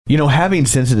You know, having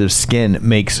sensitive skin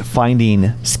makes finding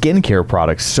skincare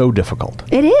products so difficult.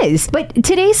 It is, but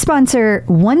today's sponsor,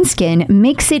 OneSkin,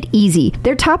 makes it easy.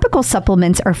 Their topical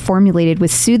supplements are formulated with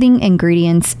soothing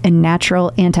ingredients and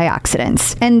natural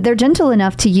antioxidants, and they're gentle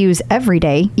enough to use every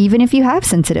day, even if you have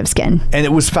sensitive skin. And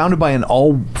it was founded by an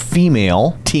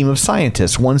all-female team of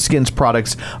scientists. OneSkin's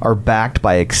products are backed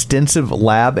by extensive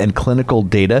lab and clinical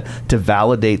data to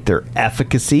validate their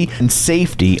efficacy and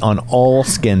safety on all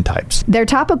skin types. Their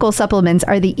topical supplements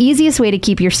are the easiest way to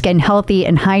keep your skin healthy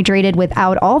and hydrated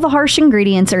without all the harsh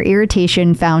ingredients or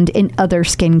irritation found in other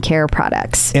skincare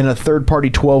products. In a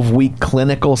third-party 12-week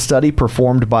clinical study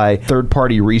performed by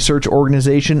third-party research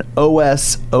organization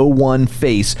OS01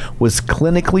 Face was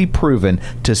clinically proven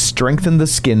to strengthen the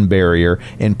skin barrier,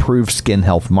 improve skin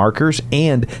health markers,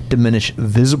 and diminish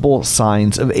visible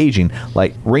signs of aging,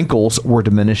 like wrinkles were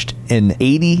diminished in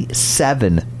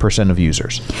 87% of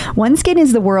users. OneSkin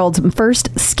is the world's first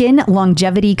skin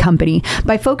longevity company.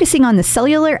 By focusing on the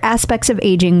cellular aspects of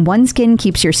aging, OneSkin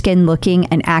keeps your skin looking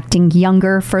and acting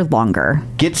younger for longer.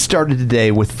 Get started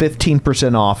today with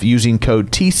 15% off using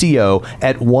code TCO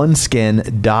at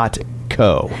oneskin.co.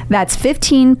 That's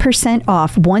 15%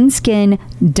 off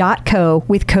oneskin.co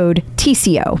with code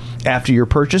TCO. After your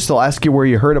purchase, they'll ask you where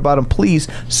you heard about them. Please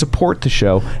support the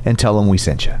show and tell them we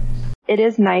sent you. It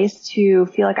is nice to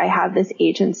feel like I have this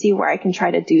agency where I can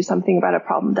try to do something about a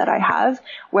problem that I have.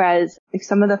 Whereas like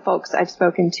some of the folks I've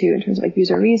spoken to in terms of like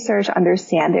user research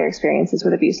understand their experiences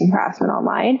with abuse and harassment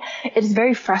online. It is a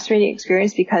very frustrating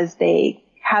experience because they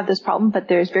have this problem, but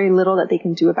there's very little that they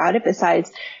can do about it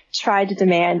besides try to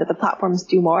demand that the platforms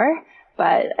do more.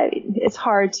 But it's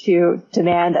hard to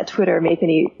demand that Twitter make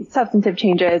any substantive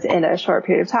changes in a short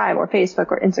period of time, or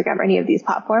Facebook or Instagram or any of these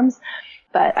platforms.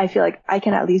 But I feel like I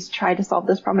can at least try to solve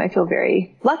this problem. I feel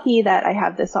very lucky that I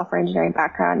have this software engineering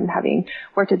background and having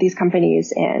worked with these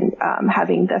companies and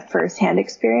having the firsthand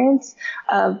experience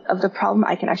of the problem,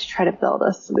 I can actually try to build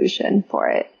a solution for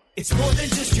it. It's more than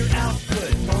just your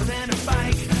output, more than a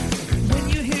bike. When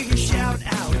you hear your shout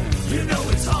out, you know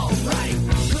it's all right.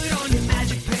 Put on your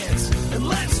magic pants and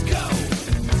let's go.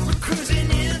 We're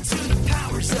cruising into the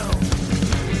power zone.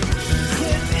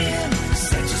 Clip in,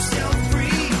 set yourself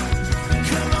free.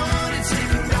 Come on and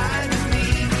take a ride with me.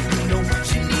 Know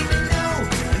what you need to know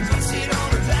and what's it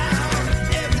all about.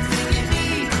 Everything you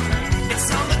need, it's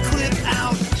on the Clip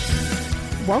Out.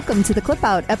 Welcome to the Clip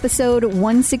Out, episode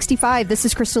 165. This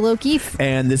is Crystal O'Keefe.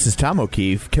 And this is Tom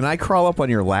O'Keefe. Can I crawl up on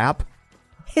your lap?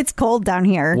 It's cold down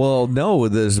here. Well, no,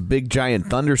 there's a big giant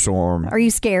thunderstorm. Are you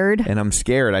scared? And I'm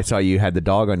scared. I saw you had the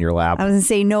dog on your lap. I was going to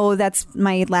say, no, that's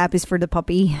my lap is for the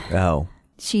puppy. Oh.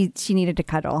 She needed to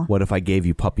cuddle. What if I gave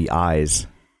you puppy eyes?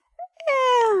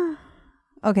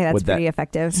 Okay, that's pretty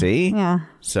effective. See? Yeah.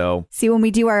 So. See, when we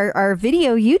do our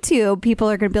video YouTube, people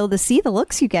are going to be able to see the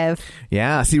looks you give.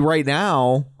 Yeah. See, right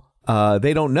now,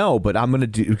 they don't know, but I'm going to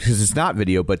do, because it's not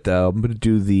video, but I'm going to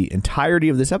do the entirety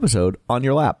of this episode on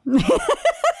your lap.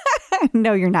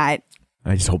 No, you're not.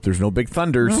 I just hope there's no big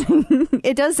thunders.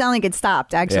 It does sound like it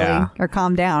stopped, actually, or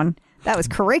calmed down. That was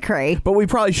cray-cray. But we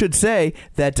probably should say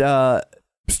that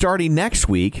starting next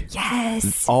week,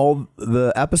 yes, all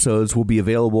the episodes will be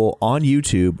available on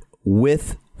YouTube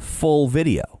with full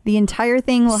video. The entire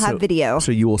thing will have video.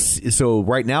 So you will see, so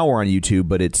right now we're on YouTube,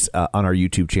 but it's on our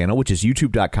YouTube channel, which is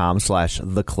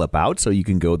youtube.com/theclipout. So you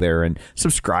can go there and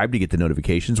subscribe to get the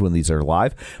notifications when these are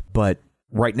live. But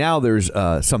right now there's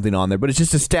something on there, but it's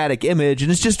just a static image, and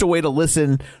it's just a way to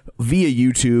listen via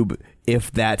YouTube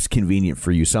if that's convenient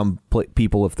for you. Some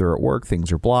people, if they're at work,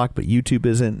 things are blocked, but YouTube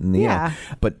isn't. And yeah.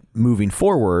 But moving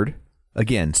forward,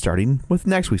 again, starting with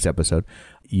next week's episode,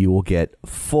 you will get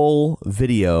full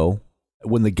video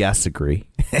when the guests agree.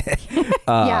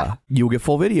 Yeah. You'll get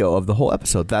full video of the whole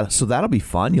episode. So that'll be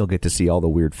fun. You'll get to see all the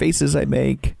weird faces I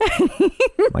make,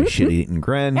 my shit-eating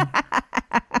grin.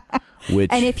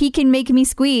 And if he can make me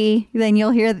squee, then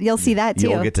you'll see that too.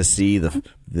 You'll get to see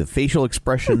the facial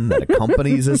expression that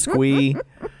accompanies a squee.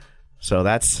 So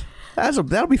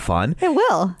that'll be fun. It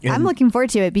will. And I'm looking forward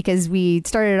to it because we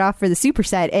started off for the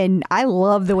superset, and I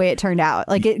love the way it turned out.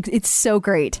 Like it's so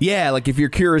great. Yeah, like if you're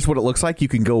curious what it looks like, you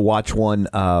can go watch one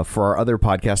for our other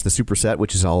podcast, the Superset,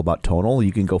 which is all about tonal.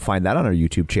 You can go find that on our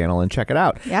YouTube channel and check it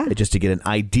out. Yeah, just to get an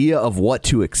idea of what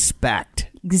to expect.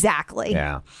 Exactly.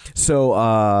 Yeah. So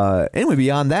anyway,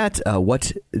 beyond that,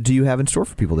 what do you have in store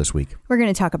for people this week? We're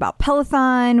going to talk about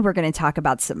Peloton. We're going to talk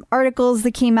about some articles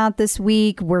that came out this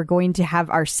week. We're going to have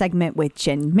our segment with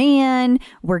Jen Mann.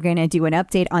 We're going to do an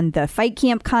update on the Fight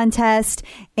Camp contest,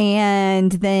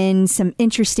 and then some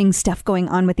interesting stuff going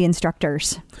on with the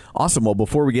instructors. Awesome. Well,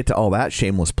 before we get to all that,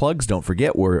 shameless plugs, don't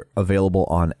forget we're available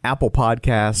on Apple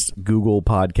Podcasts, Google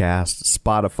Podcasts,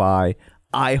 Spotify,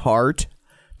 iHeart,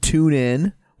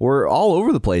 TuneIn. We're all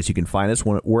over the place. You can find us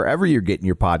wherever you're getting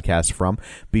your podcasts from.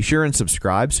 Be sure and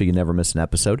subscribe so you never miss an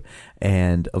episode.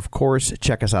 And, of course,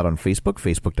 check us out on Facebook,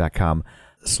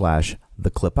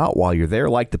 facebook.com/theclipout. While you're there,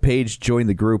 like the page, join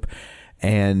the group.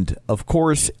 And, of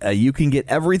course, you can get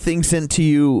everything sent to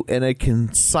you in a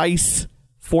concise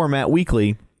format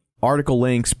weekly. Article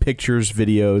links, pictures,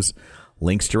 videos,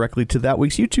 links directly to that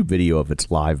week's YouTube video if it's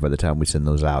live by the time we send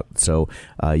those out. So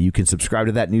you can subscribe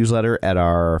to that newsletter at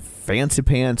our fancy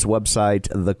pants website,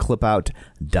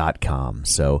 theclipout.com.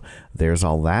 So there's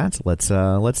all that.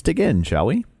 Let's dig in, shall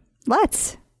we?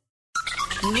 Let's.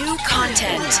 New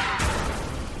content.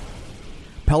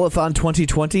 Peloton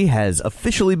 2020 has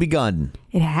officially begun.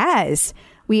 It has.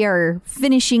 We are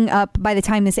finishing up, by the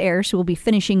time this airs, we'll be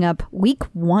finishing up week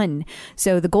 1.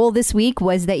 So the goal this week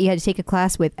was that you had to take a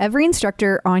class with every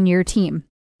instructor on your team.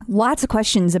 Lots of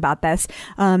questions about this.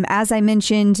 As I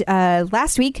mentioned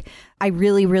last week, I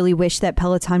really, really wish that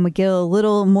Peloton would get a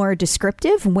little more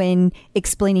descriptive when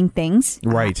explaining things.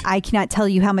 Right. I cannot tell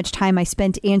you how much time I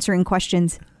spent answering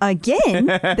questions again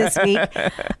this week.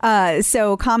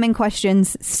 So common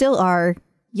questions still are,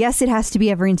 yes, it has to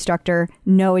be every instructor.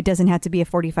 No, it doesn't have to be a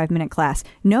 45-minute class.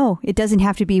 No, it doesn't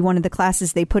have to be one of the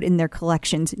classes they put in their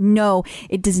collections. No,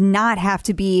 it does not have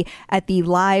to be at the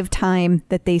live time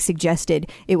that they suggested.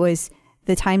 It was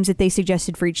the times that they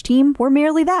suggested for each team were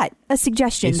merely that, a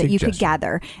suggestion that you could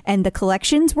gather. And the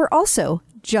collections were also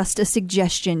just a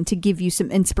suggestion to give you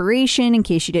some inspiration in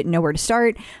case you didn't know where to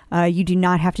start. You do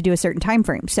not have to do a certain time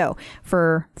frame. So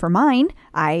for mine,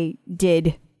 I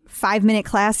did 5-minute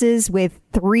classes with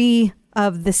 3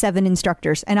 of the 7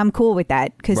 instructors, and I'm cool with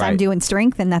that because I'm doing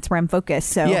strength and that's where I'm focused.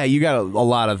 So yeah, you got a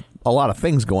lot of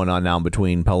things going on now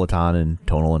between Peloton and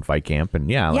Tonal and Fight Camp,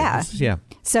 and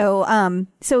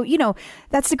So you know,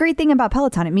 that's the great thing about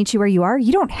Peloton. It meets you where you are.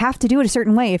 You don't have to do it a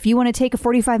certain way. If you want to take a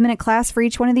 45-minute class for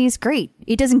each one of these, great.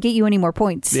 It doesn't get you any more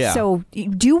points. Yeah. So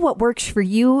do what works for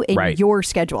you in your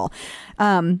schedule.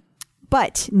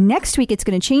 But next week, it's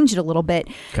going to change it a little bit.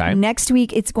 Okay. Next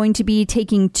week, it's going to be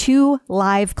taking 2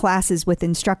 live classes with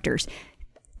instructors.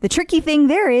 The tricky thing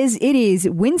there is it is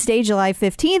Wednesday, July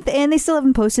 15th, and they still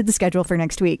haven't posted the schedule for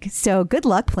next week. So good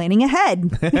luck planning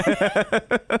ahead.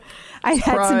 I've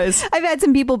had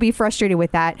some people be frustrated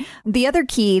with that. The other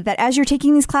key that as you're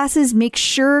taking these classes, make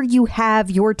sure you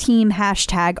have your team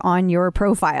hashtag on your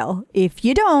profile. If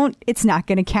you don't, it's not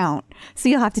going to count. So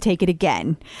you'll have to take it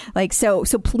again. So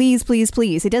please, please,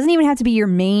 please. It doesn't even have to be your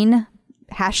main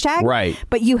hashtag, right?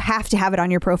 But you have to have it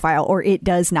on your profile or it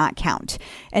does not count.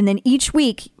 And then each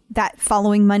week, that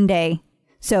following Monday,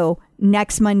 so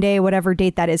next Monday, whatever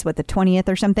date that is, the 20th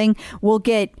or something, we'll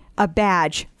get a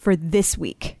badge for this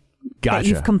week that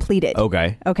you've completed.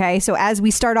 Okay. So as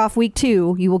we start off week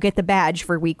 2, you will get the badge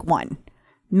for week 1.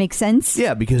 Make sense?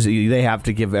 Yeah, because they have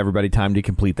to give everybody time to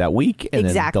complete that week. And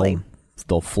exactly. Then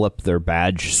they'll flip their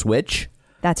badge switch.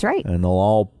 That's right. And they'll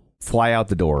all fly out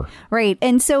the door. Right.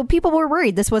 And so people were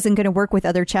worried this wasn't going to work with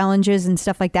other challenges and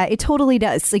stuff like that. It totally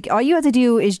does. All you have to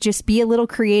do is just be a little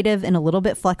creative and a little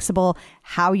bit flexible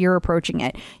how you're approaching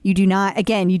it. You do not have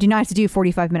to do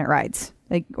 45-minute rides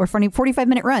or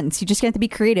 45-minute runs. You just have to be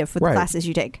creative with the classes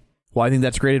you take. Well, I think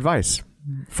that's great advice.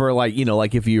 For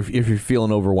if you're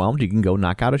feeling overwhelmed, you can go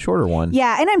knock out a shorter one.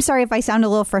 Yeah, and I'm sorry if I sound a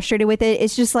little frustrated with it.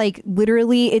 It's just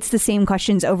literally it's the same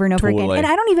questions over and over again. And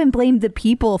I don't even blame the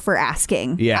people for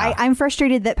asking. Yeah. I'm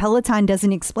frustrated that Peloton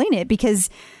doesn't explain it because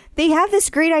they have this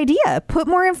great idea. Put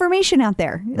more information out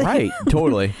there. Right,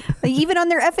 totally. Even on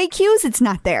their FAQs, it's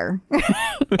not there.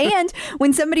 And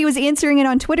when somebody was answering it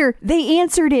on Twitter, they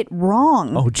answered it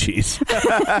wrong. Oh, jeez.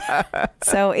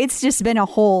 So it's just been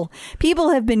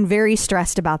people have been very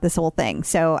stressed about this whole thing.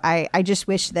 So I just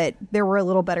wish that there were a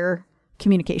little better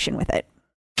communication with it.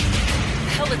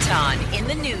 Peloton in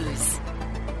the news.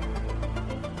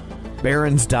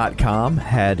 Barron's.com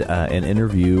had an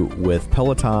interview with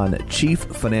Peloton Chief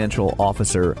Financial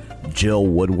Officer Jill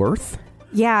Woodworth.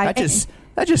 Yeah.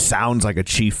 That just sounds like a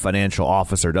chief financial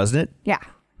officer, doesn't it? Yeah.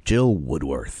 Jill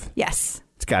Woodworth. Yes.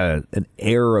 It's got an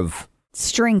air of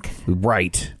strength.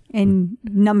 Right. And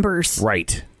numbers.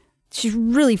 Right. She's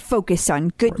really focused on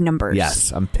good numbers.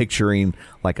 Yes. I'm picturing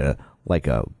like a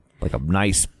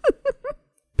nice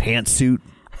pantsuit,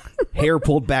 hair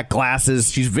pulled back,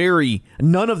 glasses.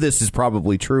 None of this is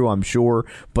probably true, I'm sure,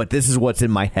 but this is what's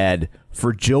in my head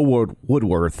for Jill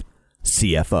Woodworth,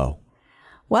 CFO.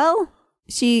 Well,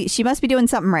 she must be doing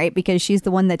something right because she's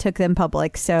the one that took them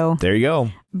public. So there you go.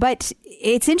 But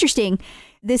it's interesting.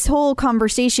 This whole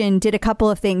conversation did a couple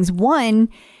of things. One,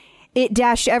 it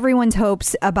dashed everyone's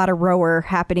hopes about a rower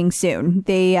happening soon.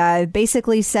 They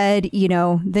basically said,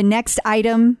 the next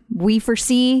item we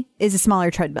foresee is a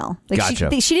smaller treadmill.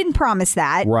 Gotcha. She didn't promise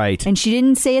that. Right. And she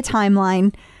didn't say a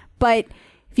timeline. But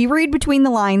if you read between the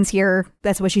lines here,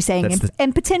 that's what she's saying.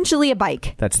 And potentially a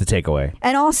bike. That's the takeaway.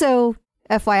 And also,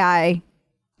 FYI,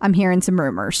 I'm hearing some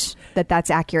rumors that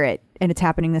that's accurate. And it's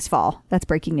happening this fall. That's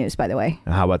breaking news, by the way.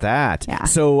 How about that? Yeah.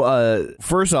 So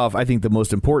first off, I think the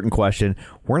most important question,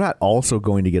 we're not also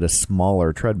going to get a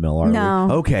smaller treadmill, are No.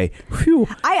 we? Okay. Whew.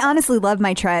 I honestly love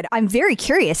my tread. I'm very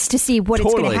curious to see what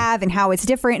it's going to have and how it's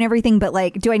different and everything. But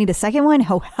do I need a second one?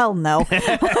 Oh, hell no.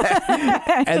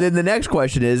 And then the next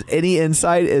question is, any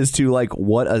insight as to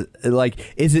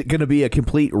is it going to be a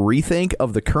complete rethink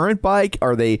of the current bike?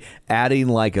 Are they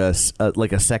adding a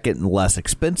second and less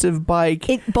expensive bike?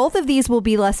 Both of these will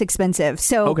be less expensive.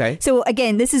 So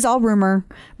again, this is all rumor,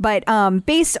 but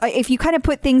if you kind of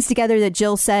put things together that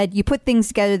Jill said, you put things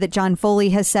together that John Foley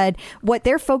has said, what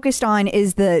they're focused on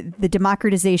is the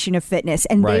democratization of fitness,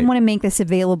 and they want to make this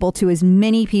available to as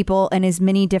many people and as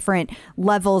many different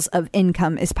levels of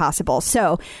income as possible.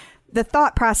 So the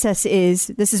thought process is,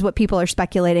 this is what people are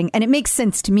speculating, and it makes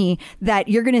sense to me, that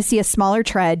you're going to see a smaller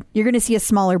tread, you're going to see a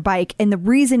smaller bike, and the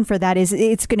reason for that is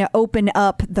it's going to open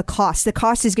up the cost. The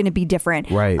cost is going to be different,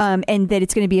 right? And that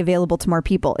it's going to be available to more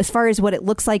people. As far as what it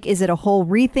looks like, is it a whole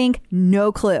rethink?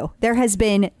 No clue. There has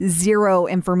been zero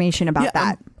information about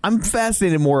that. I'm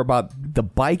fascinated more about the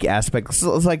bike aspect.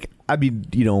 So it's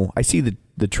I see the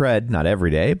tread not every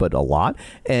day, but a lot,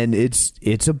 and it's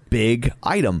a big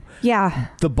item. Yeah,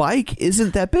 the bike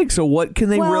isn't that big, so what can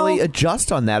they really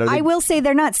adjust on that? I will say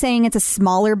they're not saying it's a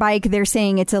smaller bike, they're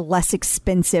saying it's a less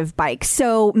expensive bike.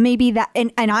 So maybe that,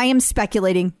 and I am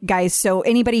speculating, guys, so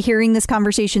anybody hearing this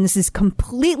conversation, this is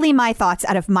completely my thoughts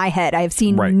out of my head. I have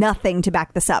seen nothing to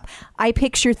back this up. I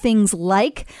picture things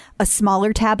like a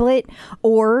smaller tablet,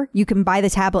 or you can buy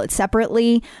the tablet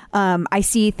separately. I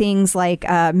see things like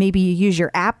maybe you use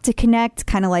your app to connect,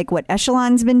 kind of like what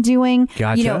Echelon's been doing.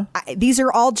 Gotcha. These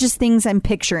are all just things I'm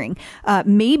picturing.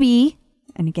 Maybe,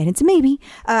 and again, it's maybe,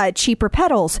 cheaper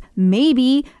pedals.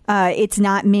 Maybe it's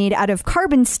not made out of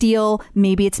carbon steel.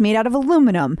 Maybe it's made out of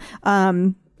aluminum.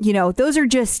 Those are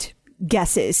just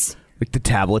guesses. Like the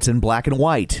tablets in black and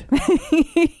white.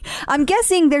 I'm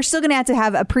guessing they're still going to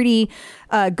have a pretty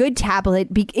good tablet,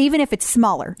 even if it's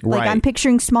smaller. Like I'm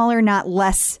picturing smaller, not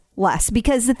less,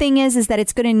 because the thing is that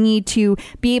it's going to need to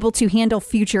be able to handle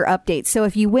future updates. So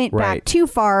if you went back too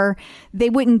far,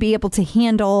 they wouldn't be able to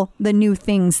handle the new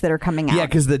things that are coming out. Yeah,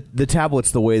 because the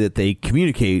tablet's the way that they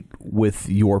communicate with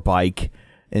your bike.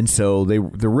 And so they're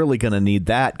really going to need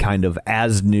that kind of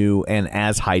as new and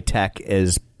as high tech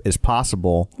as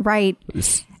possible. Right.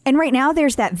 And right now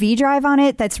there's that V drive on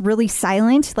it that's really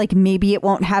silent. Like maybe it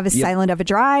won't have as silent of a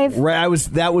drive. Right.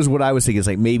 That was what I was thinking. It's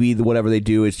like maybe whatever they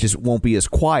do, it just won't be as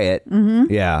quiet.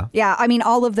 Mm-hmm. Yeah. Yeah. I mean,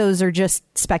 all of those are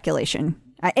just speculation.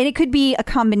 And it could be a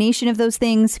combination of those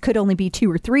things. Could only be 2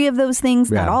 or 3 of those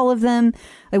things, not all of them.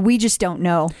 We just don't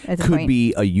know at this point. Could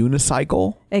be a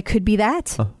unicycle. It could be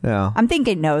that. Yeah. I'm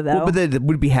thinking no, though. Well, but then it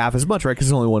would be half as much, right? Because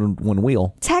it's only one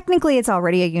wheel. Technically, it's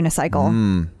already a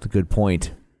unicycle. That's a good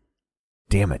point.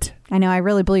 Damn it. I know. I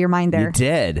really blew your mind there. You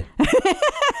did.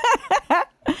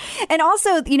 And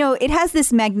also, it has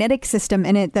this magnetic system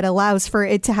in it that allows for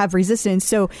it to have resistance.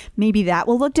 So maybe that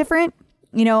will look different.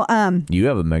 You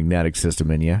have a magnetic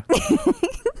system in you. But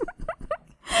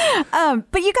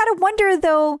you got to wonder,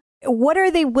 though, what are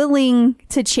they willing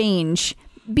to change?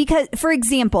 Because, for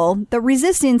example, the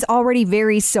resistance already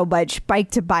varies so much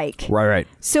bike to bike. Right.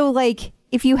 So,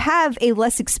 if you have a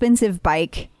less expensive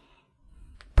bike,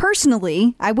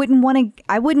 personally, I wouldn't want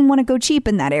to go cheap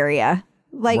in that area.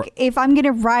 If I'm going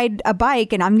to ride a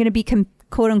bike and I'm going to be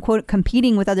quote unquote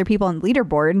competing with other people on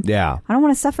leaderboard, I don't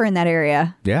want to suffer in that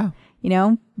area. Yeah.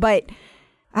 But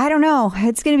I don't know.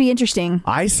 It's going to be interesting.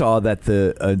 I saw that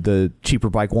the cheaper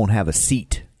bike won't have a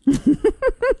seat.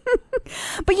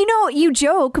 But you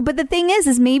joke, but the thing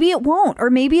is maybe it won't, or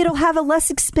maybe it'll have a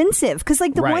less expensive, because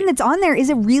the one that's on there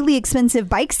is a really expensive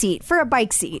bike seat for a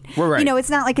bike seat. Right. It's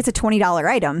not like it's a $20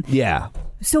 item. Yeah.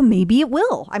 So maybe it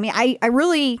will. I mean, I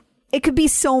really, it could be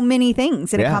so many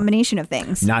things in a combination of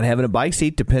things. Not having a bike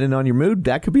seat, depending on your mood,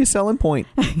 that could be a selling point.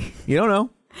 You don't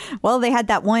know. Well, they had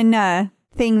that one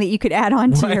thing that you could add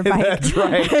on to your bike. That's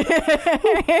right.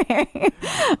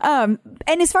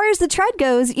 And as far as the tread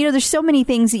goes, there's so many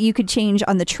things that you could change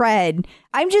on the tread.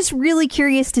 I'm just really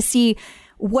curious to see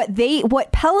what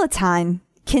Peloton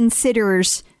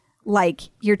considers like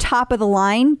your top of the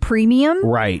line premium,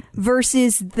 right?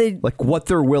 Versus what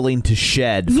they're willing to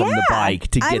shed from the bike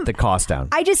to get the cost down.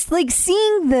 I just like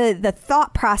seeing the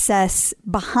thought process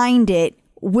behind it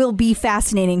will be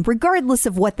fascinating, regardless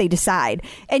of what they decide.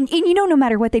 And no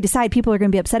matter what they decide, people are going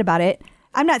to be upset about it.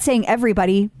 I'm not saying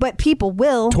everybody, but people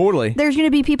will. Totally. There's going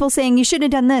to be people saying you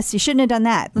shouldn't have done this, you shouldn't have done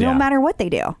that, no matter what they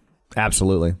do.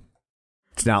 Absolutely.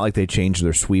 It's not like they changed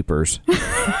their sweepers.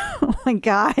 Oh my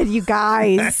God, you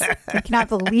guys. I cannot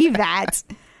believe that.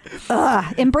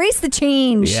 Embrace the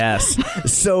change. Yes.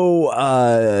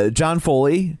 So John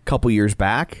Foley, a couple years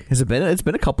back, it's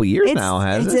been a couple years now,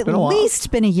 hasn't it? It's at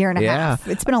least been a year and a half.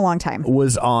 It's been a long time.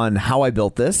 Was on How I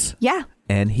Built This. Yeah.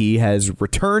 And he has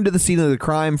returned to the scene of the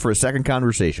crime for a second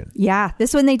conversation. Yeah,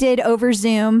 this one they did over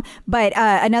Zoom, but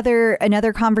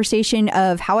another conversation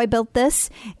of How I Built This,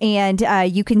 and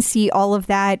you can see all of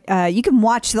that. You can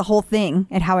watch the whole thing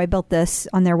at How I Built This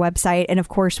on their website, and of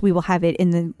course, we will have it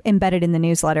embedded in the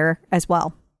newsletter as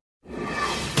well.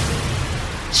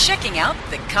 Checking out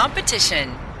the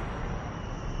competition.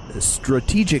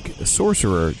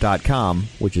 StrategicSorcerer.com,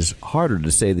 which is harder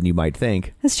to say than you might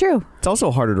think. That's true. It's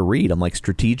also harder to read. I'm like,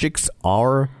 strategics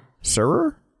are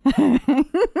sir?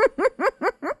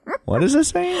 What is this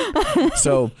saying?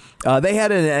 So they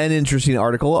had an interesting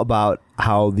article about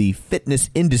how the fitness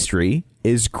industry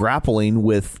is grappling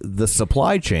with the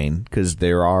supply chain because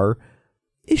there are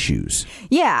issues.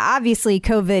 Yeah, obviously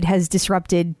COVID has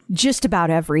disrupted just about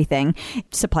everything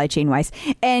supply chain wise.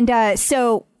 And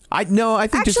so I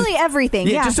think actually everything.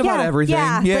 Yeah, just about everything.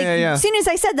 Yeah. As soon as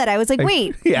I said that, I was like,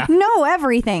 wait, yeah. No,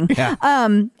 everything. Yeah.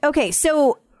 Okay,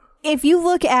 so if you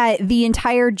look at the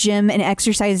entire gym and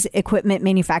exercise equipment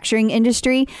manufacturing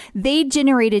industry, they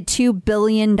generated $2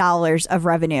 billion of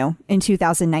revenue in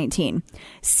 2019.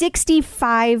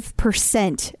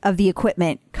 65% of the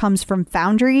equipment comes from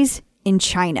foundries in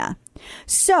China.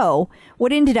 So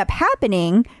what ended up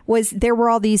happening was there were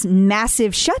all these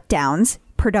massive shutdowns,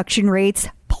 production rates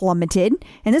plummeted,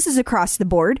 and this is across the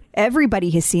board.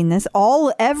 Everybody has seen this.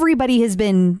 Everybody has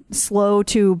been slow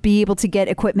to be able to get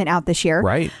equipment out this year.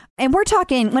 Right. And we're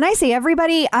talking, when I say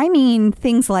everybody, I mean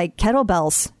things like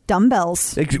kettlebells,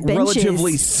 dumbbells, benches.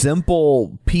 Relatively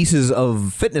simple pieces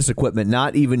of fitness equipment,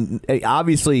 not even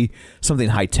obviously something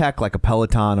high tech like a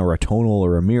Peloton or a tonal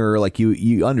or a mirror. Like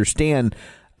you understand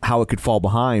how it could fall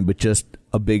behind, but just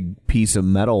a big piece of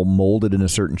metal molded in a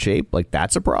certain shape, like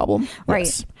that's a problem. Right.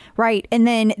 Yes. Right. And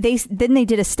then they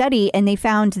did a study and they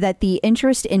found that the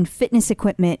interest in fitness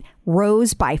equipment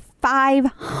rose by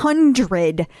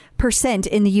 500%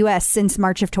 in the US since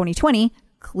March of 2020,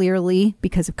 clearly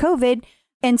because of COVID.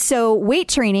 And so weight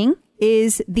training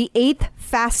is the 8th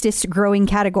fastest growing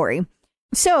category.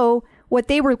 So what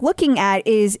they were looking at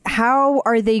is how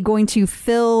are they going to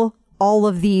fill all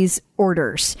of these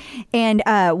orders. And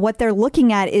what they're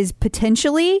looking at is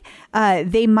potentially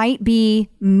they might be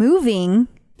moving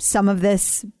some of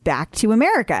this back to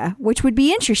America, which would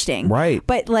be interesting. Right.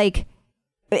 But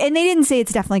and they didn't say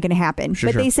it's definitely going to happen,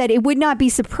 but they said it would not be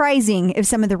surprising if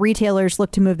some of the retailers look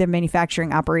to move their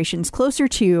manufacturing operations closer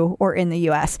to or in the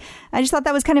U.S. I just thought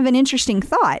that was kind of an interesting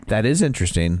thought. That is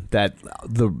interesting. That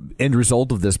the end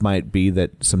result of this might be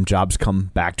that some jobs come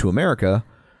back to America.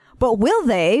 But will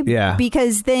they? Yeah.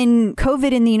 Because then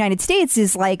COVID in the United States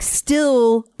is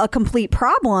still a complete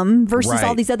problem versus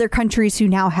all these other countries who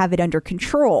now have it under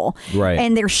control. Right.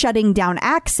 And they're shutting down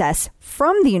access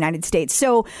from the United States.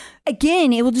 So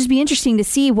again, it will just be interesting to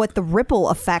see what the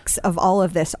ripple effects of all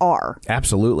of this are.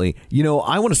 Absolutely.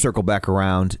 I want to circle back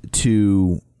around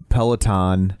to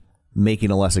Peloton making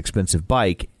a less expensive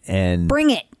bike and bring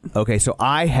it. Okay. So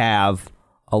I have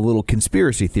a little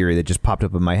conspiracy theory that just popped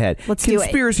up in my head. Let's do it.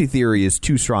 Conspiracy theory is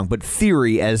too strong, but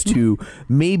theory as to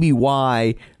maybe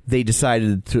why they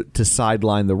decided to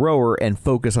sideline the rower and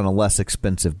focus on a less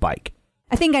expensive bike.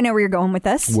 I think I know where you're going with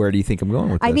this. Where do you think I'm going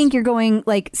with this? I think you're going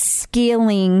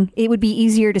scaling. It would be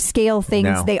easier to scale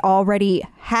things they already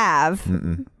have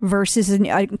versus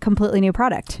a completely new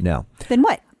product. No. Then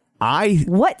what?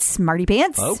 What, smarty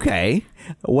pants? Okay.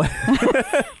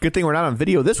 Good thing we're not on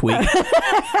video this week.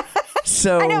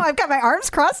 So I know, I've got my arms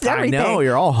crossed and everything. I know,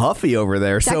 you're all huffy over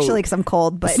there. It's actually because I'm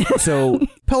cold, but So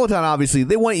Peloton, obviously,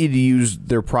 they want you to use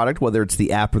their product, whether it's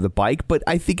the app or the bike, but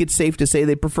I think it's safe to say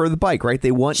they prefer the bike, right? They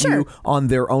want you on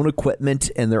their own equipment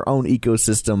and their own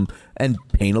ecosystem and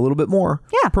paying a little bit more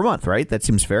per month, right? That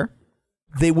seems fair.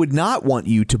 They would not want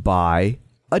you to buy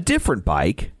a different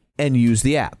bike and use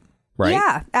the app, right?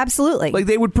 Yeah, absolutely. Like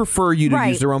they would prefer you to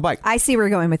use their own bike. I see where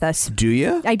you're going with this. Do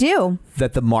you? I do.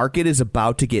 That the market is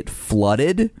about to get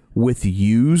flooded with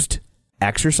used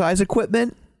exercise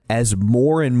equipment as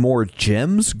more and more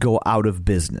gyms go out of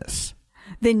business.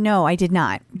 Then no, I did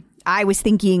not. I was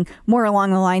thinking more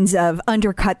along the lines of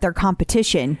undercut their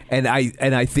competition. And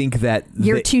I think that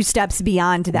you're 2 steps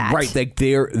beyond that. Right. Like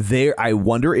they're I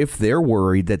wonder if they're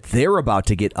worried that they're about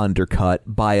to get undercut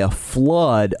by a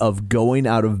flood of going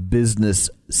out of business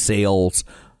sales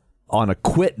on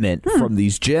equipment from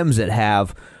these gyms that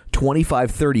have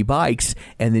 25, 30 bikes.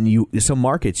 And then some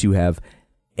markets you have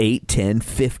 8, 10,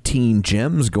 15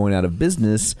 gyms going out of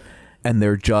business, and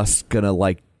they're just going to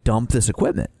like dump this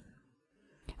equipment.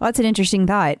 Well, that's an interesting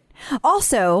thought.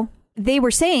 Also, they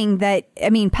were saying that, I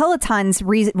mean, Peloton's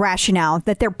rationale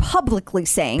that they're publicly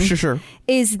saying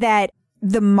is that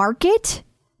the market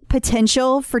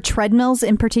potential for treadmills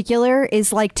in particular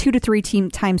is like 2 to 3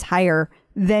 times higher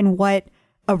than what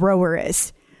a rower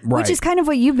is. Right. Which is kind of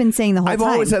what you've been saying the whole time.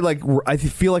 I've always had I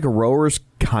feel like a rower is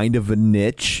kind of a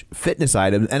niche fitness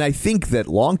item. And I think that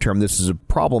long term, this is a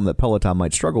problem that Peloton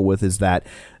might struggle with is that,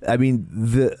 I mean,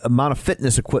 the amount of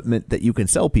fitness equipment that you can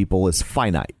sell people is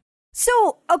finite.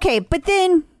 So, okay, but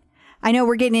then I know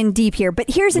we're getting in deep here, but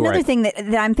here's another thing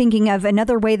that I'm thinking of.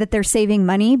 Another way that they're saving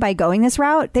money by going this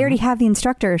route. They already have the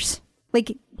instructors.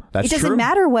 Like, that's it doesn't true.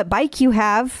 matter what bike you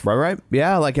have. Right.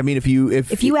 Yeah. Like, I mean, if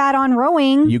you add on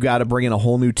rowing, you got to bring in a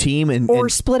whole new team and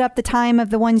split up the time of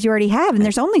the ones you already have. And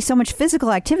there's only so much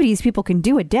physical activities people can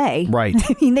do a day. Right.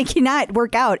 I mean, they cannot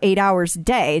work out 8 hours a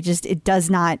day. That's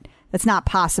not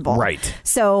possible. Right.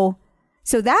 So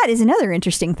that is another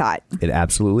interesting thought. It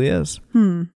absolutely is.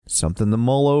 Something to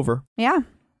mull over. Yeah.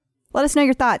 Let us know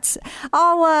your thoughts.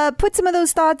 I'll put some of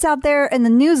those thoughts out there in the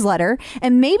newsletter.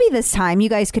 And maybe this time you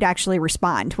guys could actually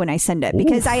respond when I send it.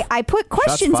 Because I put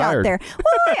questions out there.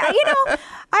 Well,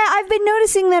 I've been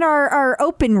noticing that our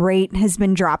open rate has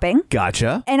been dropping.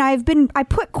 Gotcha. And I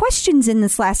put questions in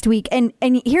this last week. And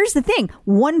here's the thing.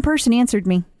 One person answered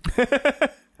me.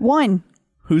 One.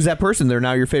 Who's that person? They're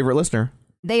now your favorite listener.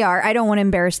 They are. I don't want to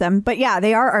embarrass them, but yeah,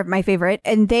 they are my favorite.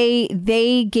 And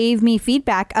they gave me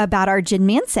feedback about our Gin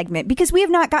Man segment because we have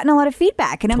not gotten a lot of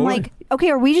feedback. And I'm like, okay,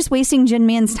 are we just wasting Gin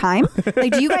Man's time?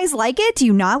 Like, do you guys like it? Do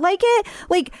you not like it?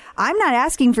 Like, I'm not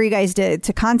asking for you guys to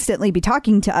constantly be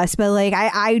talking to us, but like,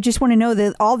 I just want to know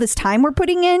that all this time we're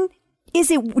putting in,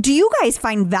 do you guys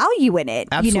find value in it?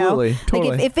 Absolutely. You know?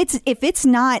 Totally. Like if it's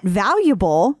not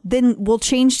valuable, then we'll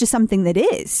change to something that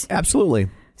is. Absolutely.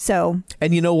 So,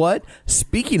 and you know what?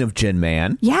 Speaking of Gin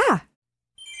Man. Yeah.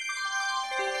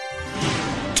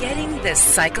 Getting the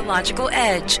psychological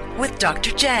edge with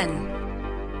Dr. Jen.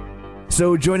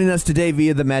 So joining us today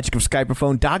via the magic of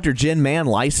Skypeophone, Dr. Gin Man,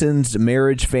 licensed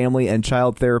marriage, family, and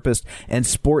child therapist and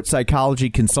sports psychology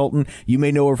consultant. You may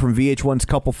know her from VH1's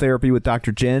Couple Therapy with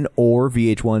Dr. Jen or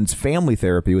VH1's Family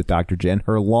Therapy with Dr. Jen,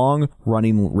 her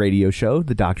long-running radio show,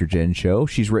 The Dr. Jen Show.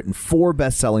 She's written 4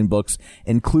 best-selling books,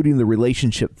 including The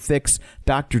Relationship Fix,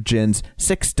 Dr. Jen's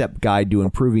 6-Step Guide to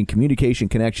Improving Communication,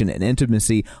 Connection, and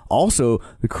Intimacy. Also,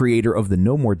 the creator of the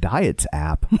No More Diets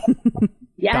app.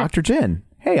 Yes. Dr. Jen.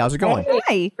 Hey, how's it going?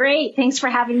 Hi. Great. Thanks for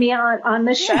having me on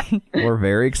the show. We're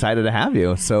very excited to have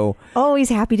you. So, always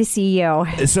happy to see you.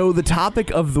 So the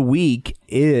topic of the week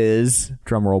is,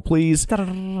 drum roll please,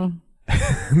 the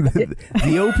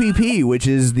OPP, which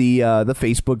is the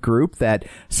Facebook group that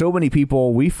so many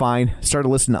people we find started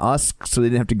listening to us so they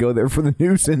didn't have to go there for the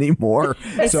news anymore.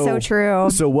 It's so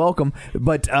true. So welcome.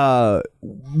 But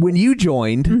when you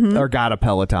joined or got a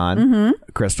Peloton,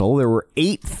 Crystal, there were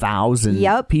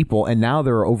 8,000 people, and now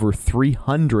there are over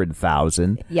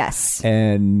 300,000. Yes.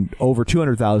 And over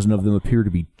 200,000 of them appear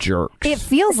to be jerks. It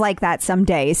feels like that some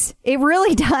days. It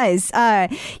really does.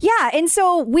 Yeah. And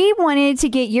so we wanted to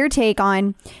get your take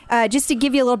on, just to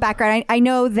give you a little background. I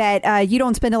know that you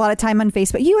don't spend a lot of time on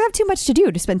Facebook. You have too much to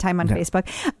do to spend time on Facebook.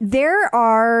 There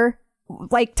are,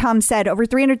 like Tom said, over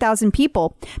 300,000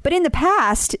 people. But in the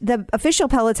past, the official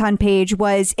Peloton page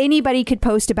was anybody could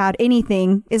post about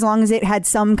anything as long as it had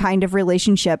some kind of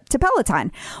relationship to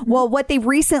Peloton. Well, what they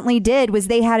recently did was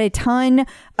they had a ton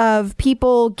of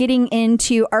people getting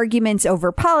into arguments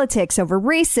over politics, over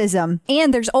racism.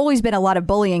 And there's always been a lot of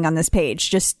bullying on this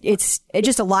page. It's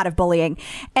just a lot of bullying.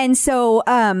 And so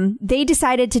they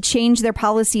decided to change their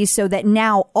policies so that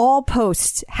now all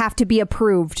posts have to be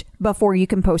approved before you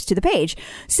can post to the page.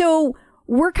 So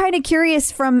we're kind of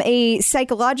curious from a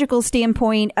psychological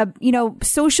standpoint of,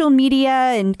 social media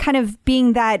and kind of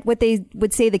being that, what they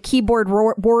would say, the keyboard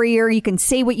warrior. You can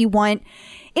say what you want.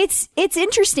 It's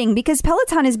interesting because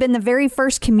Peloton has been the very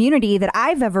first community that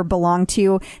I've ever belonged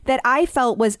to that I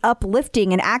felt was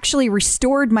uplifting and actually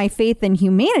restored my faith in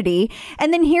humanity.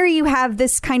 And then here you have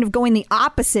this kind of going the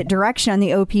opposite direction on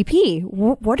the OPP.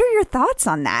 What are your thoughts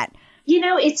on that?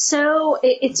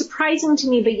 It's surprising to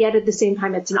me, but yet at the same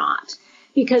time, it's not.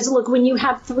 Because look, when you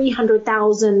have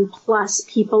 300,000 plus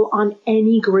people on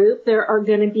any group, there are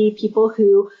going to be people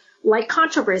who like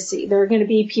controversy. There are going to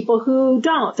be people who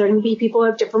don't. There are going to be people who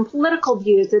have different political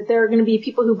views. That there are going to be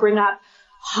people who bring up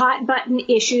hot button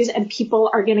issues, and people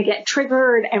are going to get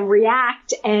triggered and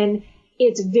react. And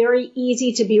it's very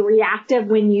easy to be reactive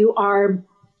when you are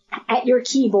at your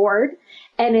keyboard.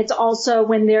 And it's also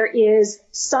when there is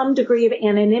some degree of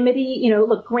anonymity.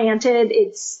 Look, granted,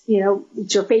 it's your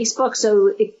Facebook, so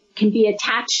it can be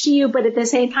attached to you, but at the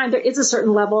same time, there is a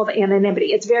certain level of anonymity.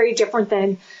 It's very different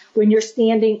than when you're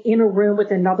standing in a room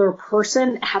with another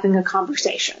person having a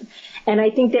conversation. And I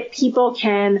think that people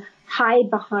can hide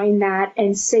behind that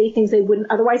and say things they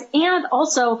wouldn't otherwise. And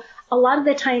also, a lot of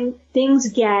the time, things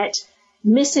get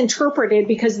misinterpreted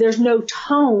because there's no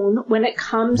tone when it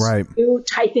comes to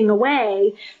typing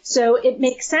away. So it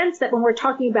makes sense that when we're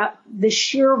talking about the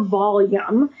sheer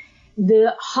volume,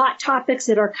 the hot topics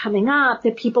that are coming up,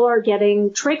 that people are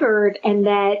getting triggered and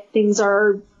that things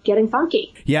are getting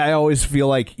funky. Yeah, I always feel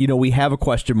like, we have a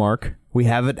question mark. We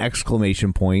have an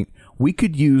exclamation point. We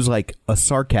could use like a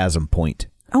sarcasm point.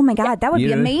 Oh my God, that would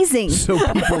be amazing. So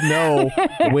people know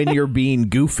when you're being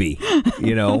goofy,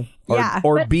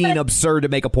 or being absurd to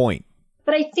make a point.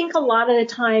 But I think a lot of the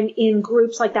time in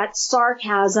groups like that,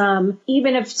 sarcasm,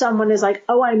 even if someone is like,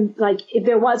 if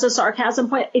there was a sarcasm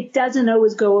point, it doesn't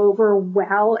always go over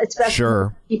well, especially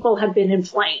when people have been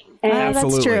inflamed. And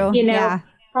Absolutely. That's true.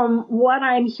 From what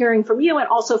I'm hearing from you and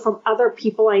also from other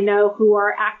people I know who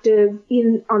are active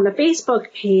on the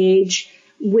Facebook page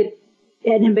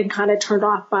and have been kind of turned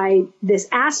off by this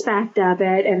aspect of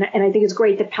it. And I think it's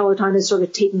great that Peloton has sort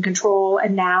of taken control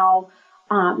and now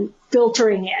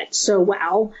filtering it so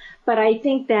well. But I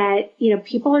think that,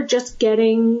 people are just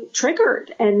getting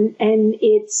triggered and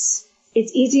it's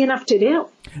easy enough to do.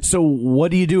 So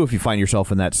what do you do if you find yourself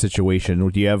in that situation?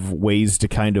 Do you have ways to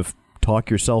kind of talk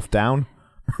yourself down?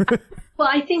 Well,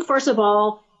 I think, first of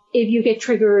all, if you get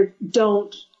triggered,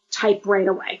 don't type right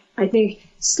away. I think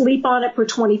sleep on it for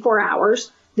 24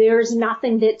 hours. There's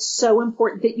nothing that's so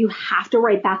important that you have to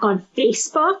write back on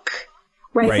Facebook,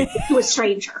 right? To a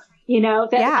stranger.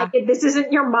 This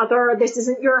isn't your mother, this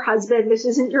isn't your husband, this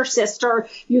isn't your sister.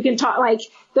 You can talk,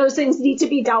 those things need to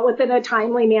be dealt with in a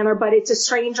timely manner, but it's a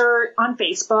stranger on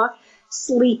Facebook.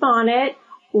 Sleep on it.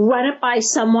 Run it by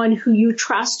someone who you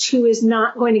trust, who is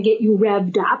not going to get you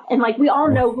revved up. And we all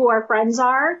know who our friends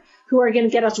are, who are going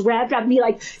to get us revved up and be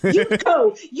like, you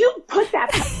put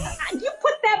that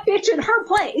bitch in her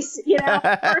place,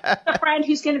 or a friend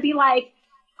who's going to be like,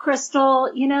 Crystal,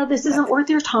 this isn't worth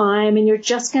your time and you're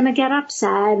just going to get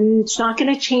upset and it's not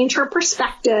going to change her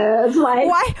perspective.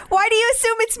 Why do you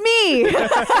assume it's me?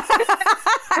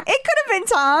 It could have been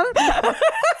Tom.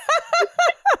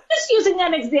 Just using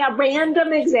a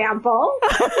random example.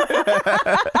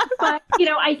 But,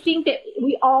 I think that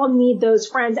we all need those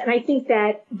friends. And I think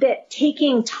that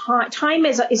taking time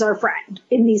is our friend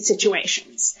in these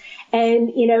situations.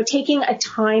 And, taking a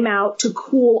time out to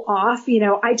cool off,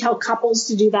 I tell couples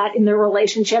to do that in their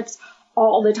relationships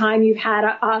all the time. You've had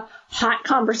a hot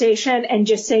conversation and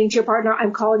just saying to your partner,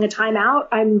 I'm calling a time out.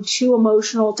 I'm too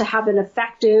emotional to have an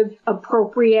effective,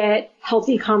 appropriate,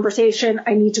 healthy conversation.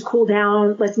 I need to cool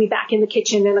down. Let's meet back in the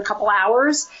kitchen in a couple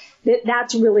hours.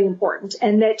 That's really important.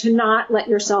 And that to not let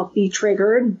yourself be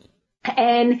triggered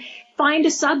and find a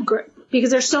subgroup, because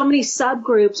there's so many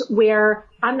subgroups where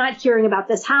I'm not hearing about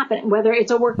this happening, whether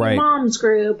it's a working moms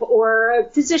group or a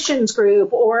physicians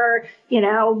group or,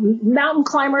 mountain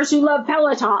climbers who love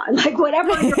Peloton, whatever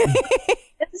it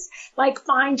is,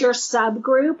 find your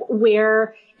subgroup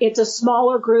where it's a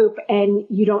smaller group and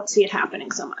you don't see it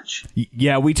happening so much.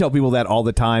 Yeah, we tell people that all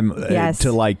the time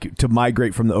to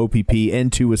migrate from the OPP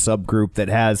into a subgroup that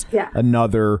has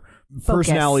another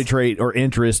personality trait or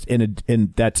interest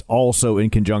in that's also in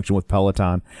conjunction with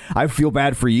Peloton. I feel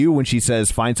bad for you when she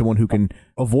says find someone who can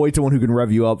avoid someone who can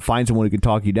rev you up, find someone who can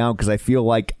talk you down, because I feel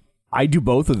like I do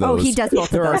both of those. Oh, he does both of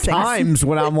those. There are times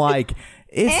when I'm like,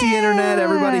 it's the internet,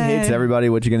 everybody hates everybody,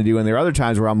 what you going to do? And there are other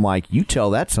times where I'm like, you tell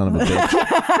that son of a bitch.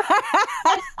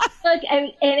 Look,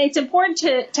 and it's important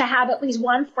to have at least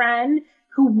one friend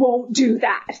who won't do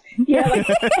that. Yeah, like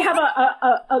I have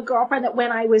a girlfriend that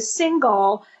when I was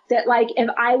single, that like, if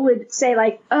I would say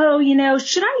like, oh, you know,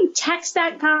 should I text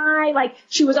that guy? Like,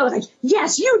 she was always like,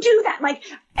 yes, you do that. Like,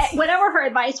 whatever her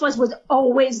advice was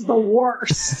always the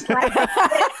worst. Like,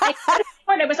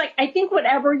 it was like, I think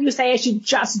whatever you say, I should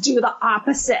just do the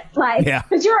opposite. Like,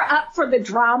 because you're up for the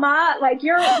drama, like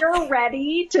you're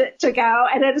ready to go.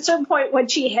 And at a certain point, when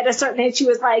she hit a certain age, she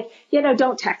was like, you know,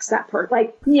 don't text that person.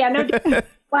 Like, yeah, no,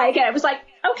 like, and I was like,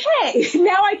 okay,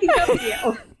 now I can go to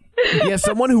you. Yeah,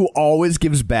 someone who always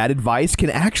gives bad advice can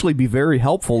actually be very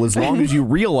helpful as long as you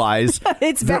realize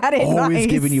it's they're bad advice. Always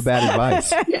giving you bad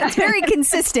advice. It's very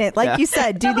consistent. Like you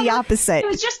said, do the opposite. It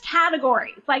was just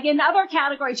categories. Like in other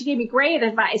categories, she gave me great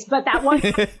advice. But that one,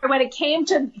 when it came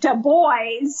to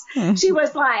boys, she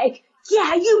was like,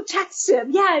 yeah, you text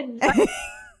him. Yeah.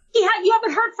 You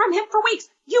haven't heard from him for weeks.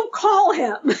 You call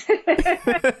him.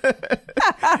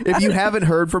 If you haven't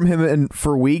heard from him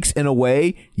for weeks, in a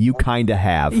way, you kind of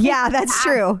have. Yeah, that's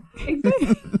true.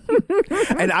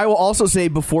 And I will also say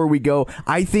before we go,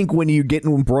 I think when you get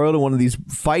embroiled in one of these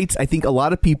fights, I think a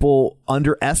lot of people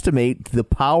underestimate the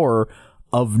power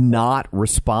of not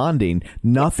responding.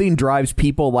 Nothing drives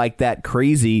people like that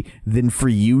crazy than for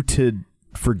you to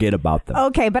forget about them.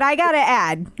 Okay, but I got to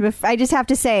add, I just have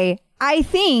to say, I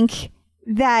think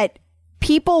that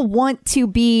people want to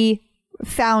be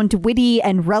found witty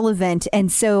and relevant.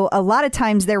 And so a lot of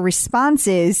times their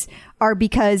responses are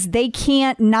because they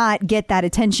can't not get that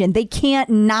attention. They can't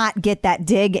not get that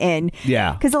dig in.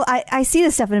 Yeah. Because I see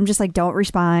this stuff and I'm just like, don't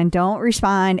respond.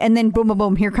 And then boom, boom,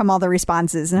 boom, here come all the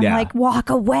responses. And I'm like,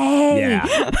 walk away.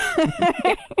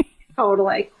 Yeah.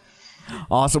 Totally.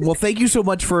 Awesome. Well, thank you so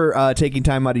much for taking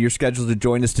time out of your schedule to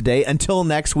join us today. Until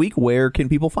next week, where can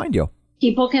people find you?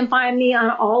 People can find me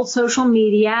on all social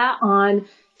media, on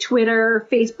Twitter,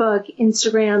 Facebook,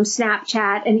 Instagram,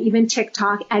 Snapchat, and even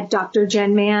TikTok at Dr.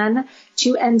 Jen Man.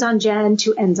 2 N's on Jen,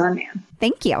 2 N's on Man.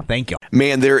 Thank you. Thank you.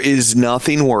 Man, there is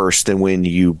nothing worse than when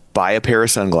you buy a pair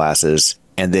of sunglasses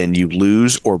and then you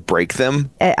lose or break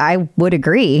them. I would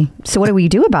agree. So what do we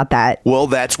do about that? Well,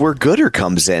 that's where Gooder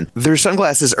comes in. Their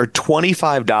sunglasses are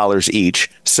 $25 each,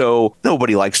 so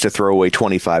nobody likes to throw away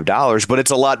 $25, but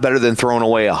it's a lot better than throwing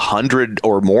away $100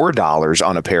 or more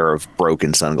on a pair of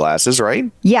broken sunglasses, right?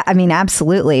 Yeah, I mean,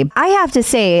 absolutely. I have to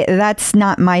say that's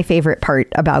not my favorite part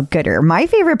about Gooder. My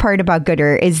favorite part about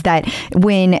Gooder is that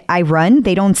when I run,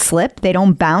 they don't slip, they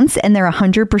don't bounce, and they're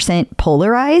 100%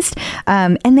 polarized.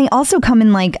 And they also come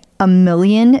in like a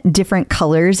million different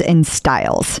colors and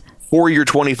styles. For your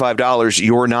 $25,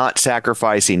 you're not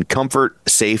sacrificing comfort,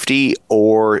 safety,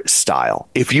 or style.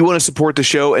 If you want to support the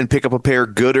show and pick up a pair,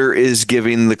 Gooder is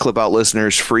giving the Clip Out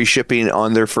listeners free shipping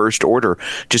on their first order.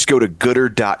 Just go to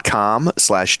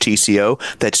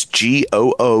gooder.com/TCO. That's GOODR.com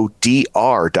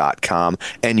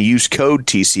and use code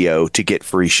TCO to get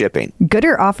free shipping.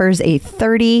 Gooder offers a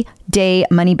 30-day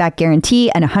money-back guarantee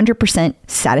and 100%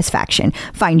 satisfaction.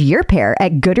 Find your pair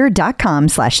at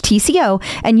gooder.com/TCO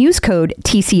and use code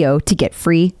TCO to get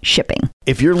free shipping.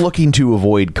 If you're looking to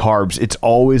avoid carbs, it's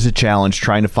always a challenge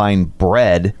trying to find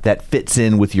bread that fits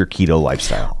in with your keto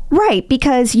lifestyle. Right,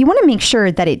 because you want to make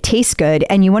sure that it tastes good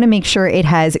and you want to make sure it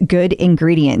has good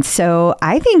ingredients. So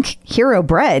I think Hero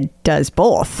Bread does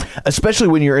both. Especially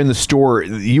when you're in the store,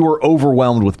 you are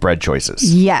overwhelmed with bread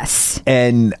choices. Yes.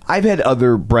 And I've had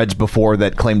other breads before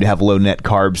that claim to have low net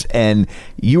carbs, and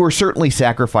you are certainly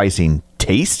sacrificing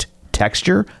taste,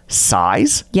 texture,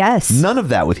 size. Yes. None of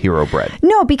that with Hero Bread.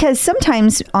 No, because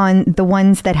sometimes on the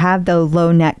ones that have the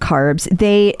low net carbs,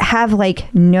 they have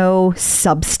like no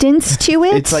substance to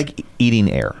it. It's like eating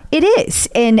air. It is.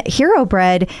 And Hero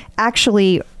Bread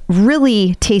actually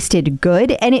really tasted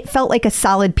good and it felt like a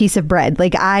solid piece of bread.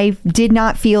 Like I did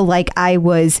not feel like I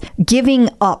was giving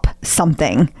up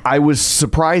something. I was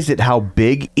surprised at how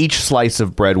big each slice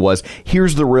of bread was.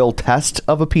 Here's the real test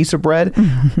of a piece of bread.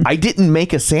 I didn't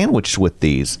make a sandwich with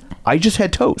these. I just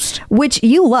had toast. Which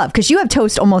you love because you have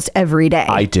toast almost every day.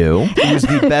 I do. It was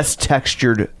the best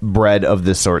textured bread of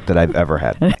this sort that I've ever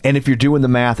had. And if you're doing the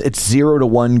math, it's 0 to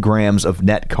 1 grams of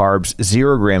net carbs,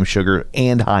 0 gram sugar,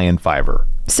 and high in fiber.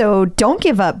 So don't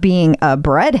give up being a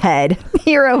breadhead.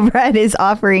 Hero Bread is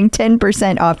offering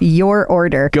 10% off your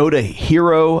order. Go to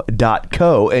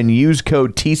hero.co and use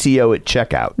code TCO at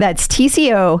checkout. That's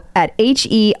TCO at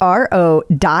HERO.co.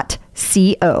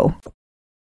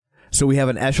 So we have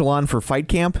an echelon for Fight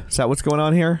Camp. Is that what's going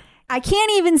on here? I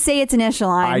can't even say it's an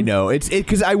echelon. I know it's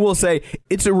because I will say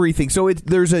it's a rethink. So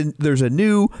there's a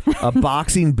new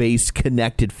boxing based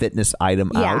connected fitness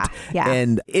item out,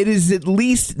 and it is at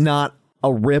least not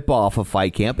a rip off of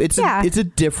Fight Camp. It's a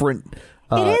different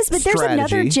It is, but there's strategy.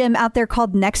 another gym out there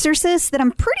called Nexorcist that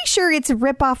I'm pretty sure it's a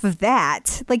ripoff of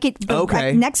that. Like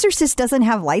Okay. Nexorcist doesn't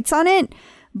have lights on it,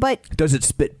 but Does it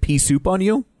spit pea soup on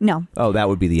you? no. Oh, that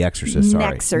would be The Exorcist.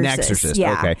 Sorry. Nexorcist,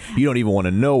 yeah. Okay. You don't even want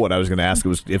to know what I was going to ask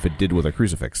if it did with a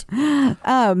crucifix.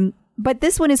 But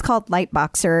this one is called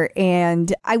Lightboxer,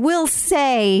 and I will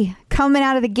say, coming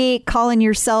out of the gate, calling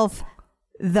yourself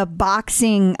the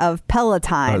boxing of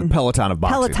Peloton. Peloton of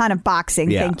boxing. Peloton of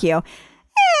boxing, Yeah. thank you.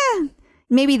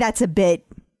 Maybe that's a bit...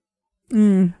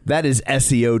 That is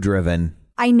SEO driven.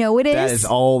 I know it is. That is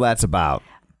all that's about.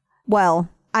 Well,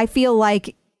 I feel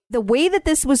like the way that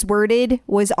this was worded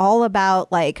was all about,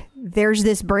 like, there's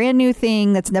this brand new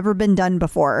thing that's never been done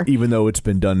before. Even though it's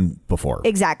been done before.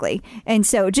 Exactly. And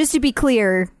so, just to be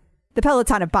clear, the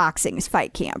Peloton of boxing is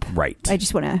Fight Camp. Right. I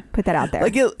just want to put that out there.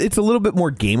 Like it's a little bit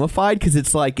more gamified because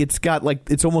it's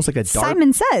almost like a dart.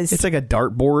 Simon Says. It's like a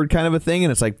dartboard kind of a thing,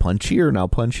 and it's like punch here, now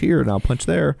punch here, now punch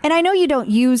there. And I know you don't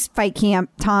use Fight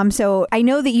Camp, Tom, so I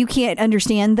know that you can't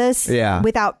understand this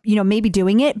without, maybe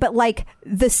doing it. But like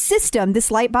the system, this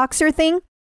Lightboxer thing,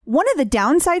 one of the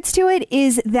downsides to it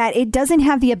is that it doesn't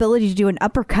have the ability to do an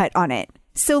uppercut on it.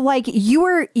 So like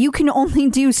you can only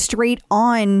do straight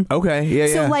on. Okay. Yeah.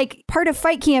 So like part of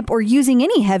Fight Camp or using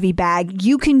any heavy bag,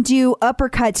 you can do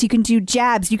uppercuts, you can do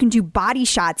jabs, you can do body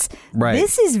shots. Right.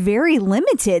 This is very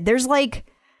limited. There's like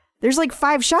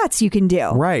 5 shots you can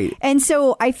do. Right. And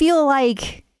so I feel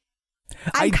like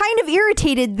I'm kind of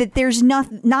irritated that there's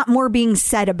not more being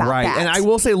said about that. Right. And I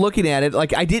will say, looking at it,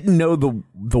 like I didn't know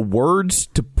the words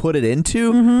to put it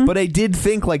into, but I did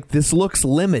think like this looks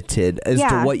limited as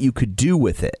to what you could do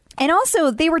with it. And also,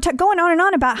 they were going on and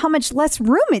on about how much less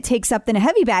room it takes up than a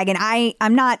heavy bag. And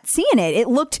I'm not seeing it. It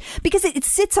looked, because it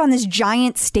sits on this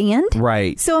giant stand.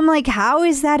 Right. So I'm like, how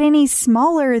is that any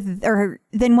smaller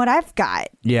than what I've got?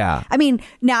 Yeah. I mean,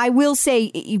 now I will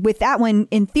say with that one,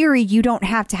 in theory, you don't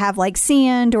have to have like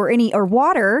sand or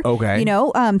water. Okay.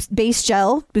 Base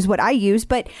gel is what I use.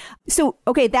 But so,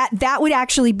 okay, that would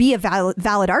actually be a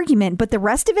valid argument. But the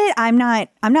rest of it, I'm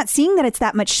not seeing that it's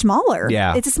that much smaller.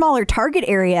 Yeah. It's a smaller target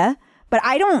area. But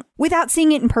I don't, without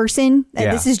seeing it in person,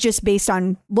 and this is just based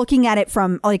on looking at it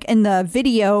from, like, in the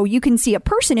video, you can see a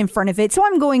person in front of it. So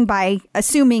I'm going by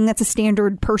assuming that's a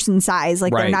standard person size.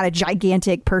 Like, they're not a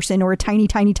gigantic person or a tiny,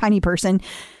 tiny, tiny person.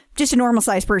 Just a normal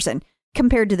sized person.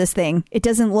 Compared to this thing, it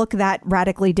doesn't look that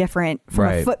radically different from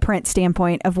a footprint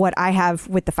standpoint of what I have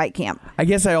with the Fight Camp. I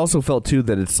guess I also felt, too,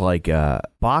 that it's like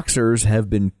boxers have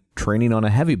been training on a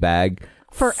heavy bag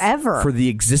forever. For the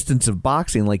existence of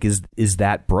boxing. Like, is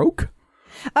that broke?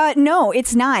 No,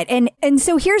 it's not. And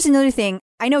so here's another thing.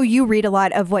 I know you read a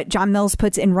lot of what John Mills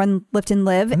puts in Run, Lift, and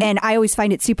Live, and I always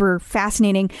find it super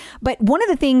fascinating. But one of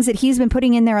the things that he's been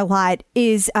putting in there a lot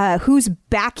is who's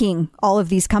backing all of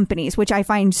these companies, which I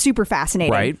find super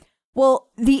fascinating. Right. Well,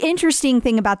 the interesting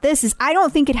thing about this is I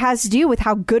don't think it has to do with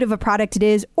how good of a product it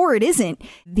is or it isn't.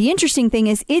 The interesting thing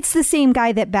is it's the same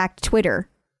guy that backed Twitter.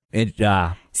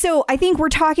 So I think we're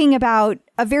talking about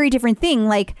a very different thing.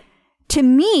 Like, to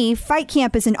me, Fight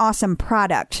Camp is an awesome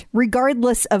product,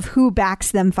 regardless of who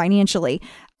backs them financially.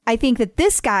 I think that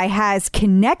this guy has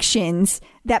connections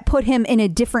that put him in a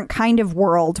different kind of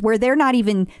world where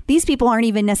these people aren't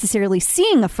even necessarily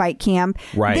seeing a Fight Camp.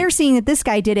 Right. They're seeing that this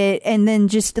guy did it and then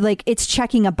just like it's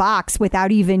checking a box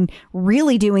without even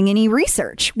really doing any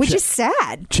research, which is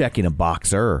sad. Checking a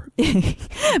boxer.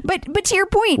 But to your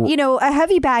point, a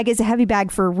heavy bag is a heavy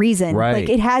bag for a reason. Right.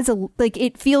 Like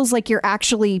it feels like you're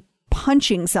actually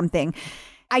punching something.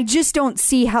 I just don't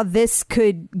see how this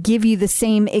could give you the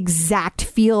same exact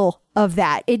feel of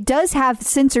that. It does have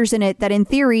sensors in it that in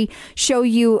theory show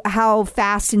you how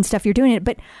fast and stuff you're doing it.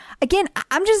 But again,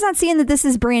 I'm just not seeing that this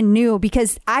is brand new,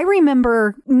 because I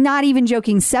remember, not even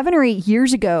joking, 7 or 8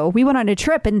 years ago, we went on a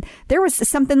trip and there was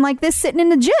something like this sitting in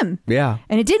the gym. Yeah.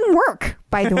 And it didn't work,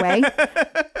 by the way.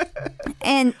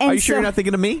 And Are you sure you're not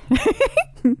thinking of me?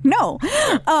 No.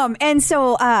 And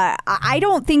so I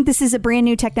don't think this is a brand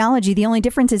new technology. The only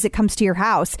difference is it comes to your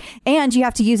house and you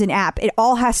have to use an app. It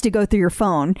all has to go through your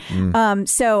phone.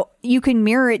 So you can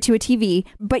mirror it to a TV,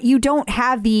 but you don't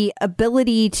have the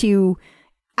ability to,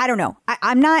 I don't know.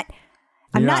 I'm not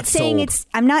saying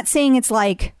it's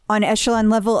like on echelon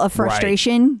level of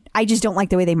frustration. Right. I just don't like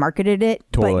the way they marketed it.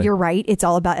 Totally. But you're right. It's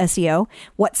all about SEO.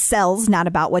 What sells, not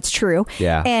about what's true.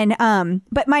 Yeah. And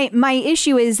but my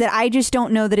issue is that I just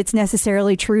don't know that it's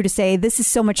necessarily true to say this is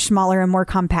so much smaller and more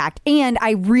compact. And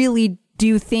I really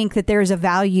do think that there's a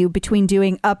value between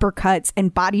doing uppercuts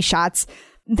and body shots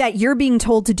that you're being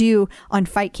told to do on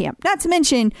Fight Camp. Not to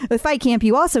mention, with Fight Camp,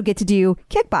 you also get to do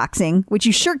kickboxing, which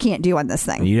you sure can't do on this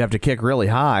thing. You'd have to kick really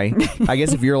high. I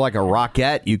guess if you're like a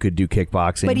Rockette, you could do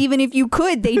kickboxing. But even if you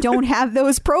could, they don't have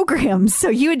those programs. So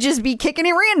you would just be kicking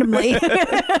it randomly.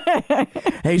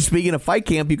 Hey, speaking of Fight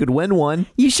Camp, you could win one.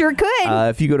 You sure could.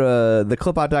 If you go to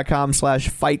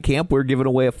theclipout.com/Fight Camp, we're giving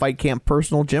away a Fight Camp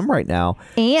personal gym right now.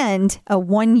 And a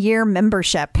 1-year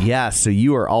membership. Yeah, so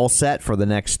you are all set for the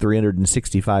next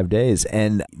 365 days,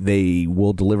 and they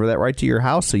will deliver that right to your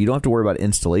house, so you don't have to worry about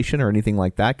installation or anything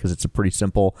like that, because it's a pretty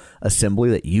simple assembly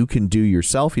that you can do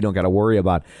yourself. You don't got to worry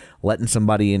about letting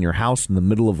somebody in your house in the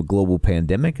middle of a global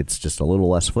pandemic. It's just a little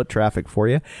less foot traffic for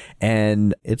you,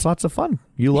 and it's lots of fun.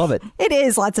 You love it. It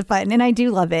is lots of fun, and I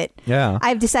do love it. Yeah.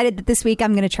 I've decided that this week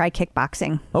I'm going to try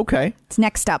kickboxing. Okay. It's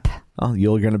next up. Oh,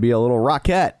 you're going to be a little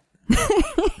Rockette.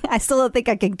 I still don't think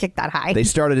I can kick that high. They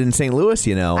started in St. Louis,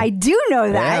 you know. I do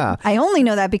know that. Yeah. I only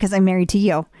know that because I'm married to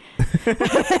you.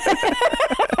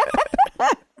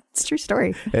 It's a true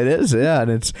story. It is, yeah,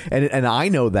 and I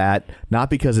know that not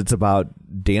because it's about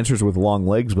dancers with long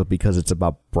legs, but because it's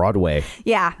about Broadway.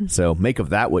 Yeah. So make of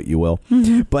that what you will.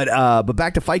 Mm-hmm. But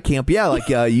back to Fight Camp, yeah, like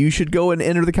you should go and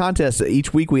enter the contest.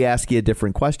 Each week we ask you a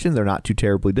different question. They're not too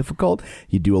terribly difficult.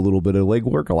 You do a little bit of leg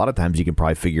work. A lot of times you can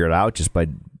probably figure it out just by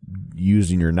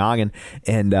using your noggin,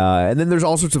 and then there's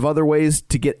all sorts of other ways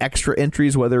to get extra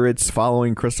entries, whether it's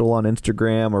following Crystal on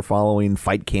Instagram or following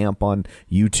Fight Camp on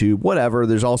YouTube, whatever.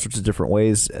 There's all sorts of different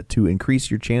ways to increase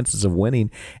your chances of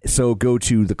winning. So go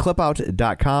to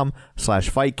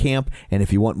theclipout.com/Fight Camp, and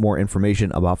if you want more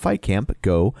information about Fight Camp,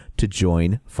 go to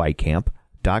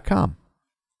joinfightcamp.com.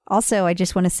 Also, I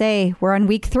just want to say we're on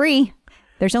week 3.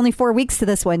 There's only 4 weeks to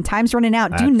this one. Time's running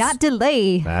out. Do not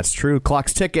delay. That's true.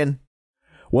 Clock's ticking.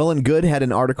 Well and Good had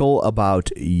an article about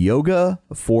yoga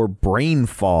for brain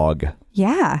fog.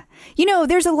 Yeah. You know,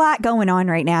 there's a lot going on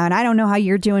right now, and I don't know how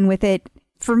you're doing with it.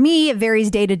 For me, it varies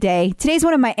day to day. Today's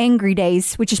one of my angry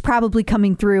days, which is probably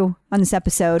coming through on this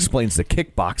episode. Explains the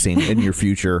kickboxing in your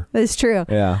future. That's true.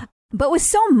 Yeah. But with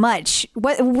so much,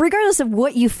 regardless of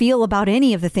what you feel about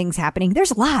any of the things happening,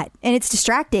 there's a lot, and it's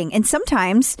distracting. And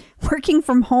sometimes working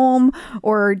from home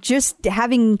or just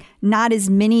having not as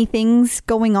many things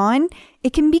going on,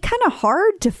 it can be kind of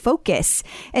hard to focus.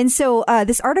 And so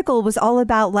this article was all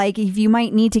about, like, if you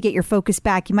might need to get your focus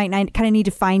back, you might kind of need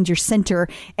to find your center,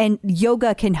 and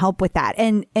yoga can help with that.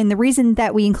 And the reason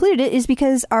that we included it is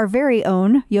because our very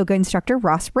own yoga instructor,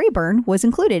 Ross Rayburn, was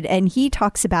included. And he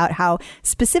talks about how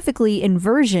specifically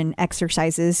inversion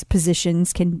exercises,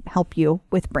 positions can help you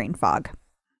with brain fog.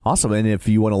 Awesome. And if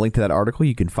you want to link to that article,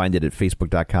 you can find it at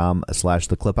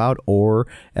facebook.com/theclipout or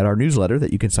at our newsletter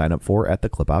that you can sign up for at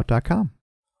theclipout.com.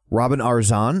 Robin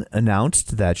Arzon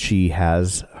announced that she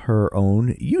has her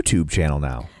own YouTube channel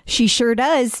now. She sure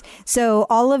does. So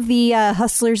all of the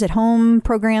Hustlers at Home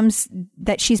programs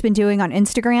that she's been doing on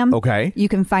Instagram, okay, you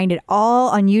can find it all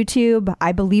on YouTube.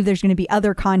 I believe there's going to be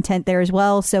other content there as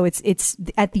well. So it's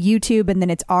at the YouTube, and then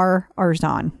it's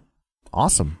Arzon.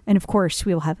 Awesome. And of course,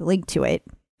 we will have a link to it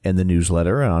in the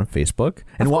newsletter and on Facebook.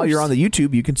 And while you're on the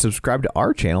YouTube, you can subscribe to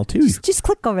our channel too. Just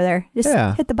click over there.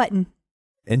 Just hit the button.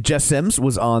 And Jess Sims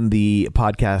was on the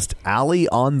podcast Allie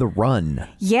on the Run.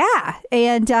 Yeah.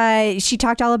 And she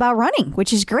talked all about running,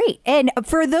 which is great. And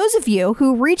for those of you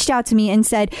who reached out to me and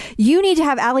said, you need to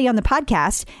have Allie on the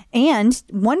podcast, and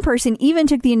one person even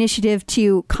took the initiative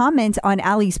to comment on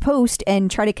Allie's post and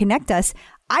try to connect us,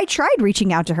 I tried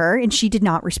reaching out to her and she did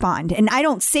not respond. And I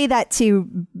don't say that to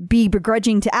be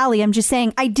begrudging to Allie. I'm just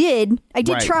saying I did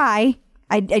right. Try.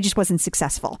 I just wasn't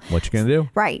successful. What you gonna do?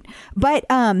 Right. But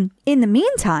in the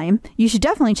meantime, you should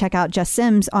definitely check out Jess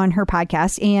Sims on her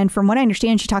podcast. And from what I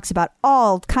understand, she talks about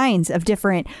all kinds of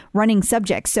different running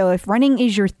subjects. So if running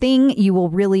is your thing, you will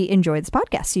really enjoy this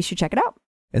podcast. So you should check it out.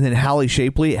 And then Hallie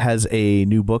Shapley has a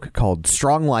new book called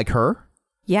Strong Like Her.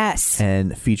 Yes.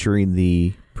 And featuring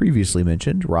the previously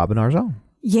mentioned Robin Arzon.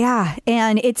 Yeah,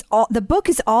 and the book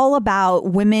is all about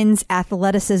women's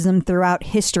athleticism throughout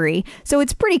history. So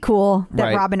it's pretty cool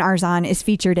that Robin Arzon is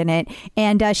featured in it.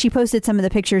 And she posted some of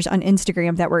the pictures on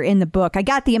Instagram that were in the book. I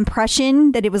got the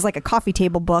impression that it was like a coffee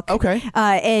table book. Okay.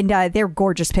 And they're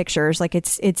gorgeous pictures. Like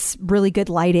it's really good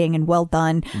lighting and well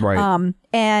done. Right.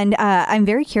 And I'm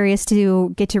very curious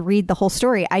to get to read the whole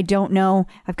story. I don't know.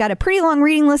 I've got a pretty long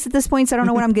reading list at this point, so I don't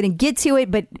know when I'm going to get to it.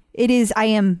 But I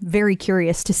am very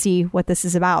curious to see what this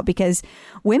is about, because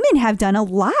women have done a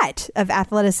lot of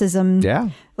athleticism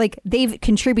like they've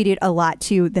contributed a lot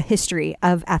to the history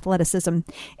of athleticism.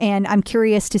 And I'm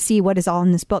curious to see what is all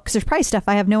in this book, because there's probably stuff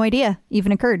I have no idea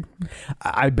even occurred.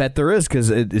 I bet there is, because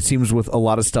it seems with a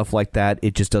lot of stuff like that,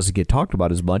 it just doesn't get talked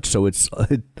about as much. So it's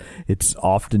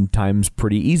oftentimes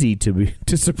pretty easy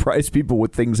to surprise people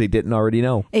with things they didn't already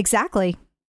know. Exactly.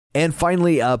 And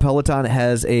finally, Peloton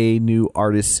has a new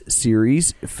artist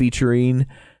series featuring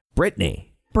Britney.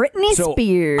 Britney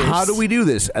Spears. How do we do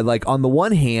this? Like, on the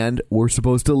one hand, we're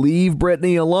supposed to leave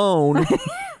Britney alone.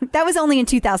 That was only in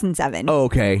 2007. Oh,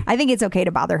 okay. I think it's okay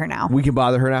to bother her now. We can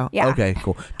bother her now? Yeah. Okay,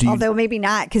 cool. Although maybe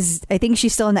not, because I think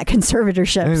she's still in that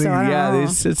conservatorship. So I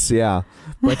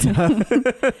don't know.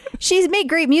 But she's made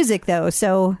great music, though.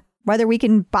 So whether we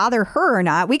can bother her or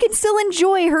not, we can still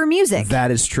enjoy her music.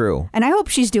 That is true. And I hope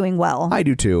she's doing well. I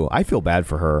do, too. I feel bad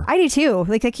for her. I do, too.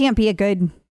 Like, that can't be a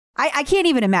good... I can't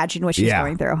even imagine what she's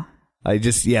going through.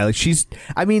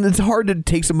 It's hard to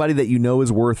take somebody that you know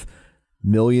is worth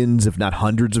millions, if not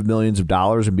hundreds of millions of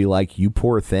dollars, and be like, you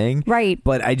poor thing. Right.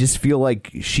 But I just feel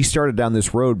like she started down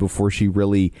this road before she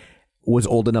really was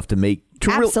old enough to make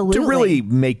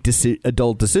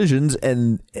adult decisions,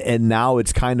 and now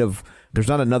it's kind of, there's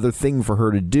not another thing for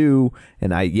her to do,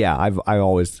 and I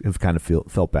always have kind of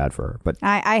felt bad for her. But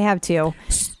I have too.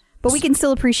 But we can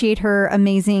still appreciate her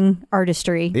amazing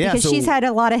artistry, because she's had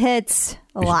a lot of hits.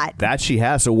 A lot. That she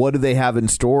has. So what do they have in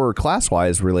store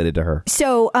class-wise related to her?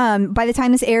 So by the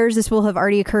time this airs, this will have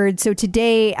already occurred. So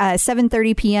today,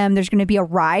 7:30 p.m., there's going to be a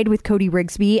ride with Cody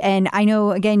Rigsby. And I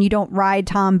know, again, you don't ride,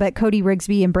 Tom, but Cody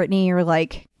Rigsby and Britney are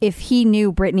like, if he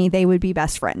knew Britney, they would be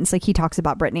best friends. Like, he talks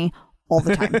about Britney all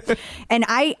the time. And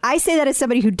I say that as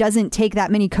somebody who doesn't take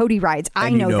that many Cody rides. I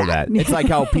know that. It's like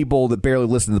how people that barely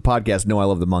listen to the podcast know I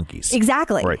love the Monkees.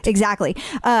 Exactly. Right. Exactly.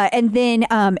 And then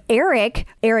Eric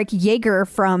Jaeger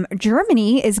from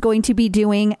Germany is going to be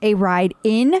doing a ride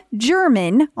in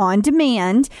German on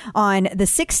demand on the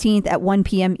 16th at 1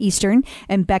 p.m. Eastern.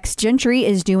 And Bex Gentry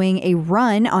is doing a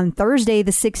run on Thursday,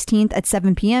 the 16th at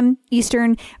 7 p.m.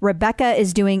 Eastern. Rebecca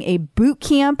is doing a boot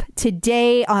camp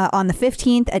today on the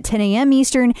 15th at 10 a.m.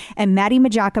 Eastern, and Maddie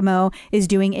Majacomo is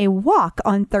doing a walk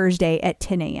on Thursday at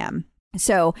 10 a.m.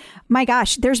 So, my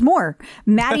gosh, there's more.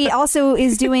 Maddie also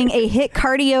is doing a HIIT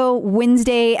cardio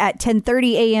Wednesday at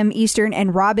 10:30 a.m. Eastern,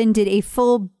 and Robin did a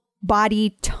full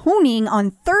body toning on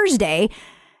Thursday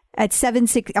at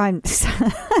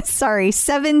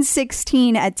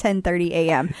 7:16 at 10:30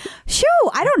 a.m. Shoo!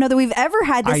 I don't know that we've ever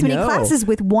had this many classes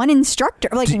with one instructor,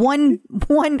 like one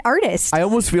artist. I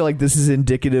almost feel like this is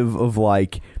indicative of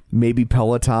like maybe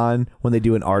Peloton, when they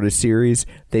do an artist series,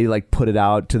 they like put it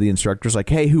out to the instructors like,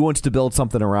 hey, who wants to build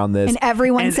something around this? And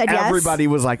everyone said yes. Everybody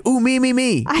was like, ooh,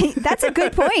 me. That's a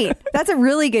good point. That's a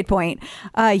really good point.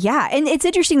 Yeah. And it's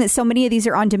interesting that so many of these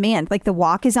are on demand. Like the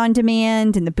walk is on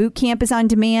demand and the boot camp is on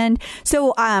demand.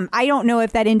 So I don't know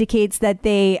if that indicates that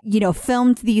they,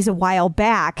 filmed these a while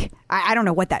back. I don't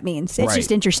know what that means. It's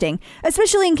just interesting,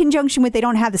 especially in conjunction with they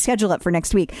don't have the schedule up for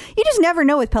next week. You just never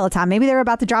know with Peloton. Maybe they're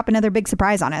about to drop another big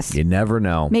surprise on us. You never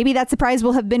know. Maybe that surprise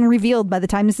will have been revealed by the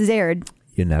time this is aired.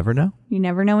 You never know. You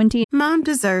never know indeed. Mom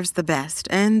deserves the best,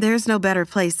 and there's no better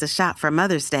place to shop for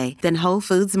Mother's Day than Whole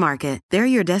Foods Market. They're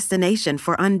your destination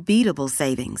for unbeatable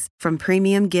savings, from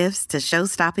premium gifts to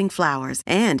show-stopping flowers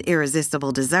and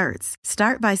irresistible desserts.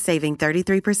 Start by saving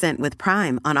 33% with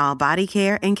Prime on all body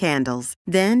care and candles.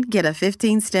 Then get a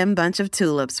 15-stem bunch of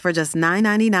tulips for just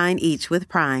 $9.99 each with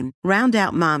Prime. Round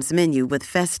out Mom's menu with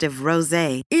festive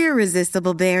rosé,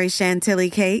 irresistible berry chantilly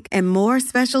cake, and more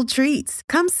special treats.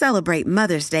 Come celebrate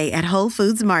Mother's Day at Whole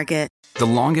Foods Market. The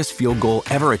longest field goal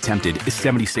ever attempted is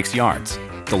 76 yards.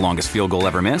 The longest field goal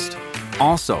ever missed?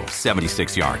 Also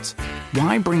 76 yards.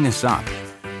 Why bring this up?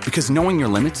 Because knowing your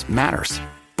limits matters,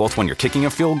 both when you're kicking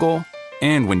a field goal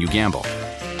and when you gamble.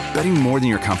 Betting more than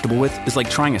you're comfortable with is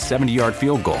like trying a 70-yard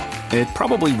field goal. It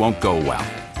probably won't go well.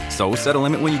 So set a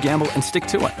limit when you gamble and stick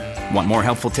to it. Want more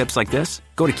helpful tips like this?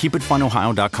 Go to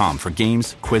keepitfunohio.com for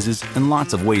games, quizzes, and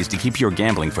lots of ways to keep your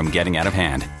gambling from getting out of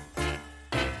hand.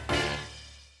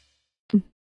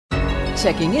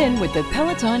 Checking in with the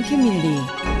Peloton community.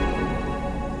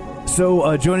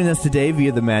 So joining us today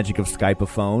via the magic of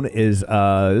Skype-a-phone is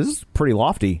pretty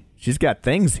lofty. She's got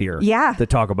things here to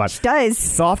talk about. She does.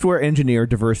 Software engineer,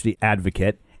 diversity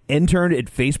advocate, interned at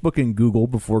Facebook and Google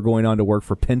before going on to work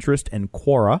for Pinterest and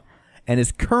Quora, and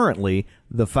is currently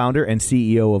the founder and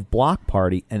CEO of Block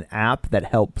Party, an app that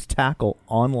helps tackle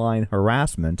online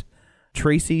harassment.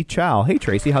 Tracy Chou. Hey,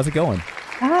 Tracy, how's it going?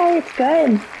 Hi, it's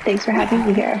good. Thanks for having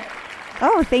me here.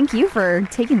 Oh, thank you for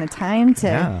taking the time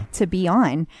to be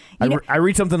on. I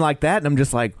read something like that, and I'm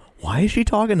just like, Why is she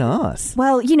talking to us?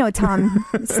 Well, you know, Tom,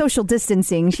 social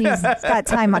distancing. She's got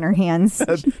time on her hands.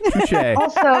 Touche.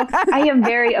 Also, I am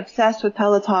very obsessed with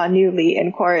Peloton newly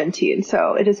in quarantine,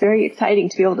 so it is very exciting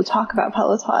to be able to talk about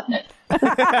Peloton.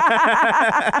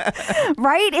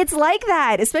 Right? It's like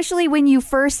that, especially when you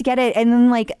first get it and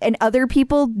then and other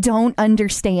people don't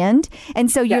understand.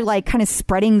 And so you're like kind of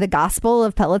spreading the gospel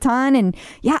of Peloton. And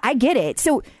yeah, I get it.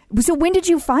 So when did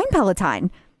you find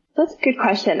Peloton? That's a good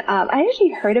question. I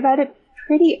actually heard about it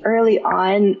pretty early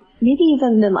on, maybe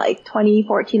even in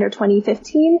 2014 or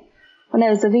 2015 when I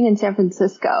was living in San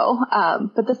Francisco.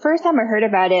 But the first time I heard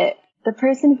about it, the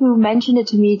person who mentioned it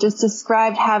to me just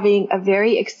described having a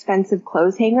very expensive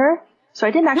clothes hanger. So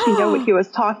I didn't actually know what he was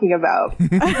talking about.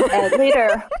 And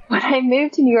later, when I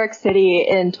moved to New York City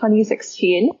in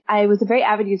 2016, I was a very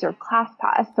avid user of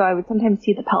ClassPass. So I would sometimes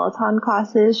see the Peloton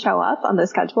classes show up on the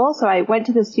schedule. So I went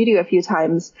to the studio a few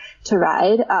times to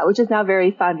ride, which is now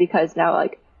very fun because now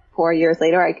 4 years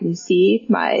later, I can see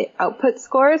my output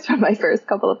scores from my first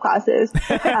couple of classes,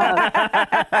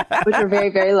 which were very,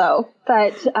 very low.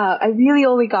 But I really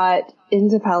only got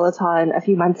into Peloton a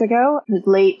few months ago. It was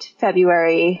late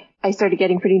February. I started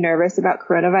getting pretty nervous about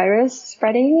coronavirus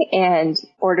spreading and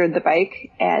ordered the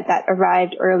bike. And that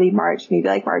arrived early March, maybe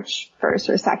March 1st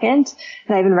or 2nd.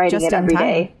 And I've been riding it every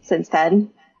day since then.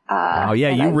 Oh, yeah.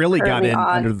 You really got in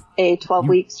under a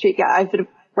 12-week streak. Yeah, I've been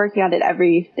working on it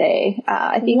every day.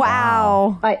 I think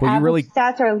wow. My average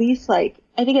stats are at least I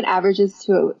think it averages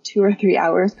to 2 or 3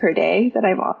 hours per day that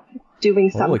I'm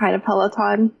doing some kind of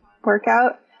Peloton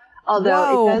workout.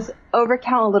 Although it does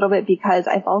overcount a little bit because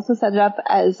I've also set it up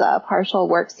as a partial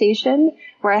workstation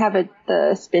where I have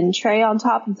the spin tray on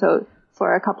top. And so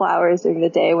for a couple hours during the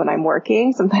day when I'm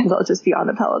working, sometimes I'll just be on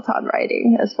the Peloton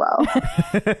riding as well.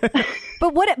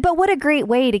 But what a great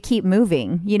way to keep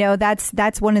moving. You know,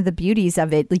 that's one of the beauties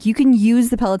of it. You can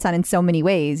use the Peloton in so many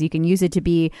ways. You can use it to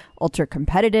be ultra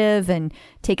competitive and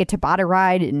take a Tabata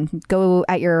ride and go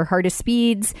at your hardest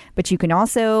speeds. But you can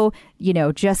also,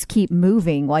 just keep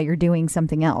moving while you're doing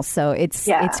something else. So it's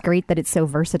great that it's so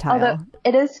versatile. Although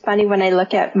it is funny when I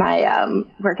look at my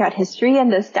workout history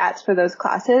and the stats for those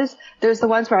classes, there's the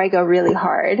ones where I go really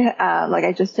hard.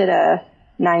 I just did a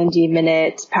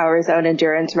 90-minute Power Zone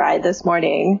endurance ride this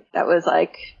morning. That was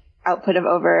output of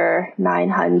over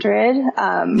 900.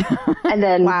 And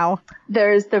then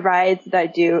there's the rides that I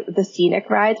do, the scenic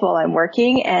rides while I'm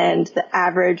working, and the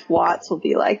average watts will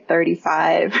be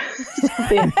 35.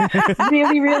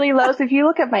 Really, really low. So if you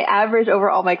look at my average over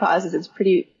all my classes, it's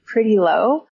pretty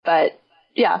low. But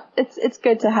yeah, it's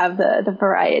good to have the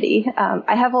variety.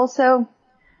 I have also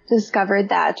discovered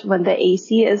that when the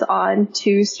AC is on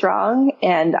too strong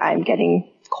and I'm getting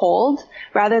cold,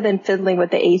 rather than fiddling with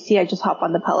the AC, I just hop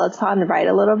on the Peloton and ride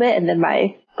a little bit, and then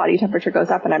my body temperature goes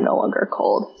up and I'm no longer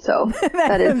cold. So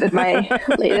that has been my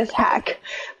latest hack.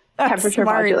 Temperature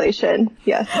modulation.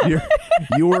 Yes.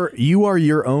 You are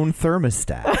your own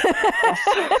thermostat.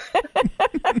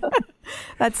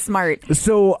 That's smart.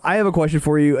 So I have a question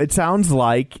for you. It sounds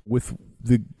like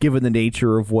given the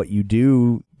nature of what you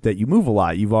do, that you move a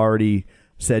lot. You've already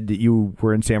said that you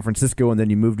were in San Francisco and then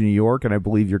you moved to New York, and I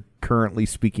believe you're currently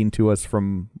speaking to us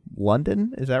from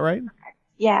London. Is that right?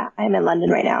 Yeah, I'm in London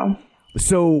right now.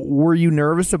 So were you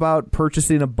nervous about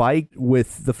purchasing a bike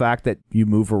with the fact that you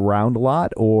move around a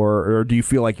lot, or do you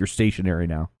feel like you're stationary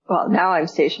now? Well, now I'm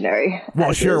stationary.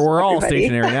 Well, sure, we're all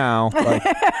stationary now.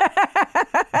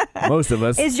 Most of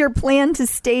us. Is your plan to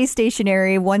stay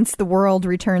stationary once the world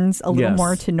returns a little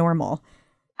more to normal?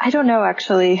 I don't know,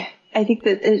 actually. I think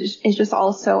that it's just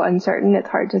all so uncertain. It's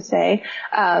hard to say.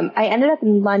 I ended up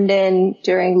in London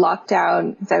during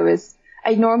lockdown because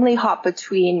I normally hop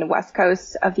between the West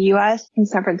Coast of the U.S. and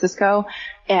San Francisco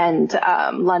and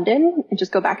London and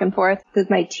just go back and forth because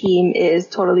my team is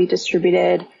totally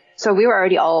distributed. So we were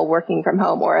already all working from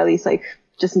home, or at least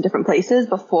just in different places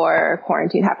before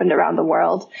quarantine happened around the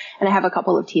world. And I have a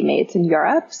couple of teammates in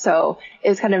Europe. So it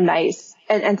was kind of nice.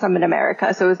 And some in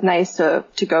America. So it was nice to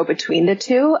go between the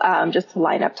two, just to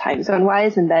line up time zone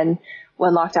wise. And then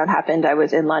when lockdown happened, I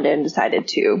was in London and decided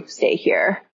to stay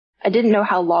here. I didn't know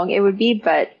how long it would be,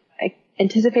 but I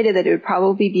anticipated that it would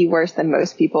probably be worse than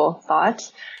most people thought.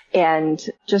 And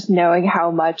just knowing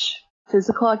how much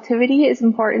physical activity is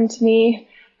important to me,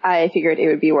 I figured it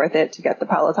would be worth it to get the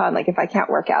Peloton. If I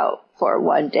can't work out for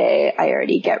one day, I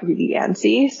already get really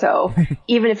antsy. So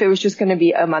even if it was just going to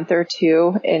be a month or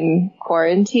two in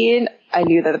quarantine, I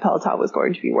knew that the Peloton was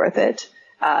going to be worth it.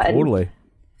 Totally.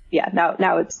 Yeah,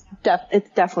 now it's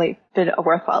definitely been a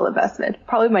worthwhile investment.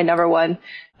 Probably my number one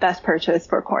best purchase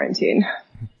for quarantine.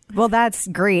 Well, that's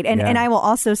great. And I will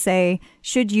also say,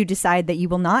 should you decide that you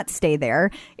will not stay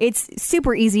there, it's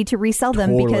super easy to resell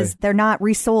them because they're not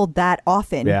resold that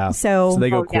often. Yeah. So they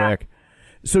go quick.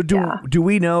 So do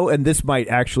we know, and this might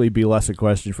actually be less a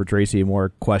question for Tracy and more a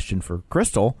question for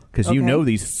Crystal, because you know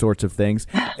these sorts of things.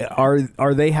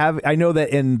 Are they I know that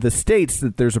in the States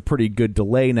that there's a pretty good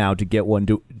delay now to get one.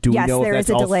 Do we know if that's there is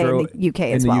a delay in the UK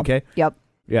as well. In the UK? Yep.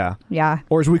 Yeah. Yeah.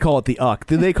 Or as we call it, the UCK.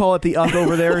 Do they call it the UCK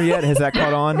over there yet? Has that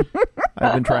caught on?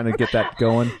 I've been trying to get that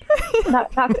going.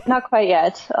 Not quite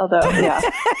yet, although,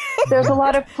 there's a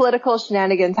lot of political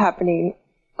shenanigans happening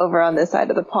over on this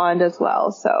side of the pond as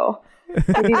well. So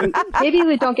maybe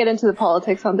we don't get into the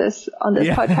politics on this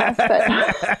podcast, but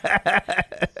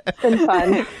it's been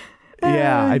fun.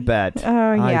 Yeah, I bet.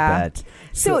 I bet.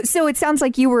 So it sounds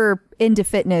like you were into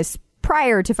fitness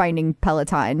prior to finding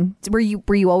Peloton. Were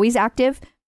you always active?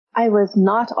 I was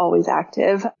not always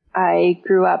active. I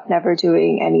grew up never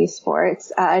doing any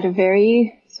sports. I had a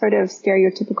very sort of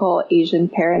stereotypical Asian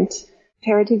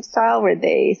parenting style where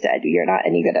they said, you're not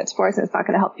any good at sports and it's not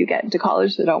going to help you get into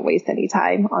college, so don't waste any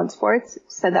time on sports.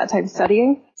 Spend that time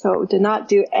studying. So did not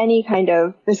do any kind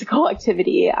of physical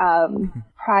activity.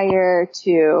 Prior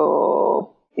to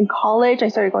in college, I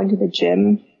started going to the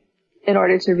gym in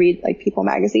order to read like People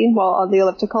magazine while on the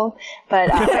elliptical.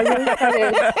 But I really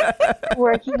started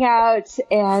working out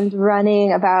and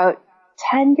running about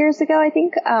 10 years ago, I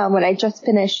think, when I just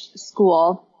finished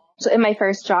school. So in my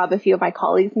first job, a few of my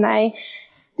colleagues and I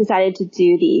decided to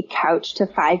do the Couch to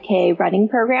 5K running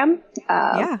program,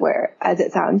 where, as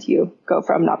it sounds, you go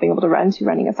from not being able to run to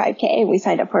running a 5K, and we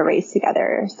signed up for a race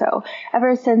together. So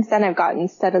ever since then, I've gotten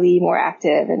steadily more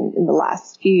active, and in the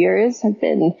last few years have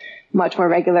been much more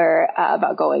regular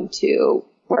about going to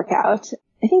work out.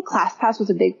 I think ClassPass was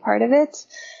a big part of it,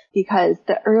 because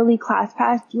the early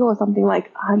ClassPass deal was something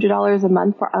like $100 a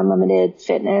month for unlimited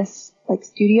fitness, like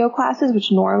studio classes,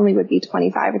 which normally would be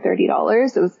 $25 or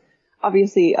 $30. It was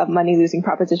obviously a money losing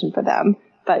proposition for them,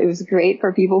 but it was great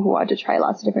for people who want to try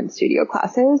lots of different studio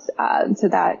classes. So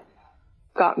that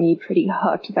got me pretty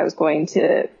hooked. I was going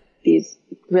to these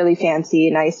really fancy,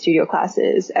 nice studio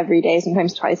classes every day,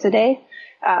 sometimes twice a day,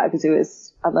 because it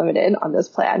was unlimited on this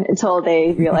plan, until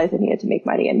they realized they needed to make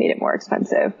money and made it more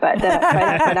expensive. But then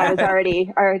I was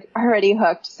already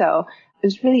hooked. So I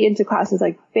was really into classes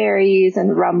like Berries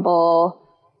and Rumble.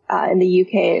 In the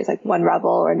UK, it's like One Rebel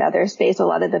or another space, a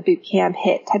lot of the boot camp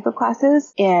HIIT type of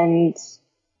classes. And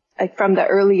like from the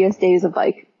earliest days of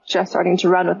like just starting to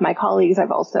run with my colleagues,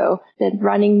 I've also been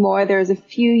running more. There was a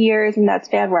few years in that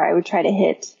span where I would try to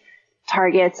hit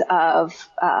targets of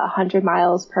 100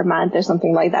 miles per month or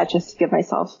something like that, just to give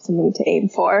myself something to aim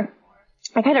for.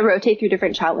 I kind of rotate through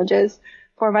different challenges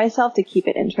for myself to keep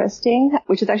it interesting,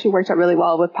 which has actually worked out really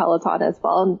well with Peloton as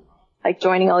well. And like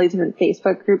joining all these different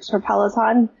Facebook groups for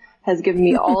Peloton has given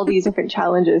me all these different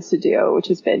challenges to do, which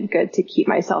has been good to keep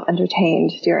myself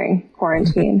entertained during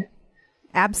quarantine.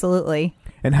 Absolutely.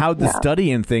 And how'd the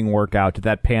studying thing work out? Did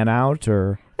that pan out,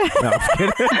 or? No, I'm just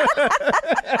kidding.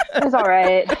 It was all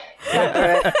right.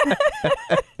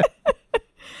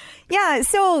 Yeah.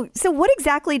 So what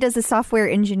exactly does a software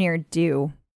engineer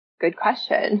do? Good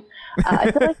question.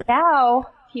 I feel like now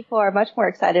people are much more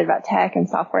excited about tech and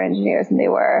software engineers than they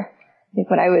were, I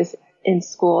think, when I was in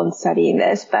school and studying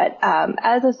this. But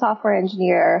as a software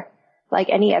engineer, like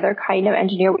any other kind of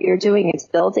engineer, what you're doing is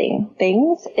building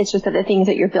things. It's just that the things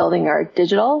that you're building are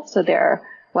digital. So they're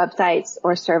websites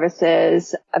or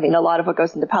services. I mean, a lot of what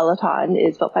goes into Peloton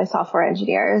is built by software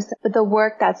engineers. But the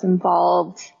work that's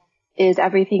involved is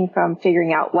everything from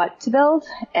figuring out what to build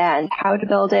and how to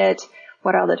build it,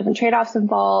 what are all the different trade-offs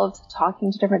involved,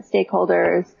 talking to different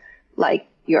stakeholders, like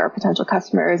your potential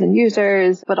customers and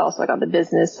users, but also like on the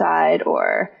business side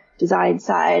or design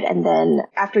side. And then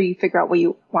after you figure out what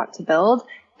you want to build,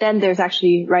 then there's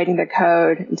actually writing the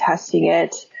code and testing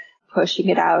it, pushing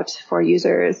it out for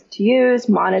users to use,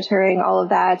 monitoring all of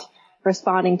that,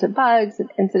 responding to bugs and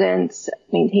incidents,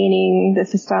 maintaining the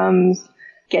systems,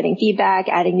 getting feedback,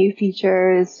 adding new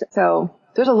features. So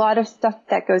there's a lot of stuff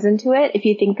that goes into it. If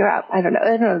you think about, I don't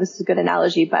know if this is a good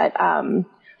analogy, but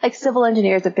like civil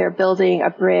engineers, if they're building a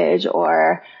bridge,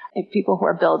 or like people who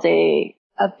are building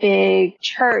a big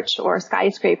church or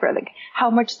skyscraper, like how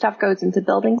much stuff goes into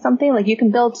building something. Like you can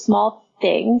build small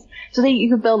things. So that you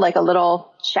could build like a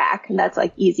little shack, and that's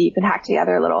like easy. You can hack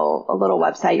together a little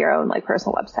website, your own like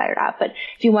personal website or app. But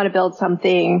if you want to build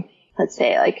something, let's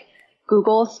say like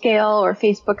Google scale or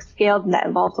Facebook scale, then that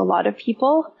involves a lot of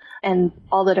people. And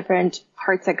all the different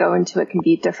parts that go into it can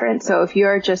be different. So if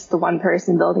you're just the one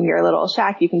person building your little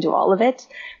shack, you can do all of it.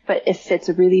 But if it's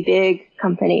a really big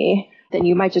company, then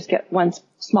you might just get one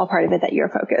small part of it that you're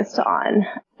focused on.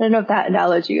 I don't know if that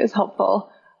analogy is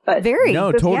helpful, but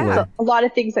No, totally. Yeah, a lot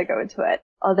of things that go into it.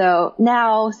 Although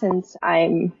now, since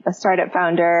I'm a startup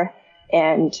founder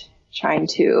and trying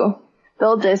to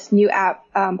build this new app,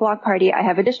 Block Party, I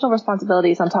have additional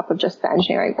responsibilities on top of just the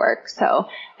engineering work. So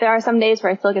there are some days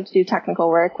where I still get to do technical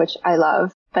work, which I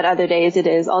love, but other days it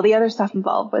is all the other stuff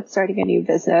involved with starting a new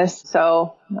business.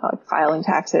 So like filing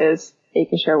taxes,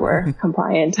 making sure we're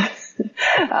compliant,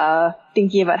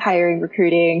 thinking about hiring,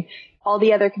 recruiting, all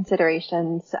the other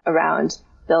considerations around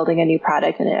building a new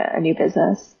product and a new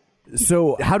business.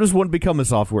 So how does one become a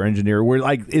software engineer?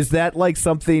 Is that like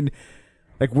something,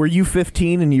 like were you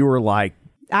 15 and you were like,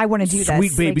 I want to do this.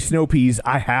 Sweet baby snow peas,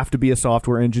 I have to be a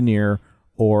software engineer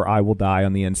or I will die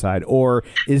on the inside? Or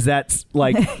is that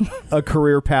like a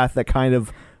career path that kind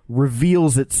of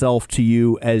reveals itself to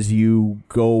you as you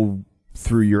go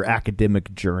through your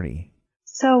academic journey?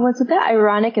 So what's a bit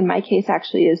ironic in my case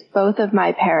actually is both of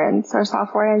my parents are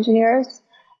software engineers,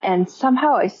 and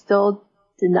somehow I still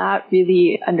did not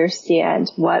really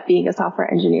understand what being a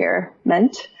software engineer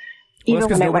meant. Well, that's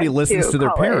because nobody listens to their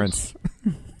college. parents.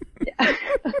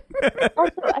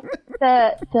 Also,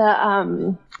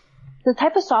 the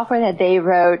type of software that they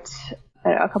wrote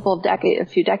a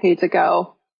few decades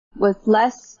ago was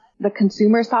less the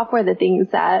consumer software, the things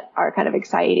that are kind of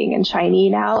exciting and shiny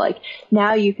now. Like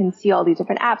now you can see all these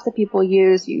different apps that people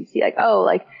use. You see like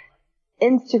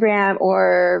Instagram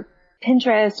or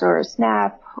Pinterest or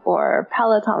Snap or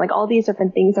Peloton, like all these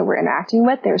different things that we're interacting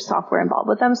with, there's software involved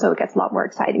with them. So it gets a lot more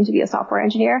exciting to be a software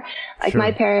engineer. Like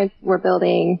my parents were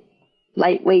building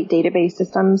lightweight database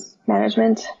systems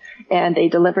management, and they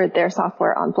delivered their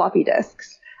software on floppy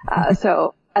disks.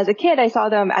 So as a kid, I saw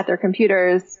them at their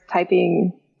computers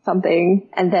typing something,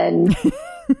 and then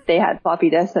they had floppy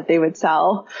disks that they would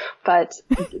sell, but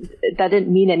that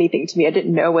didn't mean anything to me. I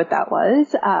didn't know what that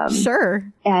was. Sure.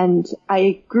 And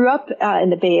I grew up in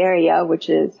the Bay Area, which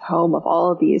is home of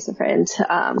all of these different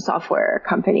software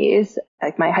companies.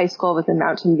 Like my high school was in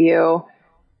Mountain View,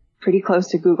 pretty close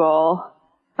to Google.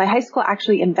 My high school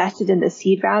actually invested in the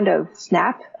seed round of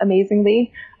Snap,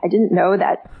 amazingly. I didn't know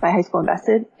that my high school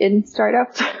invested in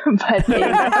startups, but they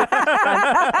invested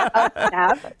in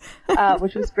Snap,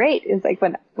 which was great. It was like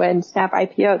when Snap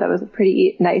IPO, that was a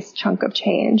pretty nice chunk of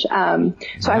change.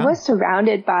 So I was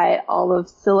surrounded by all of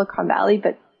Silicon Valley,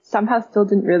 but somehow still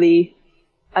didn't really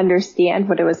understand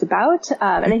what it was about.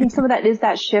 And I think some of that is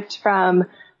that shift from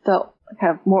the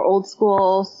kind of more old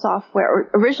school software,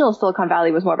 or original Silicon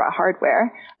Valley was more about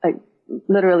hardware, like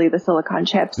literally the silicon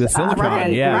chips. The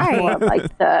silicon, yeah. More of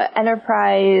like the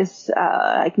enterprise,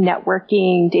 like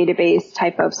networking, database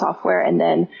type of software. And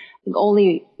then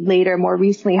only later, more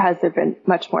recently, has there been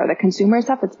much more of the consumer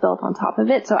stuff that's built on top of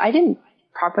it. So I didn't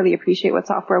properly appreciate what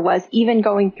software was, even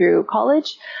going through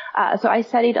college. So I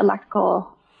studied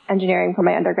electrical engineering for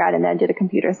my undergrad and then did a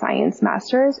computer science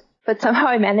master's. But somehow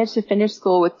I managed to finish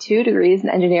school with 2 degrees in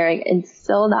engineering and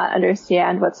still not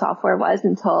understand what software was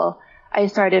until I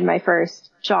started my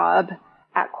first job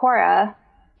at Quora.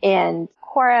 And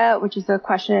Quora, which is a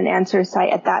question and answer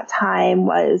site at that time,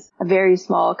 was a very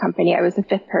small company. I was the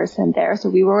 5th person there. So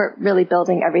we were really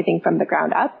building everything from the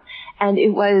ground up. And it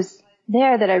was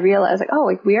there that I realized, like, oh,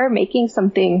 like we are making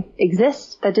something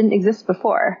exist that didn't exist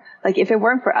before. Like if it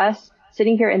weren't for us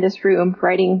sitting here in this room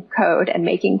writing code and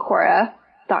making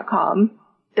Quora.com,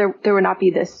 there would not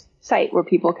be this site where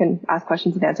people can ask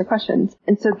questions and answer questions.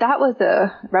 And so that was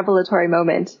a revelatory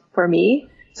moment for me.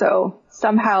 So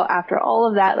somehow after all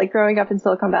of that, like growing up in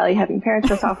Silicon Valley, having parents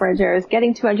who are software engineers,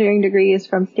 getting 2 engineering degrees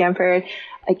from Stanford,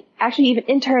 like actually even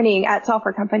interning at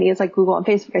software companies like Google and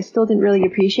Facebook, I still didn't really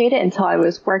appreciate it until I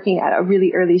was working at a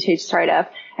really early stage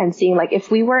startup and seeing like if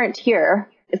we weren't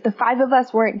here, if the 5 of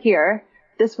us weren't here,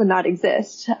 this would not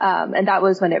exist. And that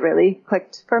was when it really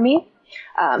clicked for me.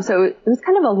 So it was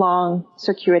kind of a long,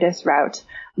 circuitous route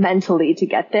mentally to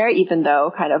get there, even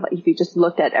though kind of if you just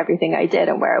looked at everything I did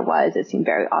and where it was, it seemed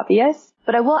very obvious.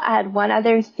 But I will add one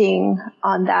other thing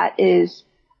on that is,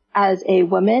 as a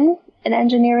woman in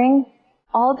engineering,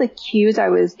 all the cues I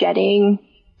was getting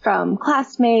from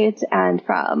classmates and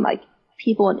from like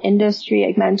people in industry,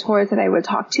 like mentors that I would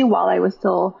talk to while I was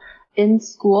still in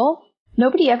school,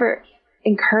 nobody ever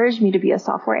encouraged me to be a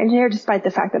software engineer, despite the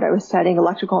fact that I was studying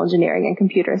electrical engineering and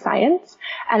computer science.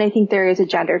 And I think there is a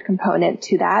gendered component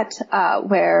to that,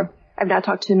 where I've now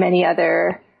talked to many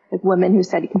other like women who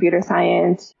study computer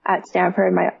science at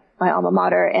Stanford, my alma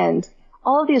mater, and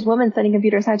all of these women studying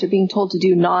computer science are being told to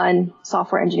do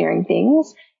non-software engineering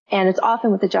things. And it's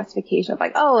often with the justification of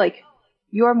like, oh, like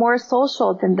you're more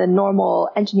social than the normal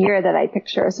engineer that I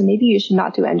picture, so maybe you should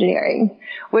not do engineering,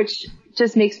 which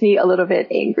just makes me a little bit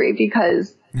angry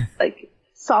because like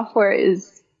software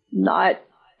is not,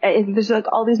 there's like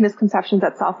all these misconceptions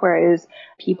that software is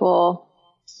people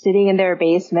sitting in their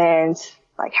basement,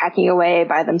 like hacking away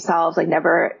by themselves, like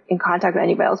never in contact with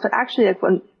anybody else. But actually, like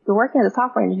when you're working as a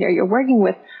software engineer, you're working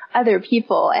with other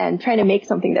people and trying to make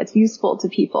something that's useful to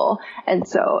people. And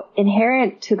so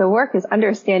inherent to the work is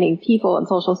understanding people and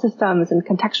social systems and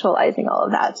contextualizing all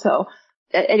of that. So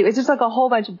anyways, there's like a whole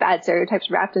bunch of bad stereotypes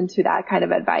wrapped into that kind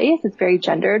of advice. It's very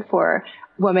gendered for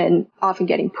women often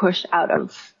getting pushed out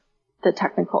of the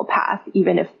technical path,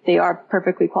 even if they are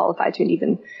perfectly qualified to, and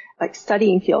even like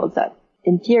studying fields that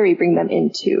in theory bring them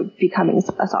into becoming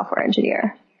a software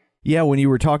engineer. Yeah, when you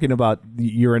were talking about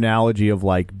your analogy of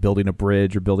like building a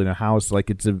bridge or building a house, like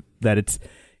it's a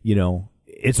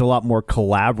lot more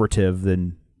collaborative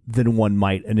than one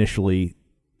might initially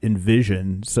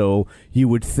envision. So you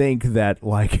would think that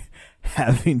like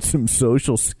having some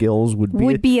social skills would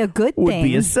be a good thing, would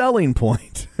be a selling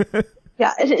point.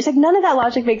 Yeah, it's like none of that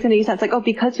logic makes any sense. Like, oh,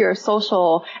 because you're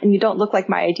social and you don't look like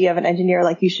my idea of an engineer,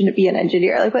 like you shouldn't be an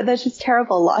engineer. Like, but that's just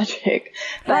terrible logic.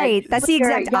 Right. That's the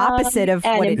exact opposite of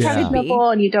what it should be.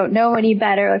 And you don't know any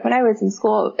better. Like when I was in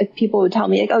school, people would tell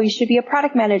me like, oh, you should be a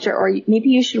product manager, or maybe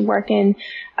you should work in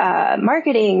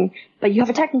marketing, but you have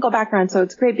a technical background, so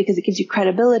it's great because it gives you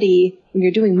credibility when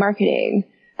you're doing marketing.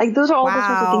 Like those are all the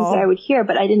sorts of things that I would hear,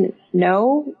 but I didn't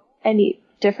know any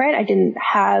different. I didn't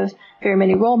have very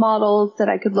many role models that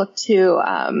I could look to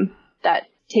that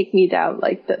take me down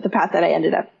like the path that I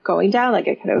ended up going down. Like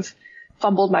I kind of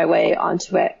fumbled my way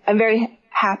onto it. I'm very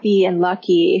happy and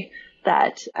lucky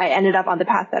that I ended up on the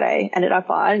path that I ended up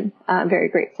on. I'm very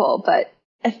grateful, but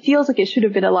it feels like it should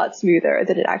have been a lot smoother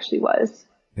than it actually was.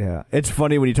 Yeah, it's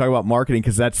funny when you talk about marketing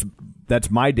because that's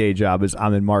my day job is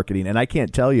I'm in marketing, and I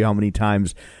can't tell you how many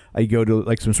times I go to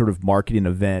like some sort of marketing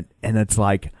event and it's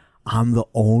like I'm the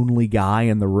only guy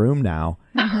in the room now.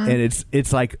 And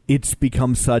it's like it's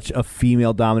become such a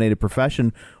female dominated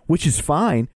profession, which is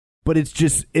fine, but it's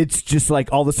just like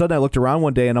all of a sudden I looked around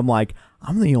one day and I'm like,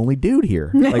 I'm the only dude here.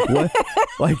 Like what?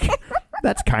 Like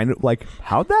that's kind of like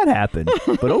how'd that happen?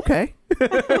 But okay.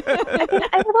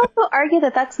 I would also argue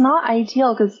that that's not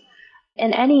ideal because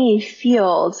in any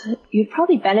field, you'd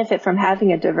probably benefit from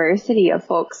having a diversity of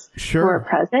folks who are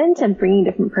present and bringing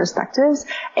different perspectives.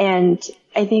 And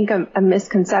I think a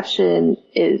misconception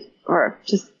is, or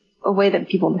just a way that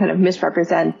people kind of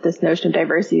misrepresent this notion of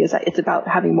diversity is that it's about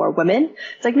having more women.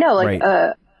 It's like, no, like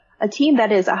a team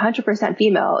that is 100%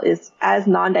 female is as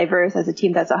non-diverse as a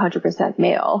team that's 100%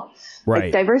 male. Right.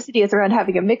 Like diversity is around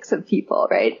having a mix of people,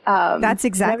 right? That's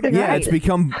exactly right. Yeah,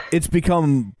 it's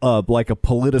become like a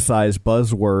politicized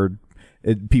buzzword.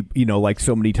 Like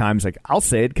so many times, like I'll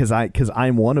say it because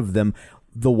I'm one of them.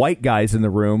 The white guys in the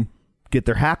room get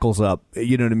their hackles up.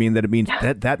 You know what I mean? That it means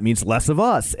that means less of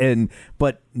us,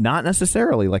 but not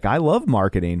necessarily. Like I love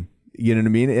marketing. You know what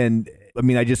I mean? And I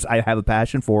mean, I have a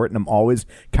passion for it, and I'm always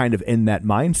kind of in that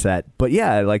mindset. But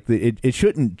yeah, like it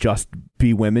shouldn't just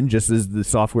be women, just as the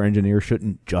software engineer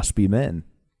shouldn't just be men.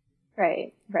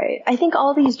 Right. I think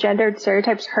all these gendered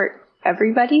stereotypes hurt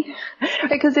everybody,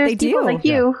 because there's people like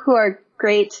you who are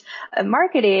great at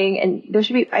marketing, and there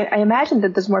should be. I imagine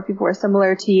that there's more people who are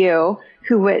similar to you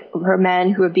who are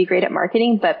men who would be great at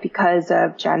marketing, but because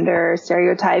of gender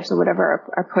stereotypes or whatever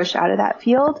are pushed out of that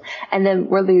field, and then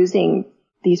we're losing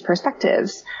these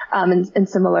perspectives, and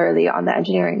similarly on the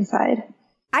engineering side.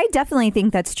 I definitely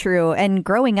think that's true. And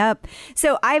growing up,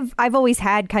 so I've always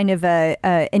had kind of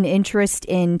an interest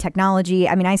in technology.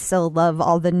 I mean, I still love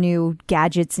all the new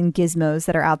gadgets and gizmos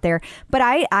that are out there, but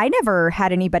I never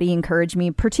had anybody encourage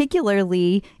me,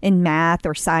 particularly in math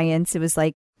or science. It was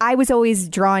like, I was always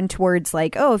drawn towards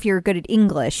like, oh, if you're good at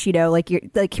English, like your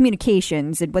like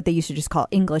communications and what they used to just call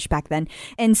English back then.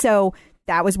 And so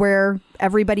that was where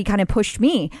everybody kind of pushed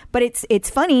me. But it's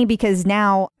funny because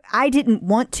now I didn't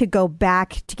want to go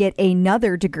back to get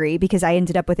another degree because I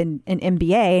ended up with an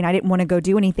MBA and I didn't want to go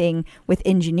do anything with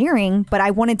engineering, but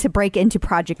I wanted to break into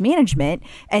project management.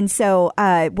 And so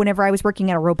whenever I was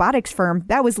working at a robotics firm,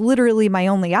 that was literally my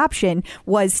only option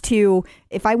was to,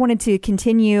 if I wanted to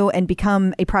continue and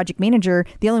become a project manager,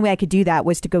 the only way I could do that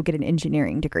was to go get an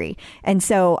engineering degree. And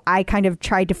so I kind of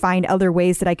tried to find other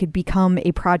ways that I could become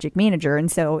a project manager.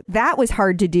 And so that was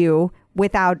hard to do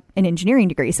without an engineering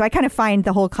degree. So I kind of find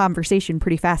the whole conversation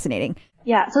pretty fascinating.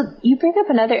 Yeah. So you bring up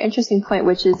another interesting point,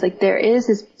 which is like there is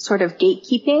this sort of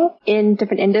gatekeeping in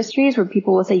different industries where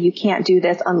people will say you can't do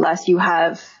this unless you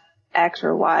have X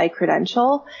or Y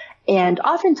credential. And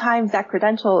oftentimes that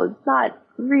credential is not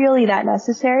really that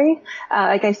necessary.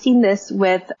 Like I've seen this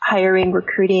with hiring,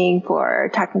 recruiting for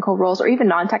technical roles or even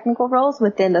non-technical roles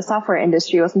within the software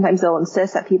industry. Or sometimes they'll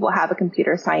insist that people have a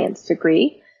computer science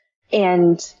degree.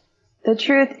 And the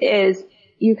truth is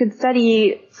you could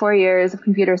study 4 years of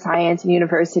computer science in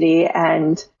university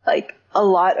and like a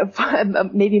lot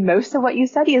of, maybe most of what you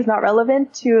study is not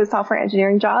relevant to a software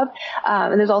engineering job.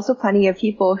 And there's also plenty of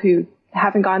people who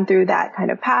haven't gone through that kind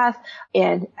of path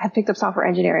and have picked up software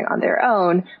engineering on their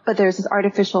own. But there's this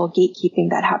artificial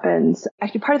gatekeeping that happens.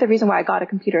 Actually, part of the reason why I got a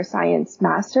computer science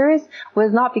master's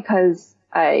was not because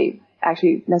I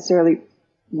actually necessarily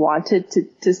wanted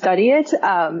to study it.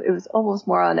 It was almost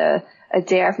more on a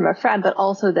dare from a friend, but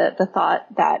also the thought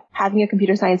that having a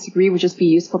computer science degree would just be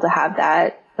useful to have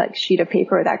that like sheet of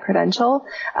paper or that credential.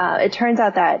 It turns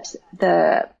out that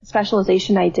the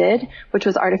specialization I did, which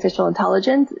was artificial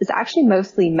intelligence, is actually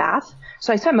mostly math.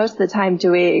 So I spent most of the time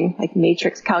doing like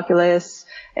matrix calculus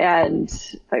and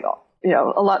like, you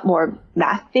know, a lot more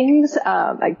math things,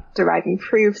 like deriving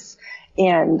proofs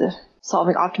and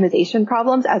solving optimization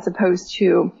problems as opposed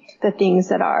to the things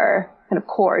that are kind of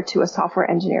core to a software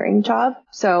engineering job.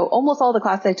 So almost all the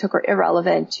classes I took are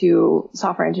irrelevant to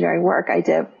software engineering work I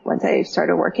did once I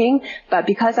started working. But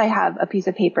because I have a piece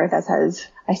of paper that says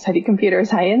I studied computer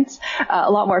science, a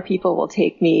lot more people will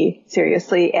take me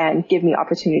seriously and give me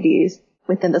opportunities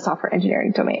within the software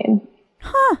engineering domain.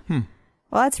 Huh. Well,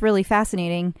 that's really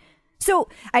fascinating. So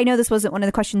I know this wasn't one of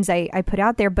the questions I put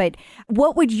out there, but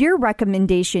what would your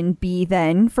recommendation be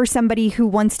then for somebody who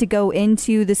wants to go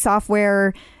into the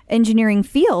software engineering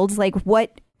field? Like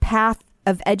what path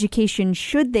of education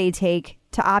should they take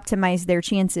to optimize their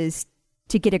chances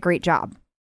to get a great job?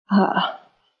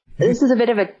 This is a bit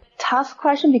of a tough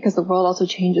question because the world also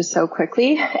changes so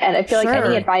quickly. And I feel like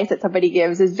any advice that somebody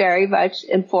gives is very much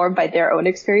informed by their own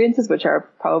experiences, which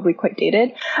are probably quite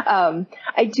dated.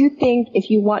 I do think if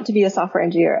you want to be a software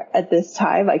engineer at this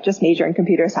time, like just major in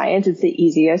computer science, it's the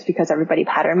easiest because everybody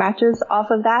pattern matches off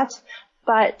of that.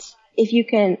 But if you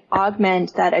can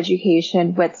augment that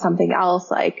education with something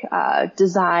else like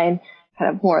design,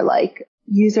 kind of more like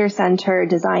user-centered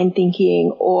design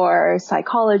thinking or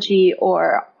psychology,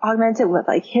 or augment it with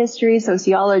like history,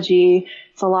 sociology,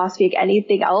 philosophy,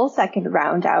 anything else that can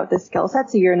round out the skill set.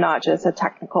 So you're not just a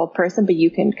technical person, but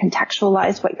you can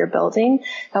contextualize what you're building.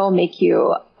 That will make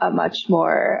you a much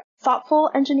more thoughtful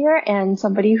engineer and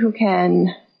somebody who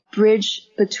can bridge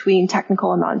between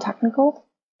technical and non-technical.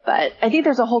 But I think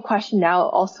there's a whole question now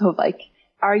also of like,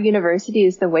 our university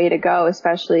is the way to go,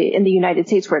 especially in the United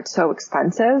States where it's so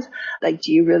expensive. Like,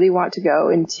 do you really want to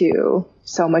go into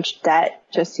so much debt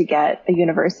just to get a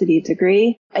university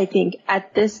degree? I think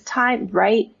at this time,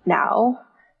 right now,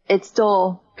 it's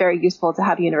still very useful to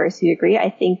have a university degree.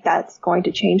 I think that's going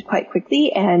to change quite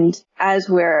quickly. And as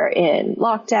we're in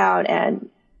lockdown and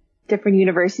different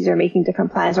universities are making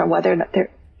different plans on whether or not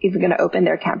they're even going to open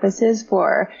their campuses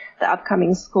for the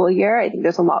upcoming school year, I think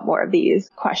there's a lot more of these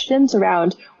questions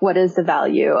around what is the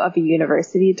value of a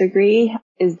university degree?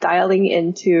 Is dialing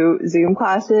into Zoom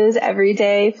classes every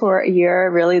day for a year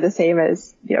really the same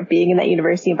as, you know, being in that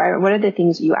university environment? What are the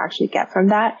things you actually get from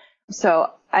that? So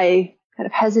I kind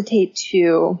of hesitate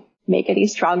to make any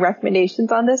strong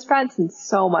recommendations on this front since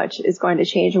so much is going to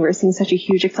change and we're seeing such a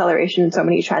huge acceleration in so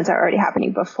many trends that are already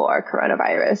happening before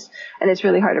coronavirus. And it's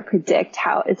really hard to predict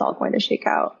how it's all going to shake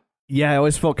out. Yeah, I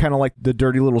always felt kind of like the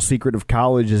dirty little secret of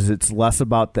college is it's less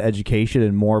about the education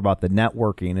and more about the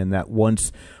networking, and that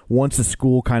once a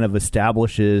school kind of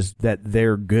establishes that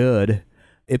they're good,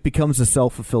 it becomes a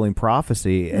self-fulfilling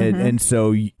prophecy. Mm-hmm. And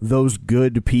so those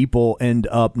good people end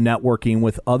up networking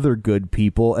with other good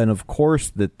people. And of course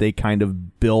that they kind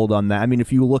of build on that. I mean,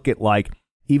 if you look at like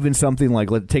even something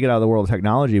like, let's take it out of the world of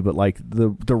technology, but like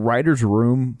the writer's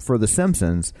room for The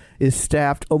Simpsons is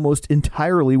staffed almost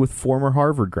entirely with former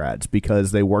Harvard grads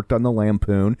because they worked on the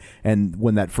Lampoon. And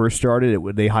when that first started,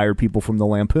 they hired people from the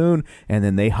Lampoon, and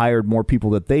then they hired more people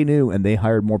that they knew, and they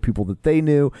hired more people that they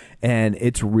knew. And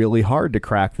it's really hard to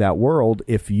crack that world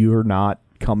if you're not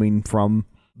coming from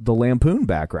the Lampoon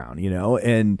background, you know?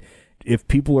 And if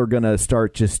people are going to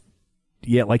start just,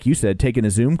 like you said, taking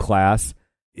a Zoom class,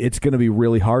 it's going to be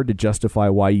really hard to justify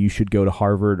why you should go to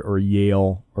Harvard or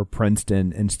Yale or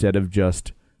Princeton instead of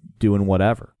just doing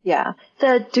whatever. Yeah.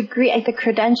 The degree, the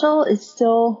credential is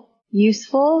still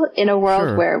useful in a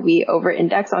world where we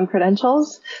over-index on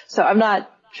credentials. So I'm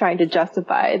not trying to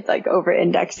justify like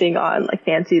over-indexing on like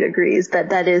fancy degrees, but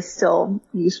that is still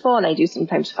useful. And I do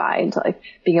sometimes find like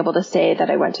being able to say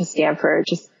that I went to Stanford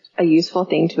just a useful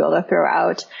thing to be able to throw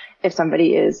out if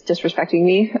somebody is disrespecting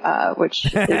me, which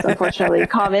is unfortunately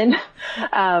common.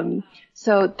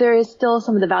 So there is still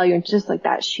some of the value in just like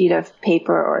that sheet of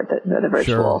paper or the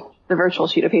virtual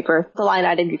sheet of paper, the line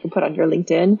item you can put on your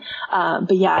LinkedIn.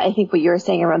 But yeah, I think what you're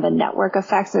saying around the network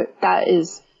effects, that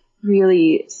is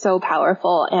really so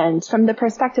powerful. And from the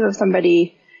perspective of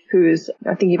somebody who's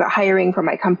thinking about hiring for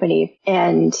my company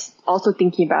and also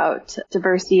thinking about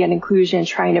diversity and inclusion,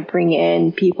 trying to bring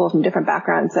in people from different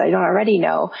backgrounds that I don't already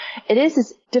know, it is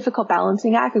this difficult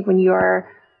balancing act. Like when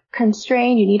you're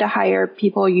constrained, you need to hire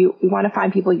people, you want to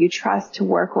find people you trust to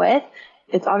work with.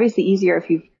 It's obviously easier if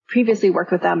you've previously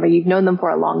worked with them or you've known them for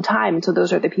a long time. And so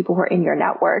those are the people who are in your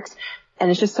networks. And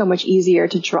it's just so much easier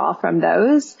to draw from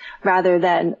those rather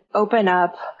than open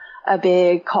up a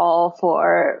big call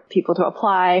for people to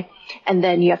apply. And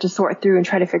then you have to sort through and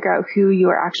try to figure out who you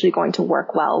are actually going to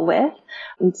work well with.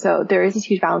 And so there is this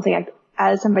huge balancing act.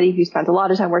 As somebody who spends a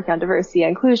lot of time working on diversity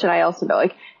and inclusion, I also know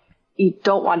like you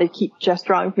don't want to keep just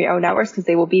drawing from your own networks because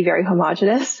they will be very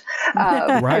homogenous.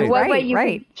 Right. One way you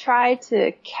can try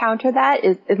to counter that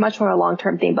is much more a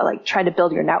long-term thing, but like try to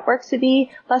build your networks to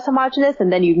be less homogenous,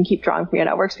 and then you can keep drawing from your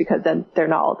networks because then they're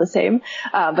not all the same.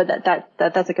 But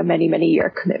that's like a many year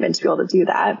commitment to be able to do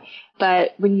that.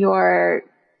 But when you're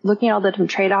looking at all the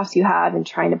different trade-offs you have and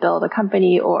trying to build a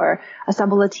company or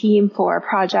assemble a team for a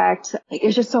project, like,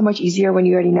 it's just so much easier when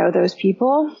you already know those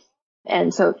people.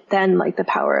 And so then like the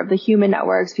power of the human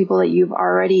networks, people that you've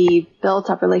already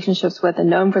built up relationships with and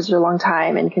known for such a long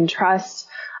time and can trust,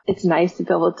 it's nice to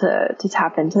be able to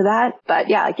tap into that. But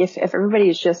yeah, like if everybody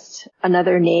is just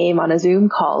another name on a Zoom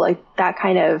call, like that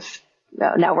kind of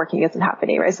networking isn't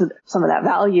happening, right? So some of that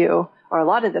value or a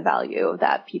lot of the value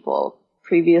that people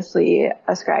previously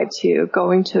ascribed to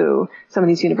going to some of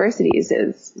these universities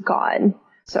is gone.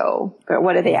 So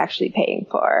what are they actually paying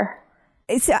for?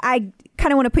 So I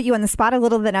kind of want to put you on the spot a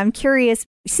little bit. I'm curious,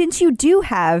 since you do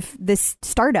have this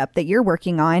startup that you're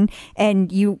working on and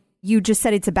you just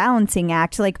said it's a balancing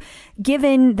act, like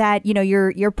given that, you know,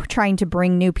 you're trying to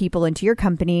bring new people into your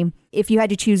company, if you had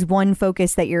to choose one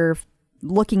focus that you're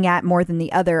looking at more than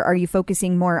the other, are you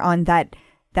focusing more on that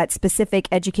specific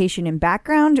education and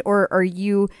background, or are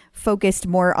you focused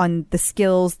more on the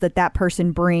skills that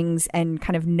person brings and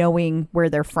kind of knowing where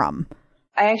they're from?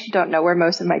 I actually don't know where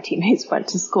most of my teammates went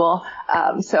to school.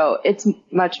 So it's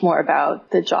much more about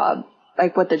the job,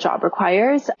 like what the job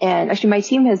requires. And actually my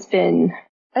team has been,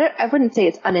 I wouldn't say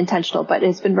it's unintentional, but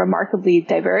it's been remarkably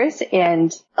diverse.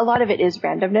 And a lot of it is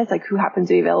randomness, like who happens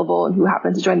to be available and who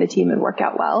happens to join the team and work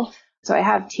out well. So I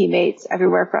have teammates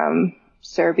everywhere from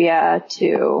Serbia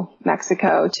to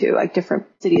Mexico to like different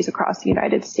cities across the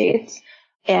United States.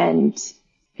 And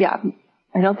yeah,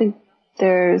 I don't think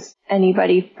there's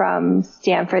anybody from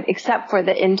Stanford except for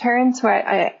the interns, where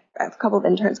I have a couple of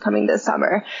interns coming this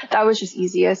summer. That was just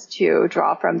easiest to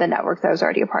draw from the network that I was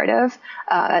already a part of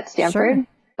at Stanford. Sure.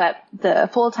 But the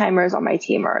full-timers on my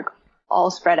team are all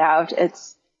spread out.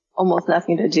 It's almost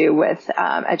nothing to do with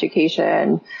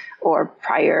education or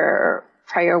prior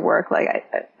work. Like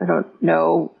I don't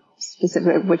know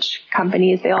specific which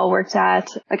companies they all worked at.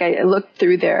 Like I looked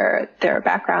through their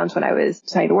backgrounds when I was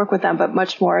trying to work with them, but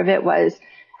much more of it was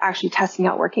actually testing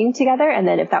out working together. And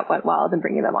then if that went well, then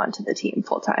bringing them onto the team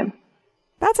full time.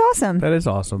 That's awesome. That is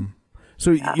awesome.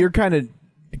 So you're kind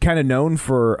of known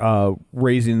for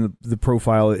raising the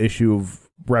profile issue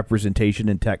of representation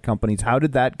in tech companies. How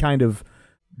did that kind of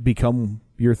become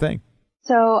your thing?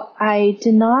 So I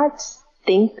did not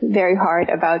think very hard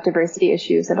about diversity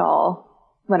issues at all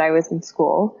when I was in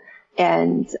school.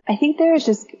 And I think there's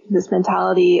just this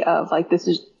mentality of like, this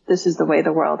is the way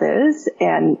the world is.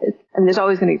 And there's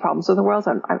always going to be problems with the world.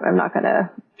 So I'm not going to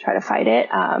try to fight it.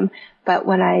 But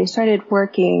when I started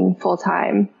working full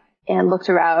time and looked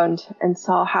around and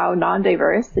saw how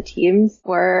non-diverse the teams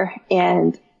were,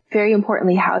 and very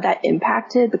importantly, how that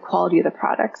impacted the quality of the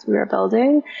products we were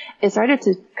building, it started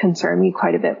to concern me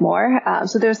quite a bit more.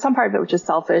 So there's some part of it which is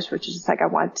selfish, which is just like, I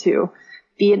want to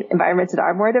be in environments that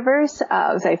are more diverse. So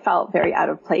I felt very out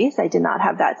of place. I did not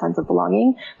have that sense of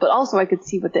belonging, but also I could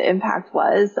see what the impact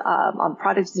was on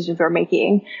product decisions we were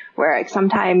making, where like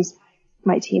sometimes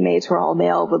my teammates who are all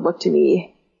male would look to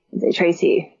me and say,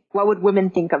 Tracy, what would women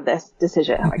think of this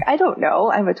decision? I'm like, I don't know.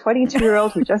 I'm a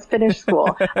 22-year-old who just finished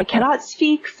school. I cannot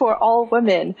speak for all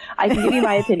women. I can give you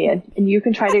my opinion and you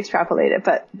can try to extrapolate it,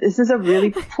 but this is a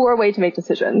really poor way to make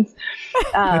decisions.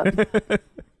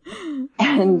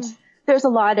 And there's a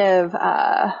lot of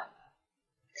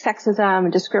sexism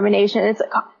and discrimination. It's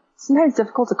sometimes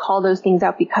difficult to call those things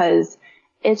out because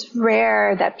it's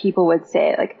rare that people would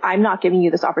say, like, I'm not giving you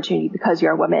this opportunity because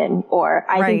you're a woman, or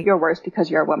I think you're worse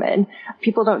because you're a woman.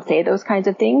 People don't say those kinds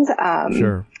of things.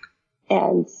 Sure.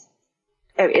 And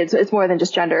it's more than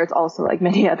just gender. It's also like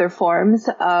many other forms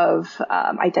of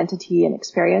identity and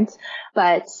experience.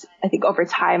 But I think over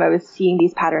time I was seeing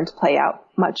these patterns play out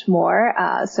much more.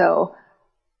 So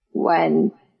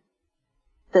when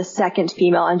the second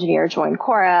female engineer joined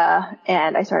Quora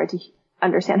and I started to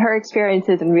understand her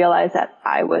experiences and realize that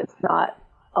I was not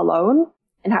alone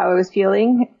in how I was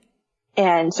feeling,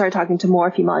 and started talking to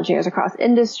more female engineers across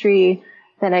industry,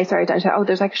 then I started to understand, oh,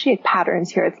 there's actually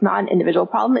patterns here. It's not an individual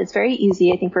problem. It's very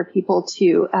easy, I think, for people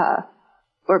to,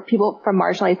 or people from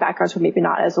marginalized backgrounds who are maybe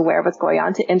not as aware of what's going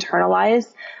on, to internalize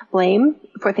blame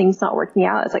for things not working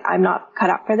out. It's like, I'm not cut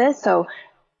out for this. So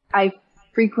I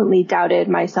frequently doubted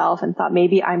myself and thought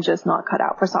maybe I'm just not cut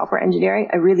out for software engineering.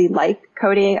 I really like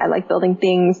coding. I like building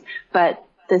things, but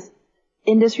this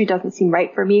industry doesn't seem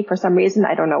right for me for some reason.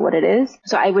 I don't know what it is.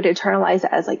 So I would internalize it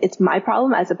as like, it's my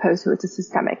problem as opposed to it's a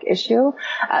systemic issue.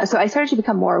 So I started to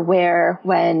become more aware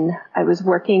when I was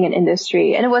working in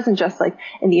industry, and it wasn't just like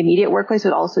in the immediate workplace, it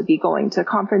would also be going to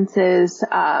conferences.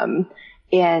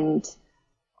 And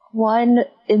one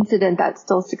incident that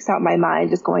still sticks out in my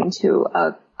mind is going to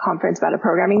a conference about a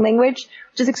programming language,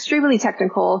 which is extremely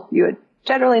technical. You would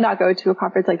generally not go to a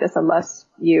conference like this unless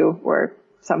you were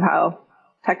somehow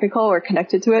technical or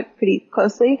connected to it pretty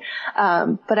closely.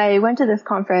 But I went to this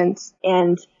conference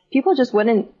and people just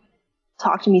wouldn't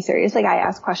talk to me seriously. I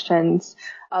asked questions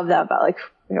of them about like,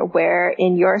 you know, where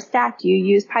in your stack do you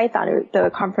use Python? The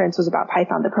conference was about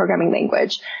Python, the programming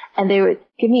language. And they would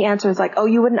give me answers like, oh,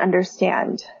 you wouldn't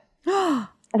understand.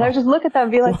 And I would just look at them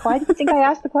and be like, why do you think I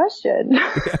asked the question?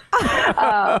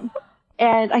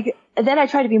 And then I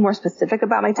tried to be more specific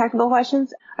about my technical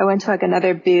questions. I went to like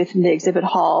another booth in the exhibit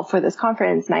hall for this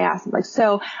conference, and I asked them like,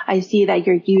 so I see that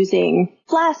you're using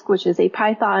Flask, which is a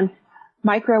Python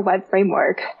micro web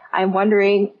framework. I'm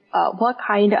wondering what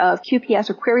kind of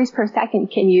QPS or queries per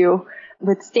second can you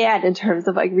withstand in terms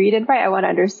of like read and write? I want to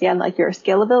understand like your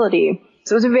scalability.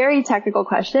 So it was a very technical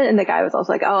question, and the guy was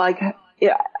also like, oh, like,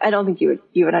 yeah, I don't think you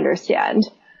would understand.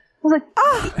 I was like,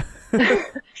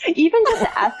 even just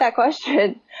to ask that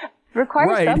question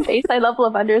requires some baseline level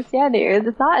of understanding.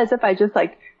 It's not as if I just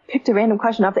like picked a random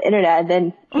question off the internet and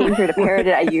then came here to parrot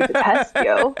it at you to test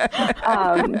you.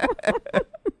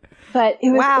 But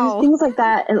it was things like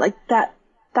that, and like that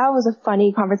was a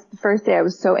funny conference. The first day I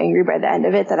was so angry by the end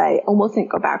of it that I almost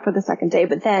didn't go back for the second day.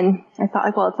 But then I thought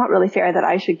like, well, it's not really fair that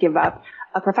I should give up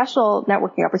a professional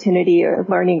networking opportunity or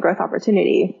learning growth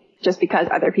opportunity just because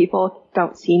other people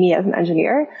don't see me as an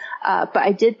engineer. But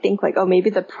I did think like, oh, maybe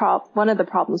one of the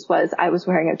problems was I was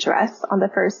wearing a dress on the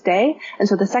first day. And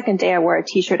so the second day I wore a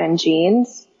t-shirt and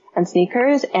jeans and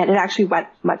sneakers, and it actually went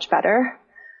much better,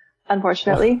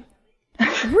 unfortunately.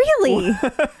 Really?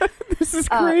 This is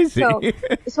crazy.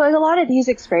 So like a lot of these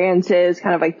experiences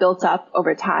kind of like built up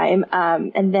over time.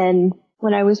 And then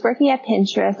when I was working at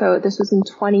Pinterest, so this was in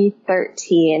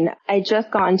 2013, I just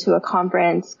gone to a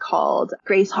conference called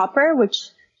Grace Hopper, which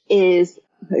is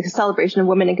like a celebration of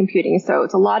women in computing. So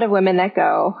it's a lot of women that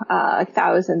go, like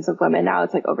thousands of women. Now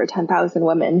it's like over 10,000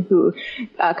 women who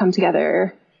come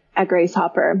together at Grace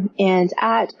Hopper. And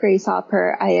at Grace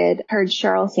Hopper, I had heard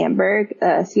Sheryl Sandberg,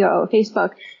 the COO of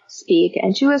Facebook, speak,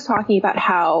 and she was talking about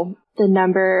how the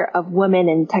number of women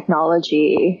in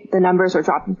technology, the numbers were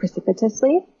dropping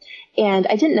precipitously. And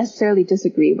I didn't necessarily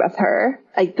disagree with her,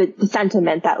 like the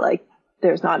sentiment that like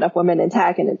there's not enough women in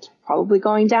tech and it's probably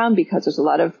going down because there's a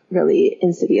lot of really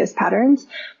insidious patterns.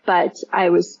 But I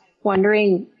was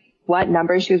wondering what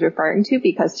numbers she was referring to,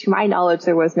 because to my knowledge,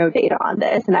 there was no data on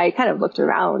this. And I kind of looked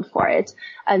around for it.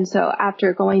 And so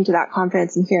after going to that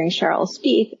conference and hearing Sheryl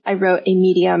speak, I wrote a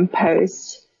Medium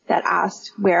post that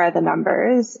asked, where are the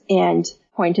numbers? And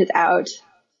pointed out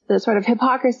the sort of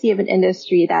hypocrisy of an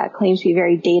industry that claims to be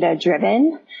very data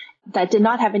driven, that did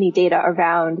not have any data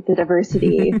around the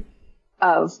diversity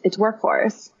of its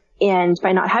workforce. And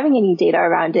by not having any data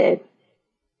around it,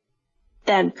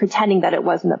 then pretending that it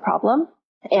wasn't a problem.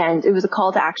 And it was a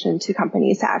call to action to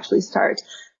companies to actually start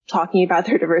talking about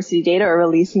their diversity data or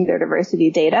releasing their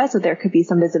diversity data, so there could be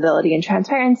some visibility and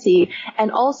transparency,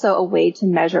 and also a way to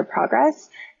measure progress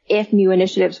if new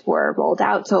initiatives were rolled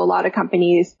out. So a lot of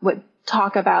companies would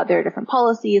talk about their different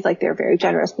policies, like their very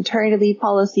generous maternity leave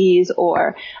policies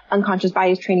or unconscious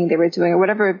bias training they were doing, or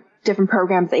whatever different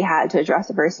programs they had to address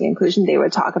diversity and inclusion. They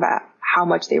would talk about how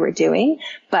much they were doing,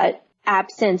 but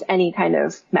absent any kind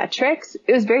of metrics,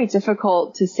 it was very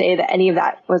difficult to say that any of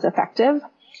that was effective.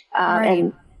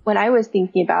 And when I was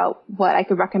thinking about what I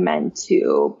could recommend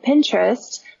to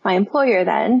Pinterest, my employer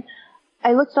then,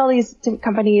 I looked at all these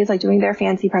companies like doing their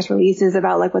fancy press releases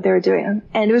about like what they were doing.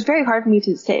 And it was very hard for me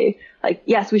to say like,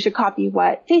 yes, we should copy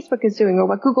what Facebook is doing or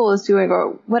what Google is doing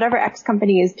or whatever X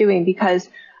company is doing, because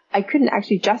I couldn't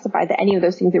actually justify that any of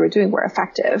those things they were doing were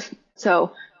effective.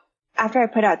 So after I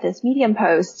put out this Medium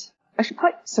post, actually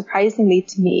quite surprisingly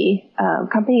to me,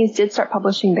 companies did start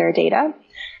publishing their data.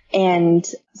 And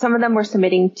some of them were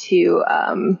submitting to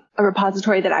a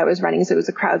repository that I was running. So it was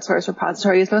a crowdsourced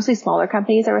repository. It was mostly smaller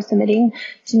companies that were submitting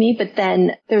to me. But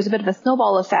then there was a bit of a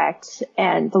snowball effect,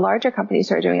 and the larger companies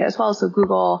started doing it as well. So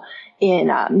Google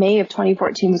in May of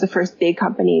 2014 was the first big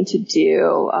company to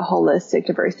do a holistic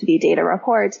diversity data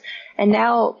report. And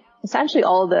now essentially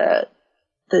all the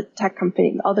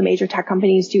major tech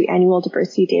companies do annual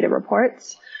diversity data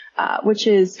reports. Which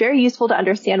is very useful to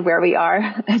understand where we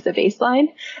are as a baseline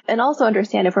and also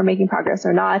understand if we're making progress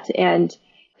or not. And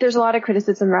there's a lot of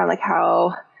criticism around like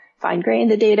how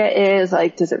fine-grained the data is.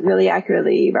 Like, does it really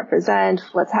accurately represent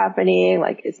what's happening?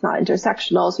 Like, it's not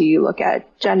intersectional. So you look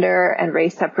at gender and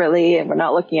race separately, and we're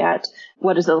not looking at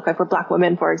what does it look like for Black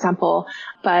women, for example.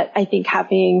 But I think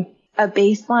having a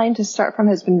baseline to start from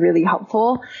has been really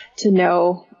helpful to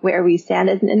know where we stand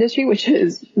as an industry, which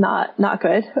is not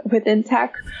good within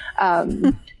tech.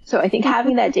 So I think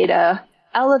having that data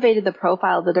elevated the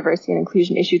profile of the diversity and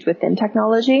inclusion issues within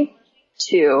technology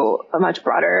to a much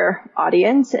broader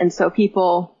audience. And so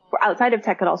people outside of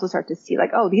tech could also start to see like,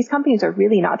 oh, these companies are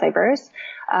really not diverse.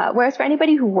 Whereas for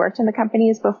anybody who worked in the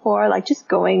companies before, like just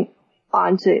going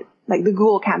onto like the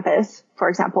Google campus, for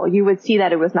example, you would see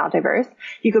that it was not diverse.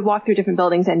 You could walk through different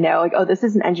buildings and know like, oh, this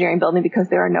is an engineering building because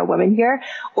there are no women here.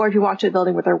 Or if you walk to a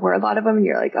building where there were a lot of women,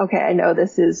 you're like, okay, I know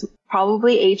this is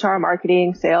probably HR,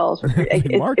 marketing, sales.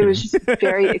 It was just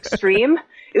very extreme.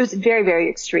 It was very, very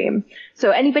extreme.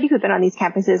 So anybody who'd been on these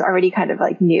campuses already kind of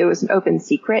like knew it was an open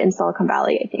secret in Silicon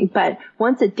Valley, I think. But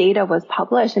once the data was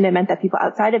published, and it meant that people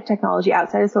outside of technology,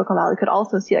 outside of Silicon Valley could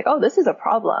also see like, oh, this is a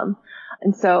problem.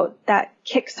 And so that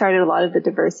kickstarted a lot of the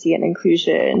diversity and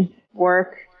inclusion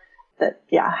work that,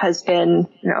 has been,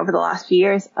 over the last few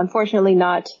years, unfortunately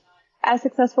not as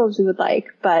successful as we would like,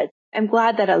 but I'm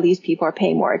glad that at least people are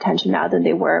paying more attention now than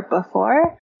they were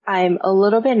before. I'm a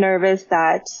little bit nervous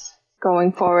that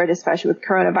going forward, especially with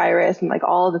coronavirus and like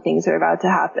all the things that are about to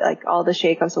happen, like all the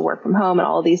shakeups of work from home and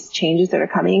all these changes that are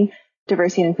coming,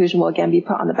 diversity and inclusion will again be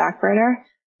put on the back burner.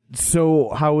 So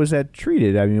how was that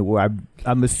treated? I mean,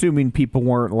 I'm assuming people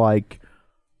weren't like,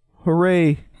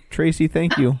 hooray, Tracy,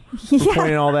 thank you for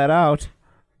pointing all that out.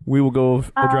 We will go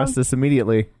address this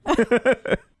immediately.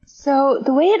 So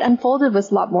the way it unfolded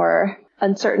was a lot more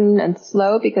uncertain and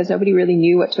slow because nobody really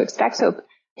knew what to expect. So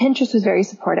Pinterest was very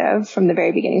supportive from the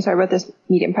very beginning. So I wrote this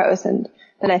Medium post, and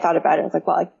then I thought about it. I was like,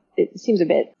 well, it seems a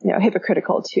bit,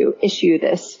 hypocritical to issue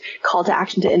this call to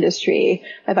action to industry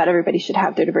about everybody should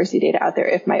have their diversity data out there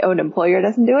if my own employer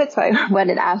doesn't do it. So I went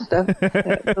and asked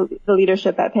the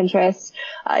leadership at Pinterest,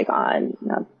 like on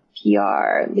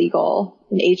PR, legal,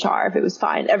 and HR, if it was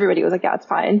fine. Everybody was like, yeah, it's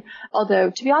fine. Although,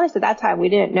 to be honest, at that time, we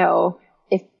didn't know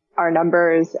if our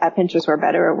numbers at Pinterest were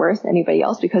better or worse than anybody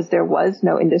else because there was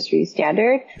no industry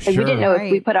standard. Like, we didn't know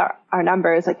if we put our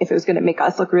numbers, like if it was going to make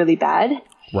us look really bad.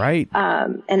 Right.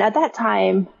 And at that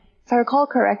time, if I recall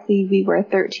correctly, we were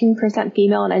 13%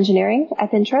 female in engineering at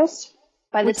Pinterest.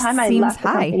 By the time I left the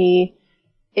company,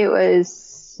 it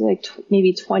was like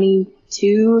maybe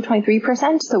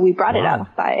 23%. So we brought it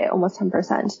up by almost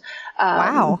 10%.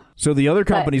 Wow. So the other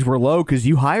companies were low because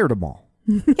you hired them all.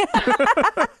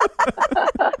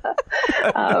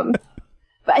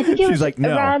 But I think it was like, no,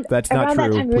 around that's not that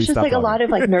true. time. There was just like a lot of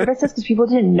like nervousness because people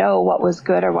didn't know what was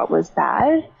good or what was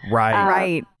bad.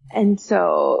 Right. And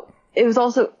so it was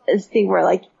also this thing where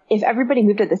like if everybody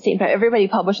moved at the same time, everybody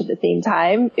published at the same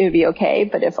time, it would be okay.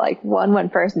 But if like one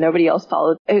went first, nobody else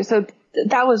followed. So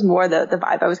that was more the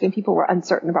vibe I was getting. People were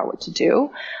uncertain about what to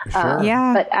do.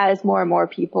 Sure. But as more and more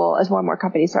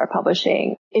companies started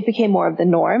publishing, it became more of the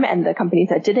norm, and the companies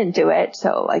that didn't do it.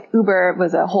 So like Uber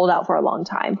was a holdout for a long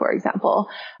time, for example,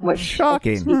 which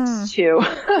shocking speaks to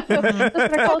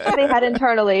the culture they had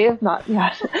internally.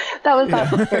 That was not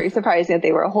very surprising that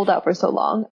they were a holdout for so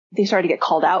long. They started to get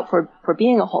called out for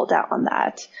being a holdout on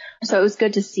that. So it was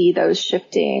good to see those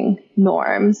shifting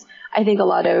norms. I think a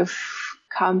lot of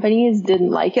companies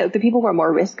didn't like it. The people who are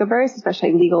more risk averse,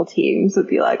 especially legal teams, would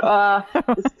be like,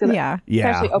 this is gonna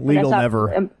open legal us up.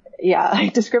 Never.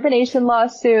 Like discrimination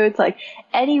lawsuits, like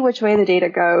any which way the data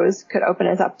goes could open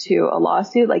us up to a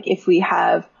lawsuit. Like if we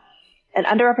have an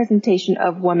underrepresentation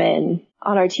of women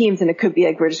on our teams, and it could be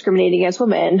like we're discriminating against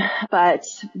women, but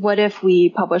what if we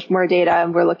publish more data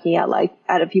and we're looking at like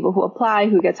out of people who apply,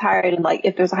 who gets hired, and like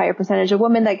if there's a higher percentage of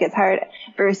women that gets hired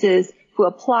versus who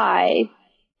apply,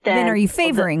 then are you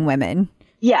favoring women?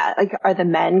 Yeah, like, are the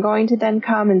men going to then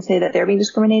come and say that they're being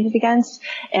discriminated against?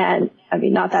 And I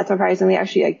mean, not that surprisingly,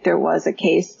 actually, like, there was a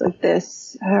case like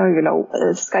this, I don't even know,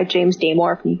 this guy James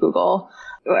Damore from Google,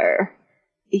 where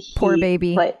poor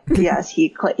baby. Yes, he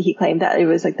claimed that it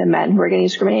was like the men who were getting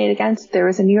discriminated against. There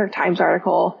was a New York Times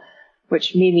article,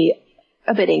 which made me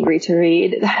a bit angry to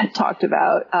read, that talked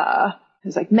about, it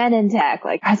was like, men in tech,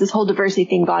 like, has this whole diversity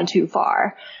thing gone too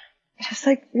far? Just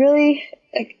like, really?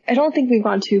 Like, I don't think we've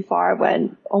gone too far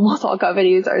when almost all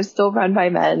companies are still run by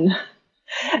men.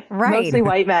 Right. Mostly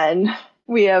white men.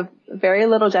 We have very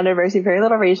little gender diversity, very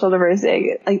little racial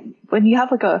diversity. Like, when you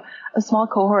have like a small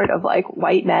cohort of like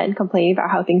white men complaining about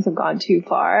how things have gone too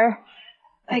far,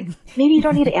 like, maybe you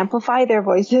don't need to amplify their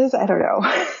voices. I don't know.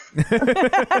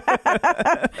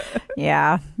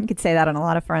 Yeah, you could say that on a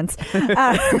lot of fronts.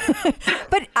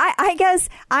 But I guess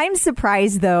I'm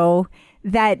surprised, though,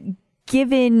 that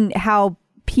given how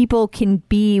people can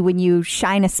be when you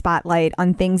shine a spotlight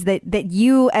on things, that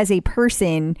you as a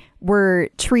person were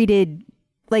treated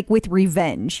like with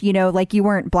revenge, you know, like you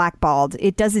weren't blackballed.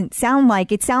 It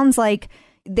sounds like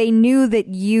they knew that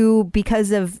you,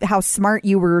 because of how smart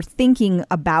you were thinking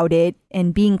about it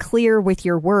and being clear with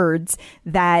your words,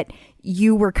 that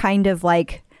you were kind of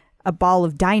like a ball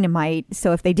of dynamite.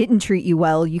 So if they didn't treat you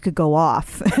well, you could go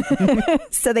off.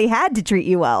 So they had to treat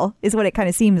you well, is what it kind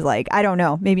of seems like. I don't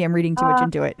know. Maybe I'm reading too much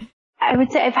into it. I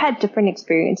would say I've had different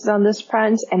experiences on this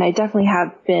front, and I definitely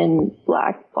have been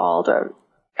blackballed, or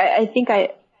I think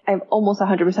I'm almost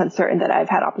 100% certain that I've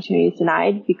had opportunities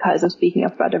denied because of speaking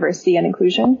up about diversity and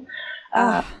inclusion.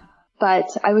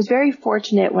 But I was very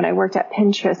fortunate when I worked at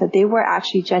Pinterest that they were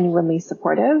actually genuinely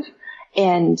supportive.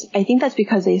 And I think that's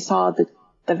because they saw the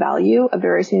value of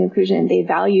diversity and inclusion, and they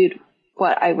valued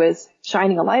what I was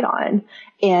shining a light on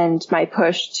and my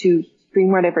push to bring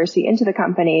more diversity into the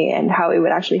company and how it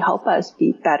would actually help us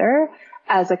be better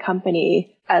as a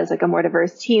company, as like a more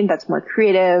diverse team that's more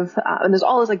creative. And there's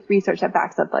all this like research that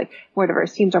backs up like more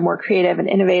diverse teams are more creative and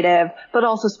innovative, but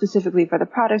also specifically for the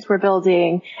products we're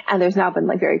building. And there's now been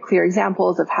like very clear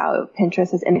examples of how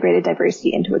Pinterest has integrated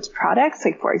diversity into its products.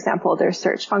 Like, for example, their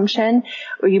search function,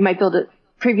 where you might build a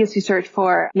previously search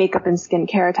for makeup and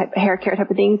skincare type, hair care type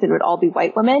of things, and it would all be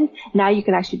white women. Now you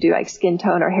can actually do like skin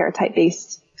tone or hair type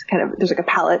based kind of, there's like a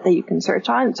palette that you can search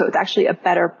on. So it's actually a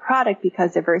better product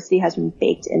because diversity has been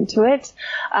baked into it.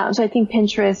 So I think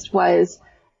Pinterest was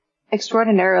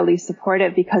extraordinarily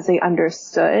supportive because they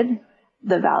understood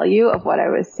the value of what I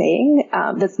was saying.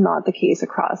 That's not the case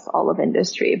across all of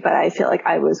industry, but I feel like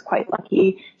I was quite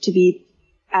lucky to be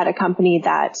at a company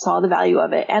that saw the value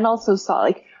of it and also saw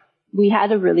like we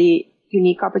had a really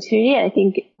unique opportunity. And I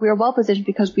think we were well positioned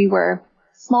because we were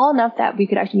small enough that we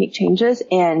could actually make changes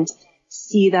and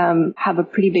see them have a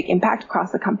pretty big impact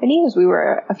across the company, as we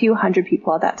were a few hundred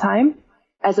people at that time,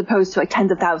 as opposed to like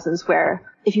tens of thousands,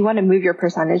 where if you want to move your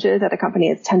percentages at a company,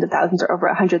 it's tens of thousands or over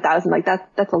 100,000. Like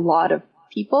that's a lot of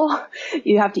people.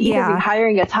 You have to either be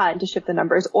hiring a ton to shift the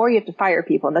numbers, or you have to fire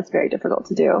people, and that's very difficult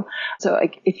to do. So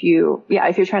like if you're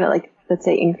trying to like, let's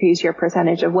say, increase your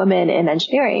percentage of women in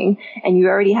engineering, and you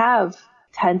already have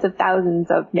tens of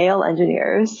thousands of male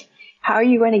engineers, how are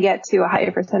you going to get to a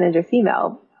higher percentage of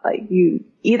female? Like, you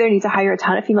either need to hire a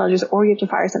ton of female engineers or you have to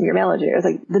fire some of your male engineers.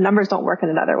 Like, the numbers don't work in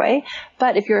another way.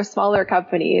 But if you're a smaller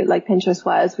company like Pinterest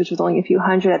was, which was only a few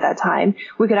hundred at that time,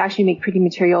 we could actually make pretty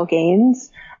material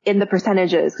gains in the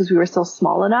percentages because we were still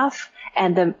small enough,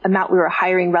 and the amount we were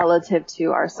hiring relative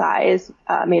to our size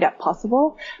made it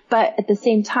possible. But at the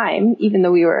same time, even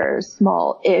though we were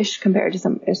small-ish compared to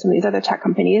some of these other tech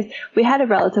companies, we had a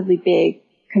relatively big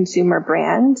consumer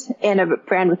brand and a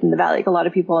brand within the Valley. Like, a lot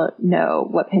of people know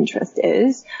what Pinterest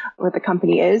is, what the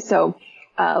company is. So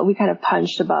we kind of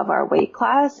punched above our weight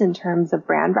class in terms of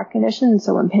brand recognition.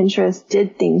 So when Pinterest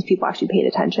did things, people actually paid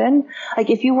attention. Like,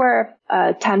 if you were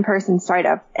a 10-person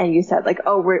startup and you said like,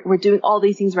 oh, we're doing all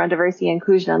these things around diversity and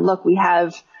inclusion, and look, we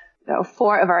have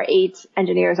 4 of our 8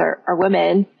 engineers are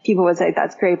women, people would say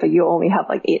that's great, but you only have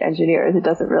like 8 engineers. It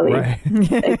doesn't really,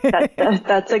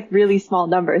 that's like really small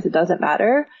numbers. It doesn't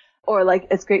matter. Or like,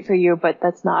 it's great for you, but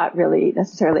that's not really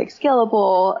necessarily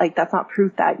scalable. Like, that's not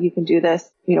proof that you can do this,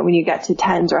 when you get to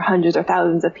tens or hundreds or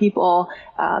thousands of people,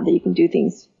 that you can do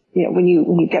things, when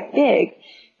you get big.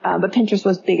 But Pinterest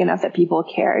was big enough that people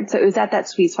cared. So it was at that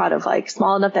sweet spot of like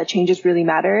small enough that changes really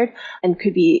mattered and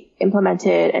could be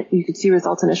implemented and you could see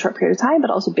results in a short period of time, but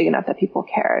also big enough that people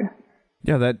cared.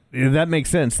 Yeah, that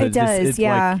makes sense. It does,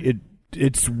 yeah. Like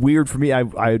it's weird for me.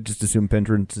 I just assume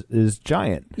Pinterest is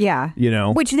giant. Yeah. You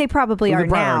know? Which they probably are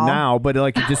now. But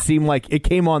like it just seemed like it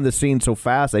came on the scene so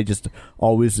fast. I just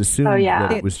always assumed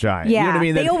that it was giant. Yeah. You know what I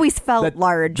mean? They always felt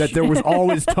large. That there was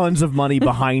always tons of money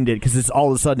behind it because it's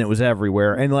all of a sudden it was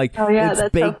everywhere. And like it's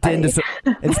baked into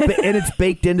it's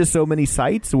baked into so many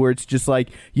sites where it's just like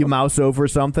you mouse over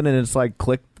something and it's like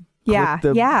click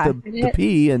the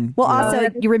P and also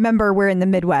you remember we're in the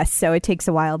Midwest, so it takes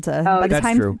a while to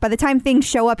by the time things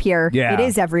show up here, it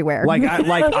is everywhere.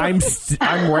 I'm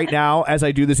right now as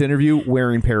I do this interview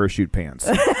wearing parachute pants.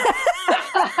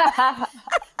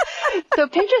 So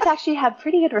Pinterest actually had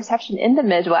pretty good reception in the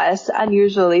Midwest,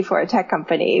 unusually for a tech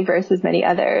company versus many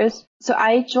others. So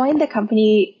I joined the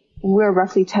company, we were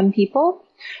roughly 10 people.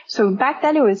 So back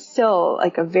then it was still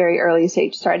like a very early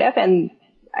stage startup, and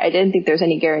I didn't think there was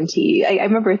any guarantee. I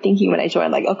remember thinking when I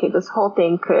joined, like, okay, this whole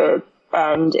thing could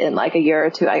end in like a year or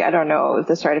two. I don't know if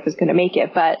the startup is going to make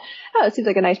it, but it seems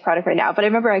like a nice product right now. But I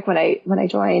remember like when I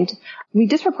joined, we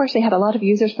disproportionately had a lot of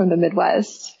users from the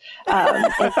Midwest.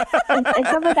 And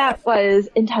some of that was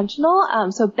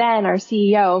intentional. So Ben, our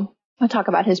CEO, will talk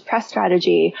about his press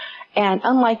strategy. And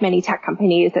unlike many tech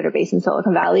companies that are based in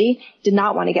Silicon Valley, did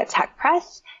not want to get tech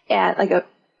press. And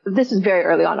this is very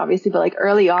early on, obviously, but like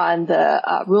early on,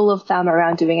 the rule of thumb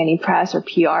around doing any press or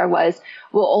PR was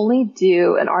we'll only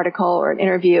do an article or an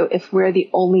interview if we're the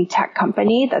only tech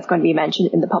company that's going to be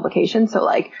mentioned in the publication. So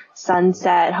like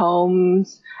Sunset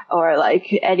Homes or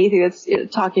like anything that's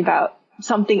talking about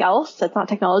something else that's not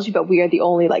technology, but we are the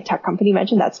only like tech company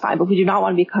mentioned, that's fine. But we do not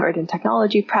want to be covered in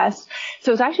technology press.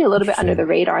 So it's actually a little bit under the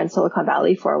radar in Silicon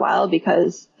Valley for a while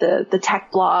because the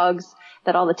tech blogs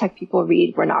that all the tech people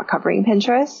read were not covering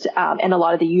Pinterest. And a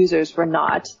lot of the users were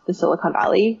not the Silicon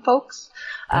Valley folks.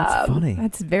 That's funny.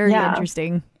 That's very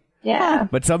interesting. Yeah.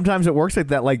 But sometimes it works like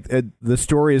that. Like the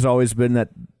story has always been that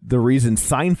the reason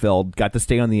Seinfeld got to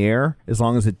stay on the air as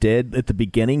long as it did at the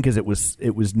beginning, because it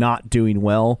was not doing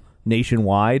well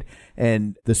nationwide,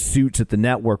 and the suits at the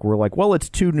network were like, well, it's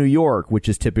too New York, which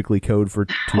is typically code for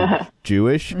too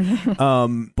Jewish.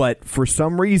 But for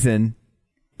some reason,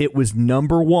 it was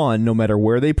number one, no matter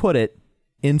where they put it,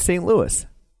 in St. Louis.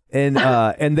 And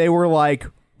and they were like,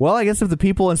 well, I guess if the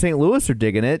people in St. Louis are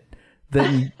digging it,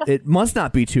 then it must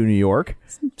not be too New York.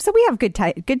 So we have good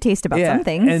taste about some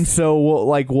things. And so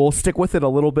we'll stick with it a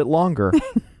little bit longer.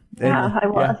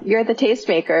 You're the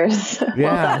tastemakers.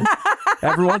 Yeah.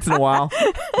 Every once in a while.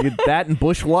 That and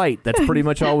Busch Light. That's pretty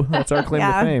much all. That's our claim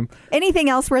to fame. Anything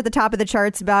else we're at the top of the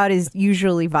charts about is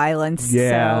usually violence.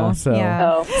 Yeah.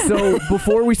 So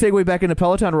before we segue back into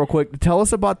Peloton real quick, tell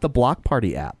us about the Block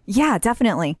Party app. Yeah,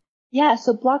 definitely. Yeah.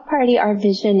 So Block Party, our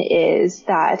vision is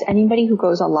that anybody who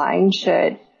goes online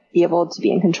should be able to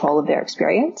be in control of their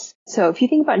experience. So if you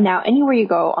think about now, anywhere you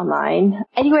go online,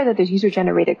 anywhere that there's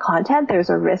user-generated content, there's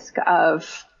a risk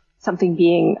of something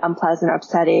being unpleasant,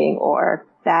 upsetting, or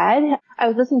bad. I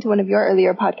was listening to one of your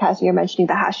earlier podcasts and you're mentioning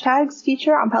the hashtags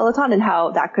feature on Peloton and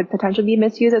how that could potentially be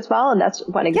misused as well. And that's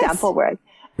one example where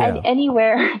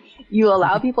anywhere you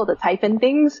allow people to type in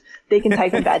things, they can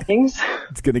type in bad things.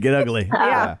 It's going to get ugly.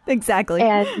 Yeah, exactly.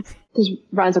 And this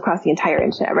runs across the entire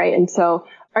internet, right? And so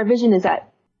our vision is that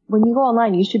when you go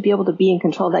online, you should be able to be in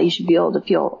control of that. You should be able to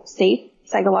feel safe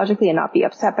psychologically and not be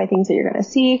upset by things that you're going to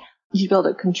see. You should be able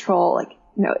to control, like,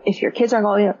 you know, if your kids are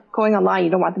going online,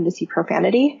 you don't want them to see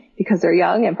profanity because they're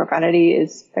young and profanity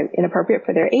is inappropriate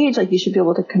for their age. Like, you should be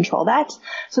able to control that.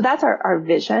 So that's our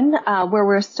vision. Where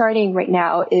we're starting right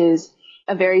now is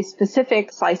a very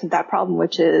specific slice of that problem,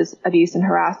 which is abuse and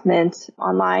harassment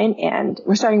online. And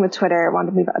we're starting with Twitter. I want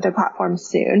to move to other platforms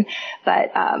soon.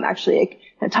 But actually,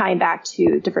 tying back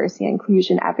to diversity and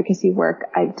inclusion advocacy work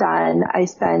I've done, I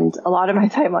spend a lot of my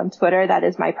time on Twitter. That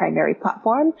is my primary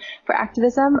platform for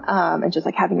activism, and just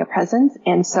like having a presence.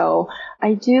 And so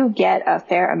I do get a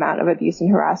fair amount of abuse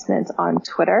and harassment on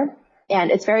Twitter. And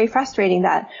it's very frustrating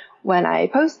that when I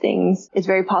post things, it's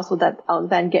very possible that I'll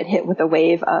then get hit with a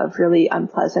wave of really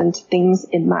unpleasant things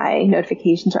in my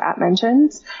notifications or app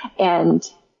mentions. And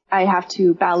I have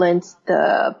to balance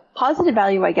the positive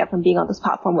value I get from being on this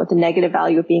platform with the negative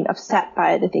value of being upset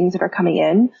by the things that are coming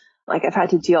in. Like, I've had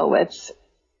to deal with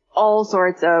all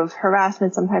sorts of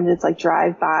harassment. Sometimes it's like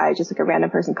drive-by, just like a random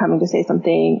person coming to say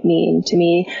something mean to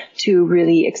me, to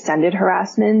really extended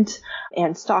harassment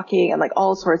and stalking and like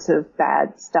all sorts of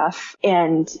bad stuff.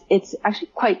 And it's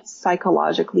actually quite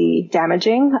psychologically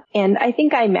damaging. And I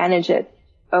think I manage it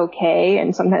okay.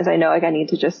 And sometimes I know like I need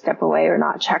to just step away or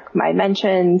not check my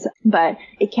mentions, but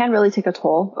it can really take a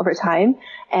toll over time.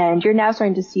 And you're now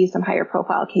starting to see some higher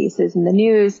profile cases in the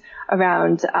news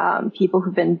around people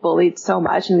who've been bullied so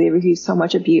much and they've received so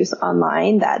much abuse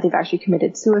online that they've actually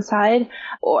committed suicide.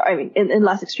 Or, I mean, in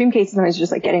less extreme cases, sometimes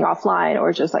just like getting offline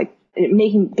or just like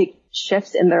making big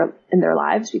shifts in their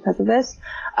lives because of this.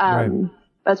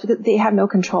 That's because they have no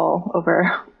control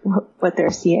over what they're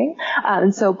seeing.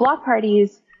 And so block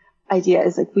parties idea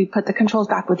is like we put the controls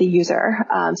back with the user.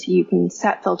 So you can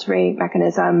set filtering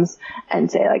mechanisms and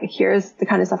say like, here's the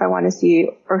kind of stuff I want to see,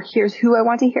 or here's who I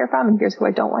want to hear from, and here's who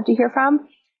I don't want to hear from.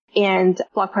 And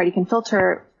block party can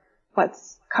filter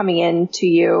what's coming in to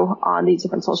you on these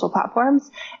different social platforms.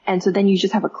 And so then you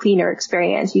just have a cleaner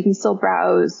experience. You can still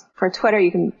browse for Twitter.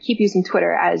 You can keep using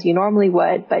Twitter as you normally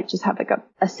would, but just have like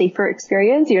a safer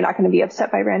experience. You're not going to be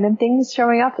upset by random things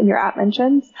showing up in your app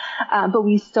mentions. But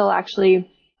we still actually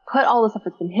put all the stuff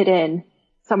that's been hidden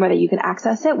somewhere that you can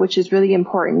access it, which is really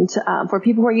important for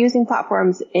people who are using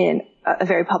platforms in a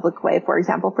very public way. For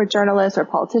example, for journalists or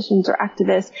politicians or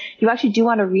activists, you actually do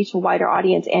want to reach a wider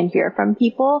audience and hear from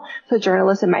people. So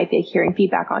journalists, it might be hearing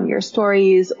feedback on your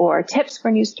stories or tips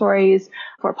for new stories.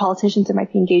 For politicians, it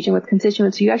might be engaging with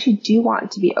constituents. So you actually do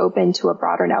want to be open to a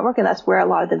broader network, and that's where a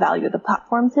lot of the value of the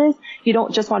platforms is. You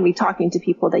don't just want to be talking to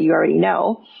people that you already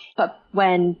know. But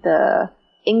when the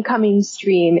incoming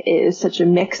stream is such a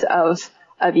mix of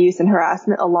abuse and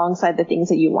harassment alongside the things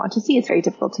that you want to see, it's very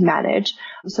difficult to manage.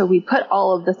 So we put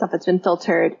all of the stuff that's been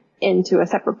filtered into a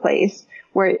separate place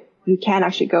where you can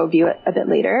actually go view it a bit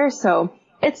later. So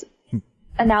it's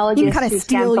analogous. You can kind of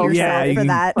steel yourself for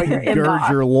that. Gird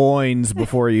your loins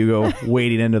before you go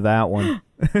wading into that one.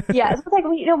 Yeah, it's like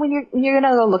when you're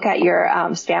gonna go look at your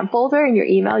spam folder in your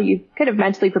email, you could have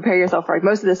mentally prepare yourself for it.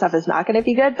 Most of this stuff is not going to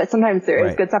be good, but sometimes there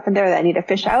is good stuff in there that I need to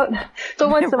fish out. So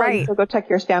once in a while, you go check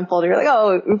your spam folder, you're like,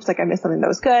 oh, oops, like I missed something that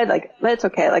was good. Like that's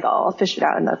okay. Like I'll fish it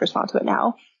out and I'll respond to it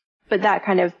now. But that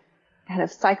kind of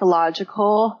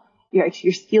psychological, you're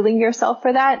stealing yourself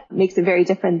for that, makes it very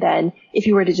different than if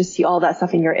you were to just see all that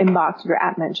stuff in your inbox, your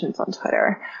app mentions on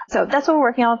Twitter. So that's what we're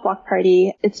working on with Block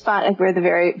Party. It's fun. Like we're at the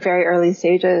very, very early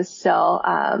stages still.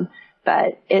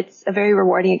 But it's a very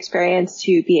rewarding experience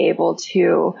to be able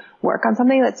to work on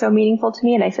something that's so meaningful to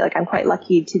me. And I feel like I'm quite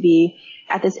lucky to be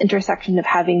at this intersection of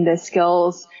having the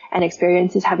skills and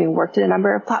experiences, having worked at a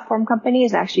number of platform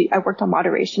companies. Actually, I worked on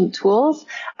moderation tools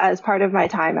as part of my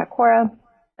time at Quora.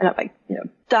 And I've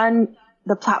done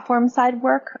the platform side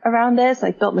work around this,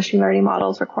 like built machine learning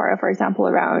models for Quora, for example,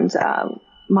 around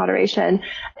moderation,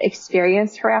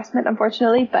 experienced harassment,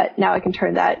 unfortunately, but now I can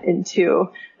turn that into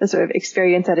the sort of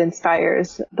experience that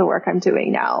inspires the work I'm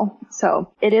doing now.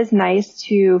 So it is nice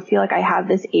to feel like I have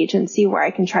this agency where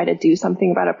I can try to do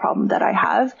something about a problem that I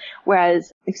have.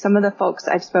 Whereas like some of the folks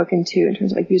I've spoken to in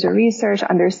terms of like user research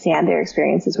understand their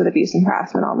experiences with abuse and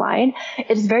harassment online.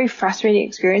 It is a very frustrating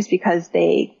experience because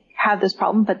they have this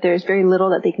problem, but there's very little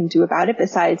that they can do about it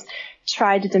besides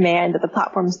try to demand that the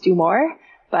platforms do more.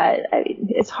 But I mean,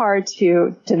 it's hard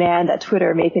to demand that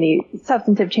Twitter make any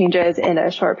substantive changes in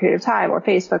a short period of time, or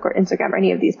Facebook or Instagram or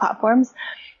any of these platforms.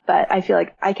 But I feel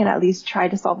like I can at least try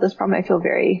to solve this problem. I feel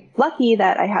very lucky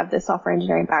that I have this software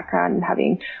engineering background and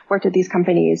having worked at these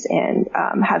companies and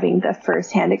having the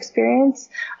firsthand experience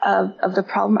of the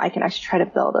problem, I can actually try to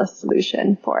build a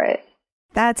solution for it.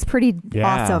 That's pretty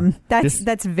awesome.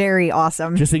 That's very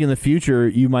awesome. Just think in the future,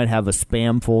 you might have a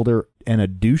spam folder and a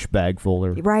douchebag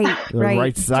folder. Right.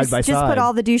 Side by side. Just put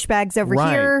all the douchebags over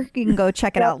here. You can go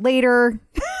check it out later.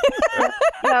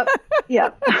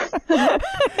 Yep.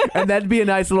 And that'd be a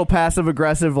nice little passive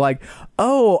aggressive, like,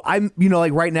 oh, I'm,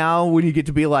 like right now when you get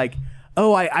to be like,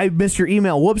 oh, I missed your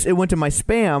email. Whoops, it went to my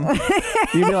spam.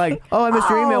 You'd be like, oh, I missed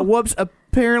your email. Whoops,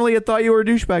 apparently it thought you were a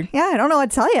douchebag. Yeah, I don't know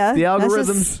what to tell you. The algorithms.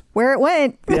 That's just where it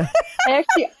went. Yeah.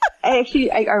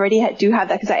 I already do have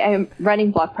that because I am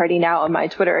running Block Party now on my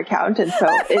Twitter account. And so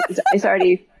it's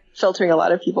already filtering a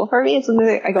lot of people for me. And so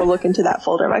I go look into that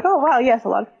folder. I'm like, oh, wow, yes, a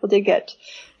lot of people did get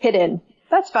hidden.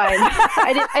 That's fine.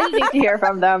 I didn't need to hear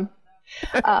from them.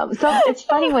 So it's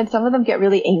funny when some of them get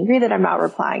really angry that I'm not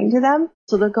replying to them.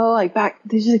 So they'll go like back,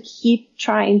 they just keep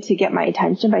trying to get my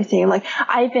attention by saying like,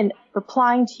 I've been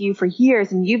replying to you for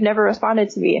years and you've never responded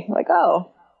to me. I'm like,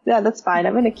 oh, yeah, that's fine.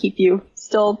 I'm going to keep you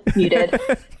still muted.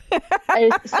 I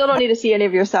still don't need to see any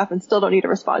of your stuff and still don't need to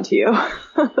respond to you.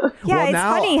 Yeah, it's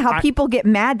funny how people get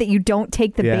mad that you don't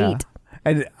take the bait.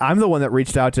 And I'm the one that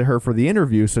reached out to her for the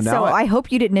interview. So now I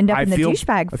hope you didn't end up in the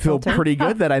douchebag I feel filter. pretty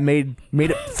good that I made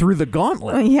it through the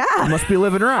gauntlet. Yeah. I must be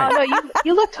living right. Oh, no,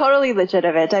 you look totally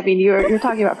legitimate. I mean, you're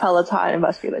talking about Peloton. It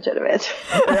must be legitimate.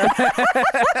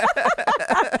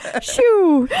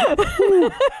 Shoo.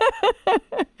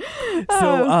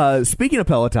 So speaking of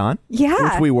Peloton,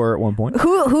 which we were at one point.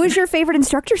 Who is your favorite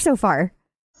instructor so far?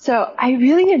 So I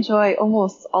really enjoy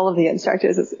almost all of the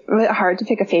instructors. It's really hard to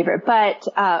pick a favorite, but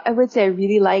I would say I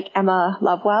really like Emma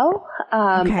Lovewell.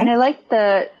 And I like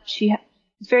she's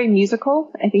very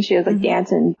musical. I think she has like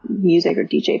dance and music or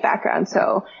DJ background.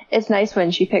 So it's nice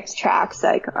when she picks tracks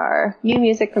like our new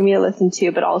music for me to listen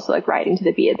to, but also like riding to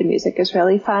the beat of the music is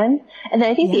really fun. And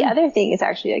then I think the other thing is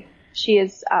actually like she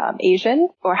is Asian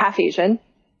or half Asian.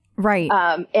 Right.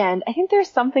 And I think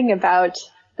there's something about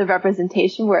the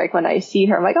representation where like when I see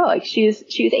her, I'm like, oh, like she's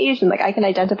Asian. Like I can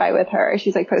identify with her.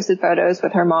 She's like posted photos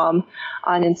with her mom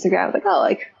on Instagram. I'm like, oh,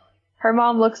 like her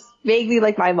mom looks vaguely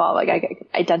like my mom. Like I can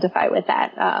identify with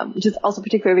that, which is also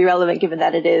particularly relevant given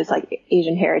that it is like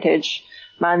Asian Heritage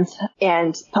Month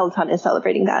and Peloton is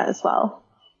celebrating that as well.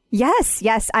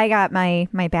 Yes, I got my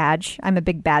badge. I'm a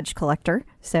big badge collector,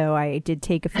 so I did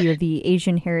take a few of the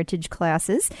Asian heritage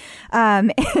classes.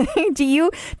 Do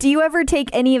you ever take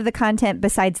any of the content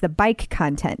besides the bike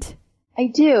content? I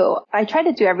do. I try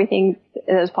to do everything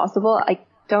as possible. I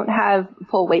don't have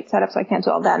full weight setup, so I can't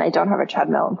do all that, and I don't have a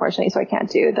treadmill, unfortunately, so I can't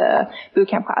do the boot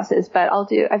camp classes. But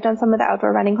I've done some of the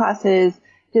outdoor running classes,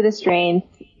 do the strength,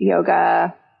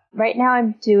 yoga. Right now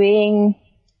I'm doing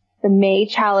the May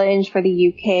challenge for the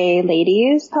UK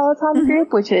ladies Peloton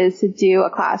group, which is to do a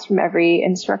class from every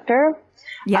instructor.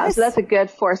 Yes. So that's a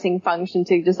good forcing function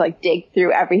to just like dig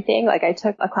through everything. Like I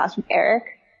took a class from Eric,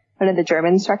 one of the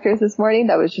German instructors this morning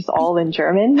that was just all in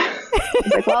German. I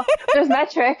was like, well, there's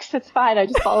metrics. It's fine. I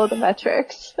just follow the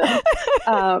metrics.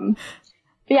 Yeah,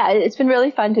 it's been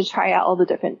really fun to try out all the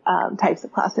different types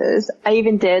of classes. I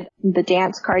even did the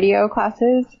dance cardio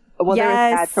classes. Well, there was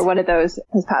that for one of those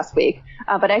this past week.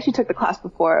 But I actually took the class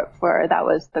before that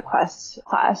was the Quest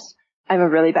class. I'm a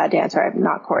really bad dancer. I'm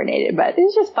not coordinated, but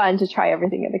it's just fun to try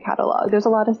everything in the catalog. There's a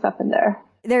lot of stuff in there.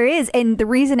 There is. And the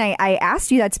reason I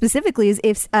asked you that specifically is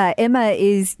if Emma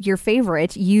is your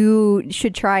favorite, you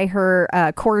should try her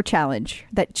core challenge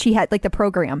that she had, like the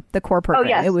program, the core program. Oh,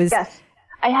 yes. It was, yes.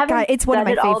 I haven't it's one done of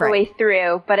my it all the favorite. way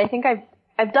through, but I think I've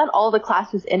done all the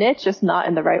classes in it, just not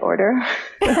in the right order.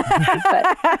 But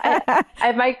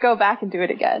I might go back and do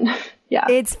it again. Yeah.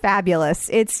 It's fabulous.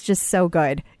 It's just so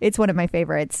good. It's one of my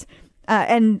favorites.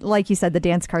 And like you said, the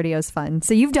dance cardio is fun.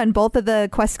 So you've done both of the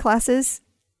Quest classes?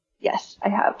 Yes, I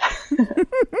have.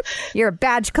 You're a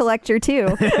badge collector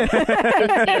too.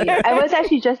 I was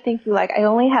actually just thinking, like, I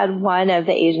only had one of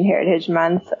the Asian Heritage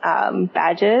Month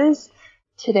badges.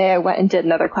 Today I went and did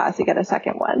another class to get a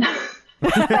second one.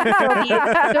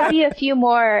 There'll be a few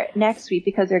more next week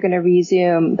because they're going to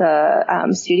resume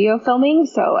the studio filming.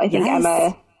 So I think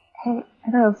Emma, I don't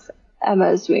know if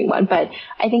Emma is doing one, but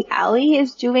I think Ali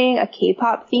is doing a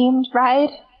K-pop themed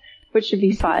ride, which should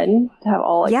be fun to have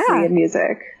all like Korean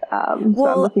music. So I'm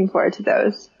looking forward to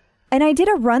those. And I did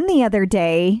a run the other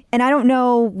day, and I don't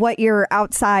know what your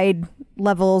outside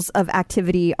levels of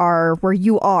activity are where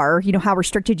you are, you know, how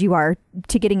restricted you are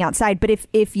to getting outside. But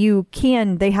if you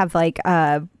can, they have like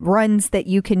runs that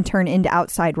you can turn into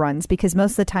outside runs, because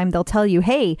most of the time they'll tell you,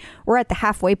 hey, we're at the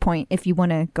halfway point if you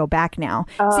want to go back now.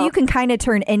 So you can kind of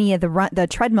turn any of the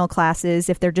treadmill classes,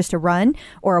 if they're just a run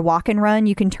or a walk and run,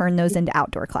 you can turn those into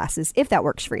outdoor classes if that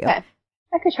works for you. Okay.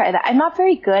 I could try that. I'm not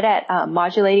very good at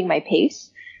modulating my pace.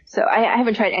 So I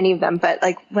haven't tried any of them, but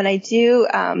like when I do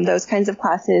those kinds of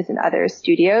classes in other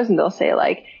studios and they'll say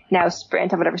like now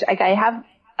sprint or whatever, like I have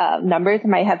numbers in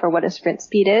my head for what a sprint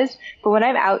speed is. But when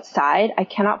I'm outside, I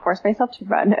cannot force myself to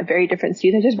run at very different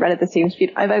speeds. I just run at the same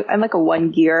speed. I'm like a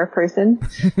one gear person.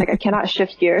 Like I cannot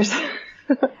shift gears.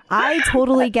 I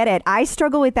totally get it. I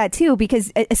struggle with that too,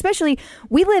 because especially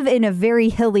we live in a very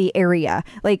hilly area.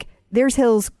 Like there's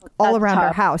hills all around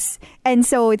our house. And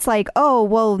so it's like, oh,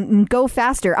 well, go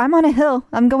faster. I'm on a hill.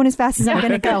 I'm going as fast as I'm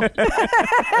going to go.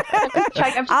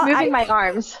 I'm just moving my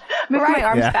arms. Moving my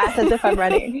arms fast as if I'm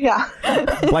running. Yeah.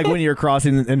 Like when you're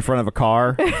crossing in front of a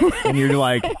car and you're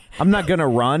like, I'm not going to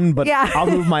run, but I'll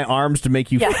move my arms to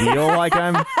make you feel like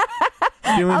I'm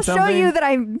doing I'll something. show you that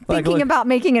I'm thinking about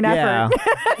making an effort.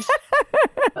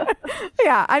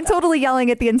 Yeah, I'm totally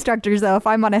yelling at the instructors though if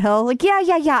I'm on a hill. Like,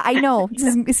 yeah, I know.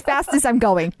 As fast as I'm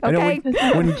going. Okay.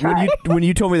 I know when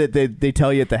you told me that they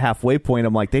tell you at the halfway point,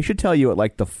 I'm like, they should tell you at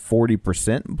like the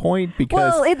 40% point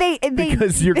because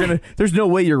because you're gonna. There's no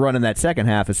way you're running that second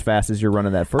half as fast as you're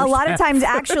running that first. A lot half. of times,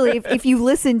 actually, if you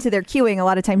listen to their cueing, a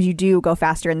lot of times you do go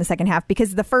faster in the second half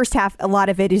because the first half, a lot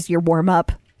of it is your warm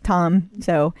up. Tom,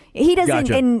 so he doesn't.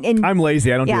 Gotcha. And I'm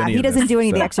lazy. I don't do any. He doesn't do any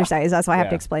of the so. exercise. That's why I have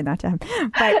to explain that to him.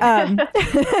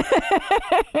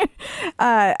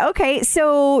 But okay,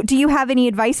 so do you have any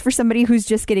advice for somebody who's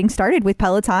just getting started with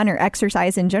Peloton or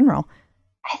exercise in general?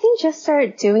 I think just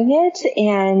start doing it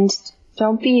and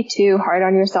don't be too hard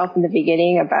on yourself in the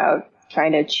beginning about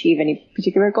trying to achieve any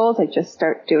particular goals. Like just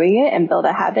start doing it and build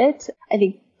a habit. I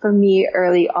think for me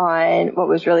early on, what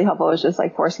was really helpful was just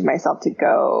like forcing myself to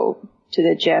go to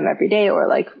the gym every day or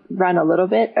like run a little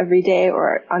bit every day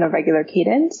or on a regular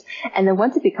cadence. And then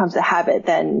once it becomes a habit,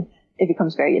 then it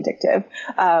becomes very addictive.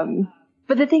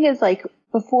 But the thing is like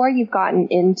before you've gotten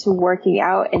into working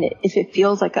out and if it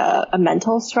feels like a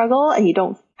mental struggle and you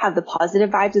don't have the positive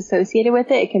vibes associated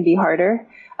with it, it can be harder.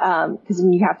 Cause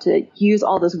then you have to use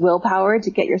all this willpower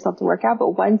to get yourself to work out.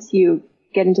 But once you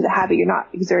get into the habit, you're not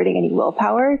exerting any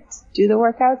willpower to do the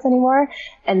workouts anymore.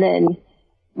 And then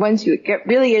once you get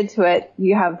really into it,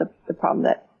 you have the problem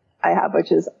that I have,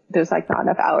 which is there's like not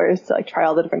enough hours to like try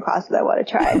all the different classes I want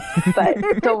to try.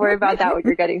 But don't worry about that when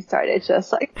you're getting started.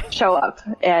 Just like show up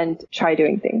and try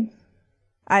doing things.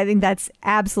 I think that's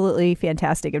absolutely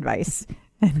fantastic advice.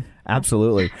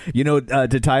 Absolutely. You know,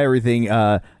 to tie everything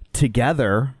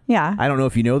together. Yeah. I don't know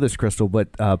if you know this, Crystal,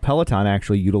 but Peloton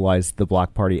actually utilized the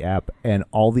Block Party app and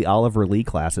all the Oliver Lee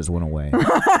classes went away.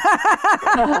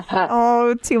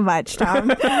 Oh, too much, Tom.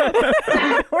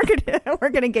 We're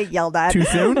gonna get yelled at. Too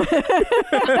soon?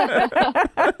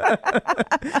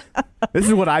 This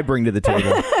is what I bring to the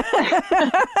table.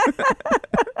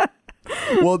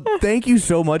 Well, thank you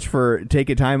so much for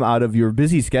taking time out of your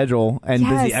busy schedule and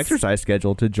busy exercise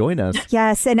schedule to join us.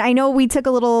 Yes, and I know we took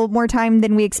a little more time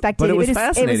than we expected. But it was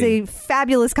fascinating. It was a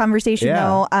fabulous conversation,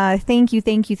 though. Thank you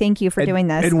for doing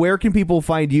this. And where can people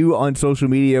find you on social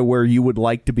media where you would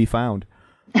like to be found?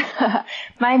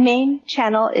 My main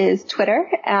channel is Twitter.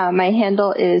 My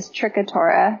handle is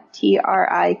Triketora,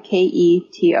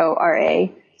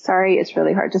 Triketora. Sorry, it's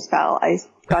really hard to spell. I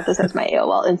got this as my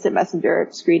AOL Instant Messenger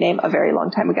screen name a very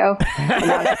long time ago. And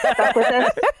now I'm stuck with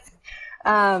it.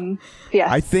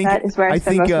 Yes, that is where I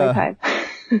spend most of my time.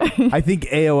 I think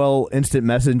AOL Instant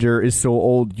Messenger is so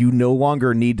old, you no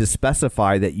longer need to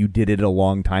specify that you did it a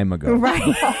long time ago.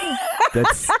 Right.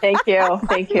 Thank you.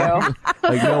 Like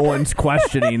no one's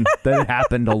questioning that it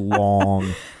happened a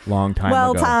long time ago.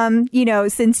 Well, Tom, you know,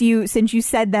 since you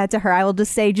said that to her, I will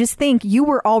just say, just think, you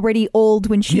were already old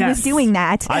when she was doing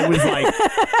that. I was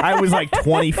like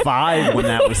 25 when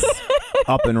that was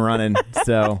up and running.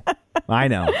 So I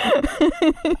know.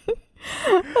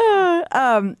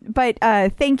 But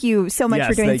thank you so much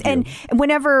for doing this. And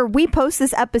whenever we post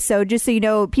this episode, just so you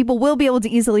know, people will be able to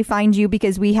easily find you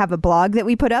because we have a blog that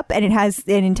we put up and it has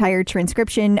an entire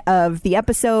transcription of the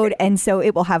episode. And so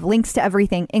it will have links to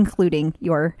everything, including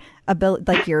your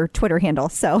your Twitter handle.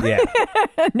 So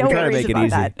no worries about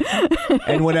that.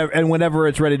 And whenever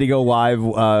it's ready to go live,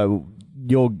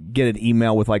 you'll get an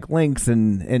email with like links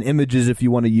and images if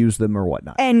you want to use them or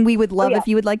whatnot. And we would love if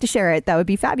you would like to share it. That would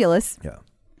be fabulous. Yeah.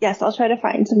 Yes, I'll try to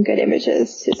find some good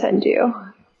images to send you.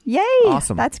 Yay.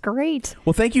 Awesome. That's great.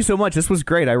 Well, thank you so much. This was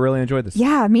great. I really enjoyed this.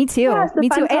 Yeah, me too. Yeah, it's a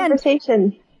fun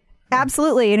conversation.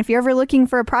 Absolutely. And if you're ever looking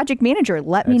for a project manager,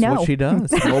 let me know. That's what she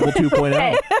does. Mobile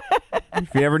 2.0.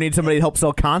 If you ever need somebody to help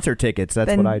sell concert tickets,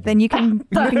 that's what I do. Then you can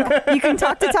talk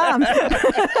to Tom.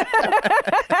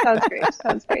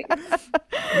 Sounds great.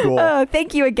 Cool. Oh,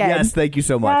 thank you again. Yes, thank you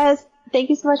so much. Yes, thank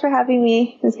you so much for having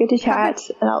me. It was good to chat,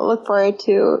 and I'll look forward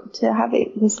to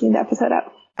listening to the episode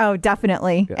up. Oh,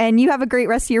 definitely. Yeah. And you have a great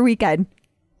rest of your weekend.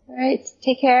 All right.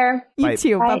 Take care. You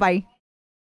too. Bye-bye.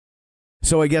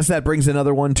 So I guess that brings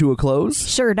another one to a close.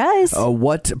 Sure does.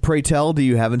 What, pray tell, do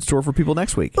you have in store for people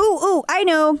next week? Ooh, I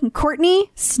know.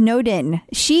 Courtney Snowden.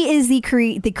 She is the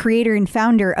creator and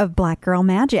founder of Black Girl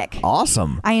Magic.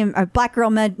 Awesome. I am a Black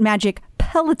Girl Magic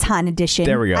Peloton edition.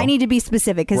 There we go. I need to be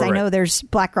specific because I know there's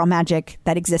Black Girl Magic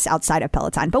that exists outside of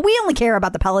Peloton, but we only care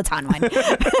about the Peloton one. Well,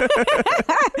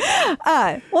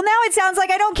 now it sounds like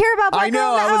I don't care about Black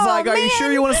Girl Magic. I know. I was like, are you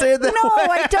sure you want to say it that way? No,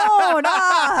 I don't.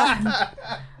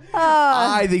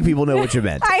 I think people know what you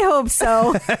meant. I hope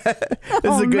so.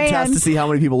 This is a good test to see how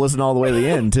many people listen all the way to the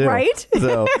end, too. Right?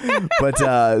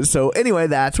 So anyway,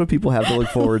 that's what people have to look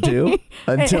forward to.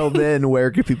 Until then,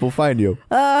 where can people find you?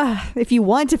 If you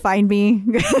want to find me.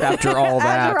 After all of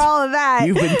that.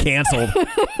 You've been canceled.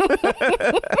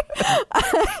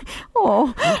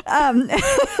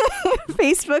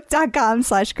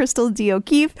 Facebook.com/Crystal D.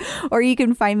 O'Keefe, or you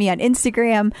can find me on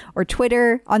Instagram or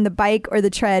Twitter, on the bike or the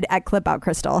tread at Clip Out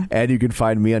Crystal. And you can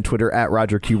find me on Twitter at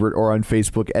Roger Kubert or on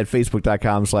Facebook at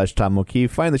Facebook.com/Tom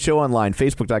O'Keefe. Find the show online,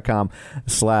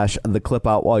 Facebook.com/The Clip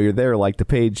Out. While you're there, like the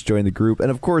page, join the group,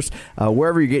 and of course,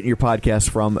 wherever you're getting your podcast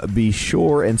from, be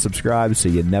sure and subscribe so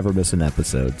you never miss an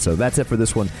episode. So that's it for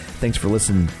this one. Thanks for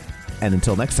listening, and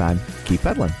until next time, keep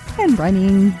pedaling and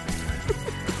running.